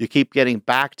 You keep getting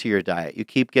back to your diet. You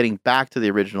keep getting back to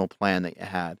the original plan that you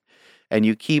had. And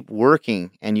you keep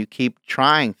working and you keep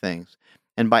trying things.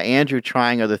 And by Andrew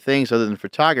trying other things other than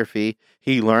photography,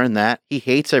 he learned that he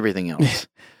hates everything else.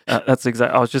 That's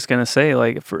exactly. I was just gonna say,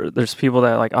 like, there's people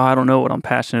that are like, oh, I don't know what I'm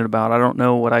passionate about. I don't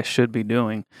know what I should be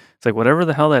doing. It's like whatever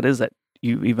the hell that is that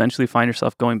you eventually find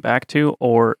yourself going back to,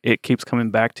 or it keeps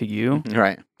coming back to you.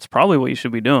 Right. It's probably what you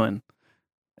should be doing,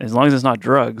 as long as it's not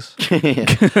drugs.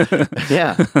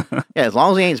 Yeah. As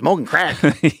long as he ain't smoking crack.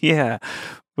 Yeah,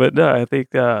 but no, I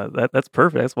think that's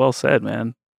perfect. That's well said,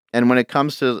 man. And when it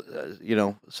comes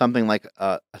to something like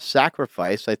a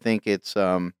sacrifice, I think it's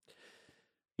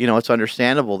it's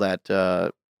understandable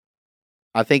that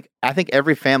I think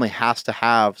every family has to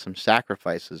have some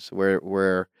sacrifices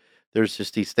where there's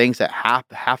just these things that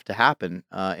have to happen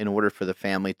in order for the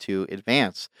family to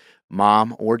advance.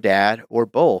 Mom or dad or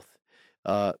both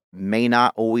may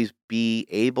not always be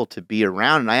able to be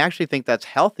around, and I actually think that's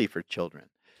healthy for children.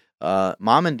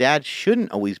 Mom and dad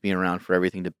shouldn't always be around for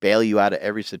everything to bail you out of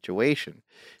every situation.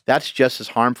 That's just as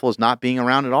harmful as not being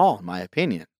around at all, in my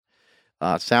opinion.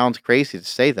 Sounds crazy to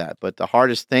say that, but the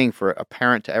hardest thing for a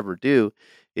parent to ever do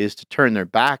is to turn their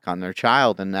back on their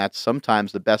child, and that's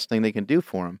sometimes the best thing they can do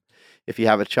for them. If you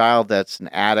have a child that's an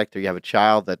addict, or you have a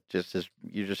child that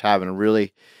you're just having a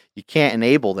really, you can't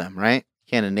enable them, right? You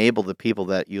can't enable the people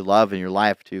that you love in your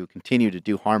life to continue to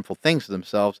do harmful things to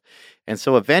themselves, and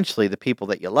so eventually, the people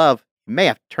that you love, you may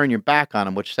have to turn your back on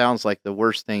them, which sounds like the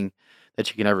worst thing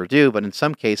that you can ever do, but in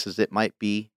some cases, it might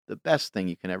be the best thing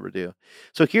you can ever do.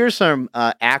 So here's some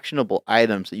actionable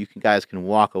items that guys can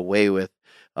walk away with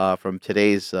from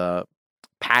today's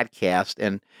podcast.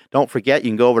 And don't forget, you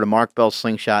can go over to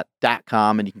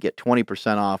markbellslingshot.com and you can get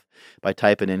 20% off by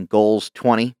typing in goals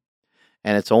 20.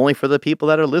 And it's only for the people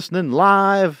that are listening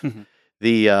live.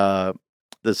 The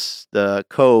the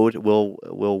code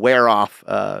will wear off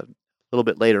a little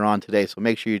bit later on today, so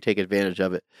make sure you take advantage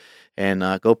of it. And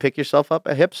go pick yourself up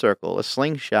a hip circle, a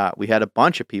slingshot. We had a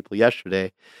bunch of people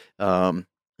yesterday go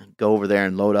over there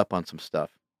and load up on some stuff.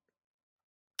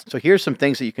 So here's some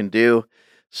things that you can do,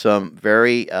 some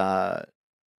very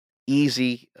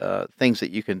easy things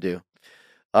that you can do.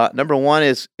 Number one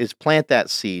is plant that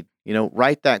seed.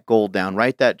 Write that goal down,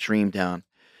 write that dream down,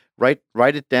 write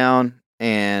it down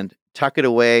and tuck it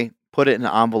away, put it in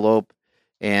an envelope,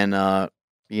 and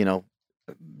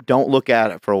don't look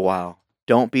at it for a while.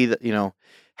 Don't be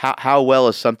how well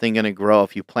is something going to grow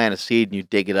if you plant a seed and you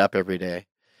dig it up every day?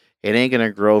 It ain't going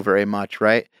to grow very much,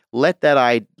 right? Let that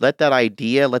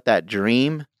idea, let that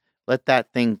dream, let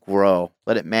that thing grow.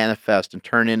 Let it manifest and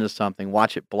turn into something.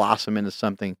 Watch it blossom into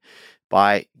something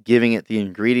by giving it the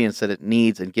ingredients that it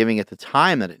needs and giving it the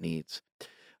time that it needs.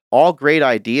 All great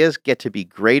ideas get to be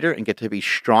greater and get to be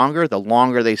stronger the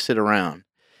longer they sit around.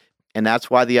 And that's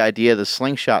why the idea of the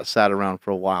slingshot sat around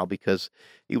for a while, because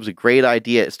it was a great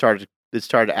idea. It started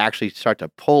to actually start to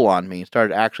pull on me. It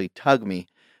started to actually tug me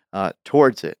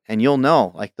towards it. And you'll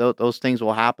know, like those things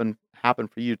will happen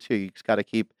for you too. You got to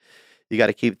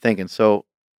keep thinking. So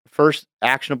first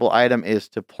actionable item is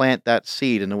to plant that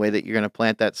seed. And the way that you're going to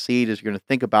plant that seed is you're going to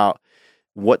think about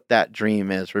what that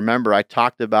dream is. Remember, I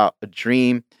talked about a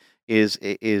dream is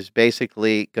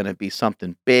basically going to be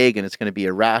something big, and it's going to be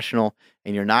irrational,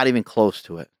 and you're not even close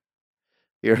to it.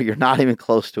 You're not even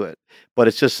close to it. But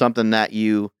it's just something that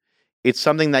it's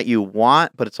something that you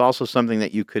want, but it's also something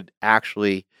that you could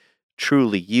actually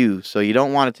truly use. So you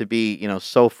don't want it to be,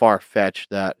 so far-fetched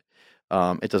that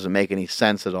it doesn't make any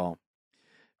sense at all.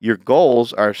 Your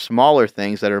goals are smaller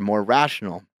things that are more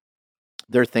rational.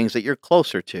 They're things that you're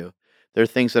closer to. They're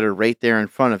things that are right there in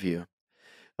front of you.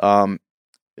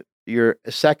 Your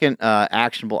second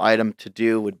actionable item to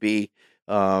do would be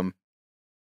to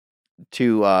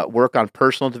work on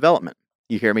personal development.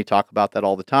 You hear me talk about that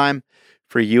all the time.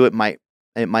 For you, it might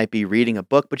be reading a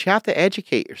book, but you have to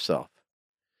educate yourself.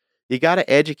 You got to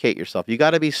educate yourself. You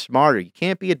got to be smarter. You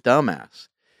can't be a dumbass.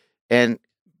 And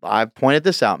I've pointed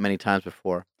this out many times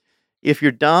before. If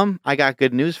you're dumb, I got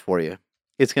good news for you.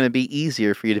 It's going to be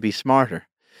easier for you to be smarter.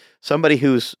 Somebody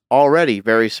who's already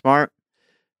very smart,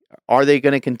 are they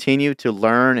going to continue to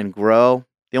learn and grow?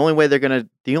 The only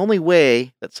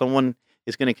way that someone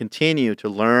is going to continue to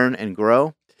learn and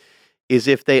grow is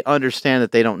if they understand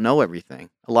that they don't know everything.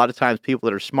 A lot of times people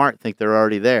that are smart think they're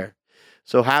already there.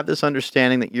 So have this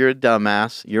understanding that you're a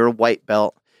dumbass, you're a white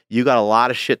belt, you got a lot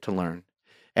of shit to learn.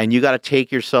 And you got to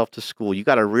take yourself to school. You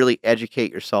got to really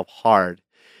educate yourself hard.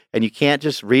 And you can't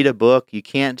just read a book. You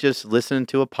can't just listen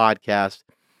to a podcast.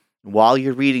 While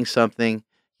you're reading something,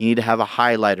 you need to have a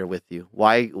highlighter with you.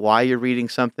 Why you're reading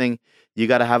something, You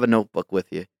got to have a notebook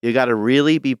with you. You got to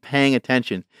really be paying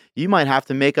attention. You might have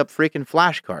to make up freaking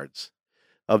flashcards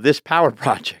of this power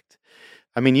project.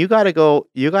 I mean, you got to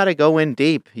go in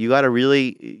deep. You got to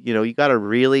really, you got to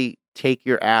really take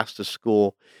your ass to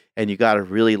school and you got to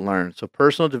really learn. So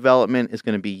personal development is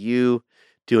going to be you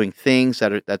doing things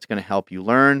that's going to help you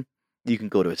learn. You can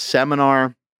go to a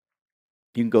seminar,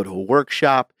 you can go to a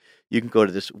workshop, you can go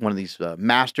to this one of these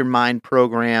mastermind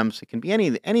programs. It can be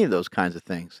any of those kinds of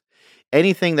things.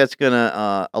 Anything that's going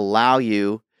to allow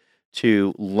you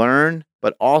to learn,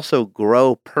 but also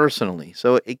grow personally.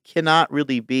 So it cannot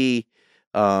really be.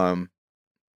 Um,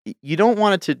 you don't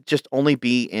want it to just only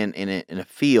be in a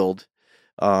field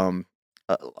um,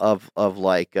 of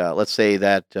like let's say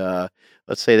that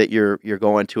you're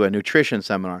going to a nutrition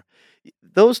seminar.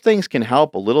 Those things can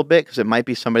help a little bit because it might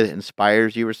be somebody that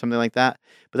inspires you or something like that.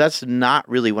 But that's not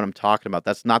really what I'm talking about.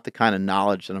 That's not the kind of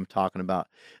knowledge that I'm talking about.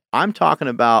 I'm talking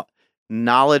about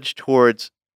knowledge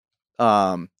towards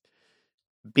um,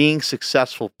 being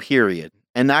successful, period.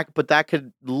 And that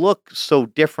could look so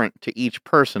different to each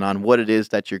person on what it is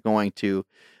that you're going to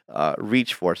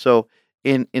reach for. So,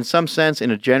 in some sense,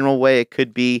 in a general way, it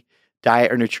could be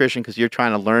diet or nutrition because you're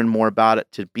trying to learn more about it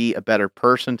to be a better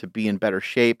person, to be in better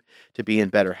shape, to be in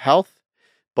better health.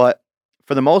 But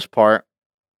for the most part,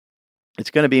 it's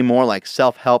going to be more like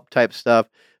self help type stuff,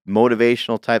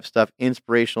 motivational type stuff,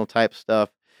 inspirational type stuff,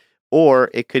 or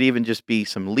it could even just be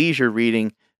some leisure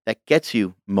reading that gets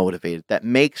you motivated, that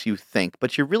makes you think.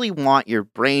 But you really want your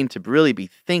brain to really be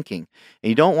thinking, and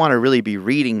you don't want to really be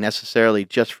reading necessarily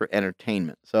just for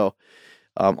entertainment. So,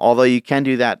 although you can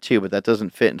do that too, but that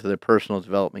doesn't fit into the personal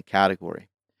development category.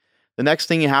 The next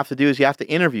thing you have to do is you have to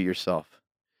interview yourself.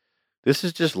 This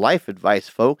is just life advice,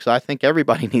 folks. I think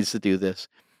everybody needs to do this.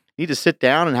 You need to sit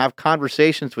down and have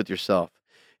conversations with yourself.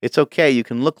 It's okay. You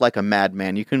can look like a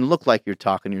madman. You can look like you're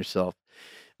talking to yourself.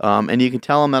 And you can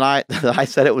tell them that that I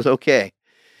said it was okay.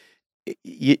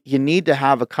 You need to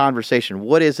have a conversation.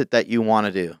 What is it that you want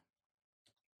to do?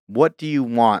 What do you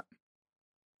want?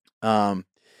 Um,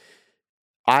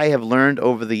 I have learned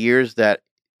over the years that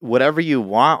whatever you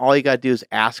want, all you got to do is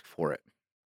ask for it.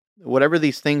 Whatever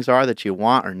these things are that you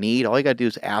want or need, all you got to do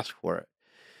is ask for it.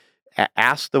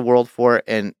 Ask the world for it,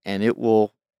 and it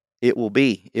will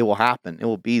happen. It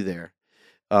will be there.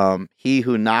 He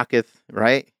who knocketh,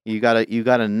 right? You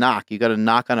gotta knock. You gotta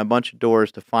knock on a bunch of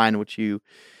doors to find what you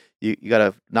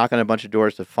gotta knock on a bunch of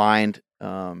doors to find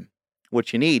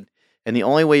what you need. And the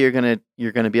only way you're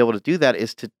gonna be able to do that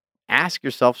is to ask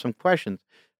yourself some questions.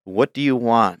 What do you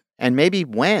want? And maybe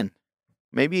when.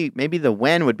 Maybe the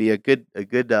when would be a good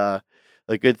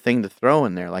thing to throw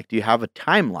in there. Like, do you have a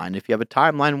timeline? If you have a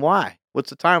timeline, why? What's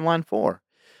the timeline for?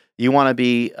 You want to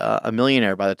be a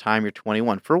millionaire by the time you're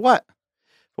 21. For what?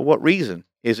 For what reason?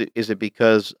 Is it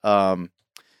because does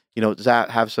that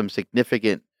have some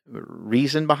significant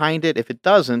reason behind it? If it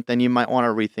doesn't, then you might want to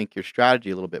rethink your strategy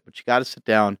a little bit. But you got to sit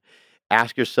down,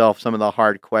 ask yourself some of the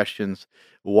hard questions.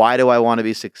 Why do I want to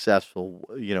be successful?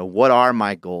 What are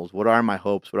my goals? What are my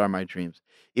hopes? What are my dreams?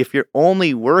 If you're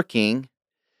only working,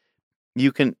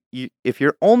 if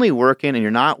you're only working and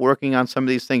you're not working on some of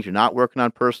these things, you're not working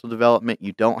on personal development,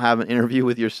 you don't have an interview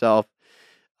with yourself,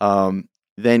 um,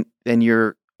 then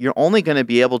you're only going to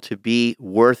be able to be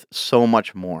worth so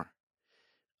much more.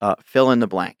 Fill in the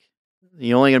blank.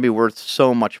 You're only going to be worth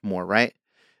so much more, right?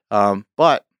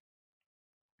 But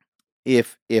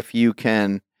if you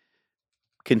can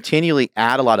continually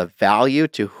add a lot of value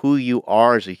to who you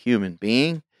are as a human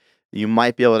being, you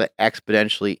might be able to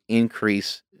exponentially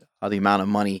increase the amount of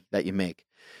money that you make.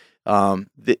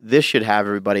 This should have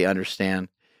everybody understand.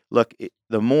 Look,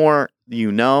 the more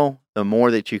you know, the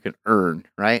more that you can earn,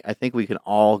 right? I think we can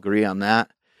all agree on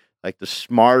that. Like the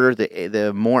smarter,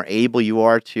 the more able you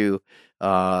are to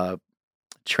uh,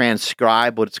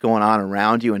 transcribe what's going on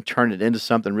around you and turn it into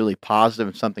something really positive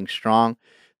and something strong,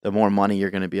 the more money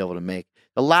you're going to be able to make.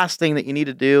 The last thing that you need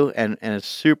to do, and it's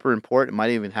super important, it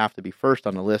might even have to be first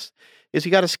on the list, is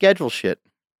you got to schedule shit.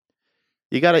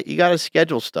 You gotta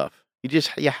schedule stuff.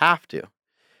 You have to.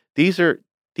 These are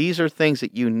these are things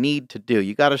that you need to do.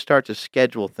 You got to start to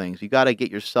schedule things. You got to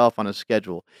get yourself on a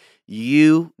schedule.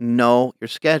 You know your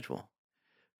schedule.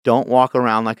 Don't walk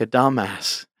around like a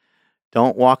dumbass.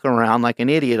 Don't walk around like an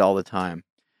idiot all the time.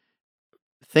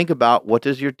 Think about, what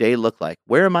does your day look like?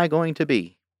 Where am I going to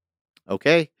be?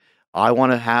 Okay? I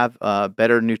want to have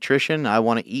better nutrition. I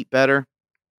want to eat better.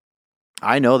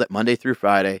 I know that Monday through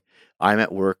Friday, I'm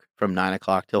at work from 9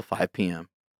 o'clock till 5 p.m.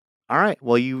 All right.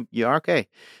 Well, you're okay.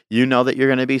 You know that you're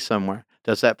going to be somewhere.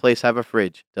 Does that place have a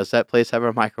fridge? Does that place have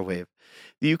a microwave?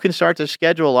 You can start to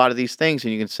schedule a lot of these things,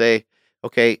 and you can say,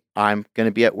 Okay, I'm going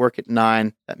to be at work at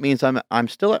 9. That means I'm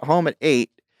still at home at 8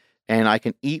 and I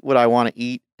can eat what I want to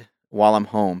eat while I'm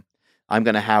home. I'm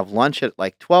going to have lunch at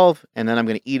like 12 and then I'm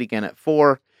going to eat again at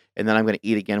 4 and then I'm going to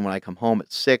eat again when I come home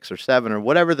at 6 or 7 or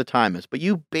whatever the time is. But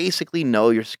you basically know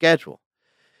your schedule.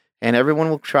 And everyone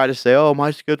will try to say, "Oh,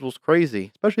 my schedule's crazy,"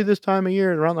 especially this time of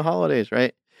year around the holidays,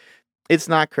 right? It's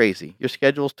not crazy. Your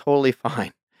schedule's totally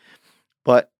fine.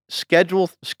 But schedule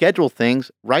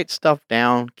things, write stuff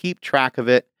down, keep track of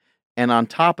it, and on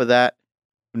top of that,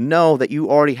 know that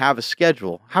you already have a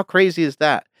schedule. How crazy is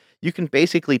that? You can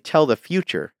basically tell the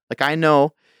future. Like I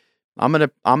know I'm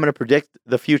gonna predict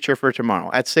the future for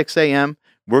tomorrow. At 6 a.m.,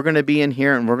 we're gonna be in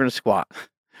here and we're gonna squat.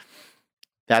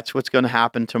 That's what's gonna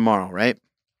happen tomorrow, right?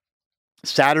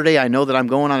 Saturday, I know that I'm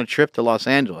going on a trip to Los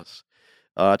Angeles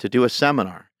to do a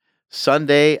seminar.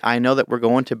 Sunday, I know that we're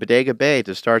going to Bodega Bay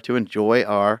to start to enjoy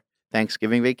our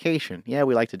Thanksgiving vacation. Yeah,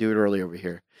 we like to do it early over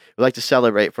here. We like to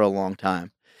celebrate for a long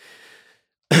time.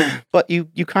 But you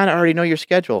kind of already know your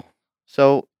schedule.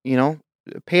 So,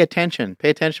 pay attention.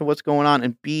 Pay attention to what's going on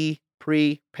and be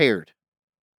prepared.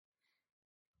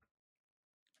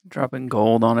 Dropping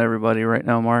gold on everybody right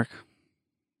now, Mark.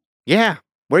 Yeah.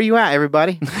 Where you at,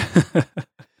 everybody?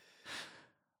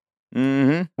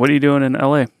 Mm-hmm. What are you doing in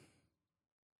LA?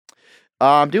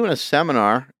 I'm doing a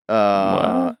seminar.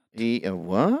 What?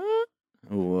 What?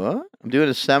 What? I'm doing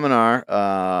a seminar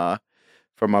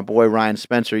for my boy Ryan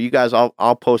Spencer. You guys,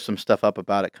 I'll post some stuff up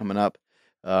about it coming up.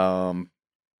 I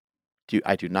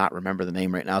do not remember the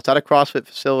name right now. It's at a CrossFit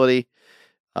facility.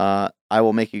 I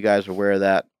will make you guys aware of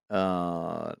that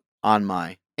on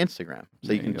my Instagram, so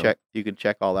There you can you go. check. You can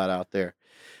check all that out there.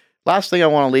 Last thing I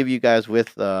want to leave you guys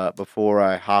with before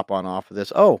I hop on off of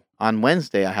this. Oh, on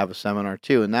Wednesday I have a seminar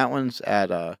too, and that one's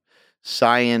at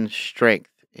Science Strength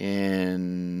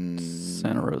in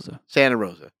Santa Rosa. Santa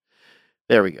Rosa.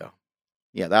 There we go.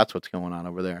 Yeah, that's what's going on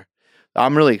over there.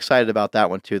 I'm really excited about that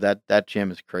one too. That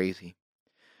gym is crazy.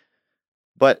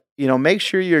 But make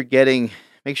sure you're getting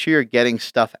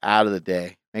stuff out of the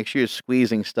day. Make sure you're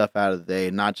squeezing stuff out of the day,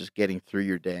 and not just getting through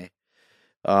your day.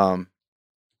 Um,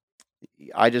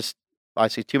 I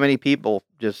see too many people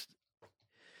just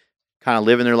kind of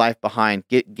living their life behind.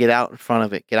 Get out in front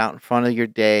of it. Get out in front of your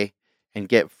day and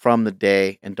get from the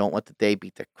day, and don't let the day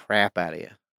beat the crap out of you.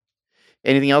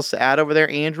 Anything else to add over there,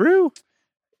 Andrew?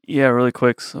 Yeah, really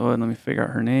quick. So let me figure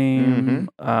out her name.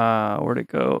 Where'd it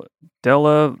go?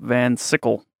 Della Van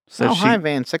Sickle says Hi,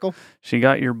 Van Sickle. she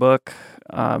got your book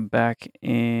back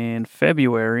in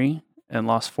February and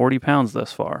lost 40 pounds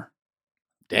thus far.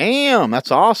 Damn,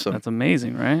 that's awesome. That's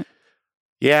amazing, right?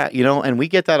 Yeah, and we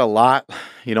get that a lot.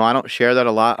 I don't share that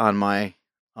a lot on a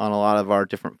lot of our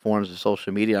different forms of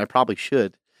social media. I probably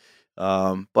should.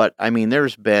 But I mean,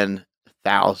 there's been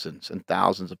thousands and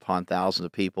thousands upon thousands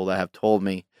of people that have told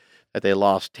me that they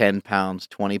lost 10 pounds,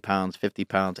 20 pounds, 50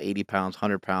 pounds, 80 pounds,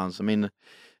 100 pounds. I mean,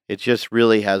 it just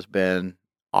really has been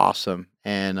awesome.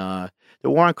 And the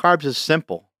war on carbs is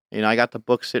simple. I got the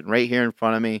book sitting right here in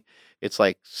front of me. It's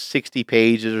like 60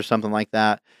 pages or something like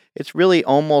that. It's really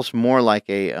almost more like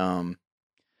a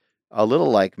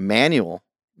little like manual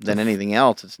than anything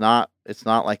else. It's not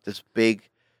like this big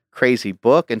crazy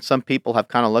book, and some people have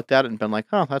kind of looked at it and been like,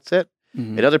 "Oh, that's it."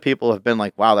 Mhm. And other people have been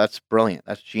like, "Wow, that's brilliant.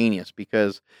 That's genius,"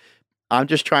 because I'm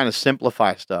just trying to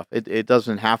simplify stuff. It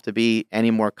doesn't have to be any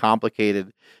more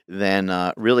complicated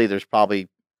than really there's probably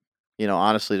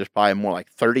honestly, there's probably more like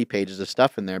 30 pages of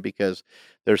stuff in there because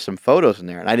there's some photos in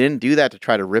there. And I didn't do that to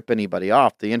try to rip anybody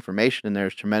off. The information in there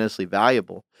is tremendously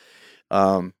valuable.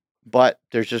 But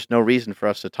there's just no reason for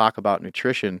us to talk about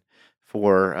nutrition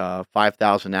for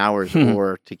 5,000 hours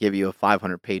or to give you a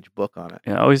 500-page book on it.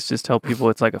 Yeah, I always just tell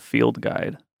people it's like a field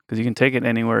guide because you can take it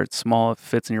anywhere. It's small. It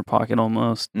fits in your pocket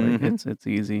almost. Like it's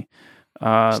easy.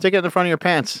 Stick it in the front of your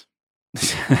pants.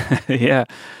 Yeah.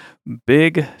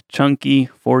 Big Chunky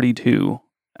 42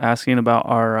 asking about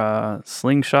our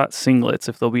slingshot singlets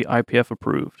if they'll be IPF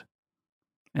approved.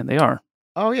 And they are.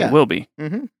 Oh, yeah. It will be.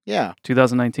 Yeah.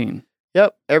 2019.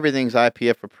 Yep. Everything's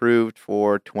IPF approved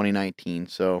for 2019.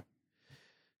 So,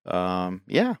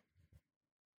 yeah.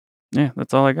 Yeah,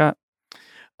 that's all I got.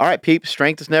 All right, peeps.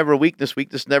 Strength is never a weakness.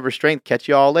 Weakness is never strength. Catch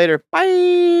you all later.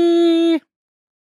 Bye.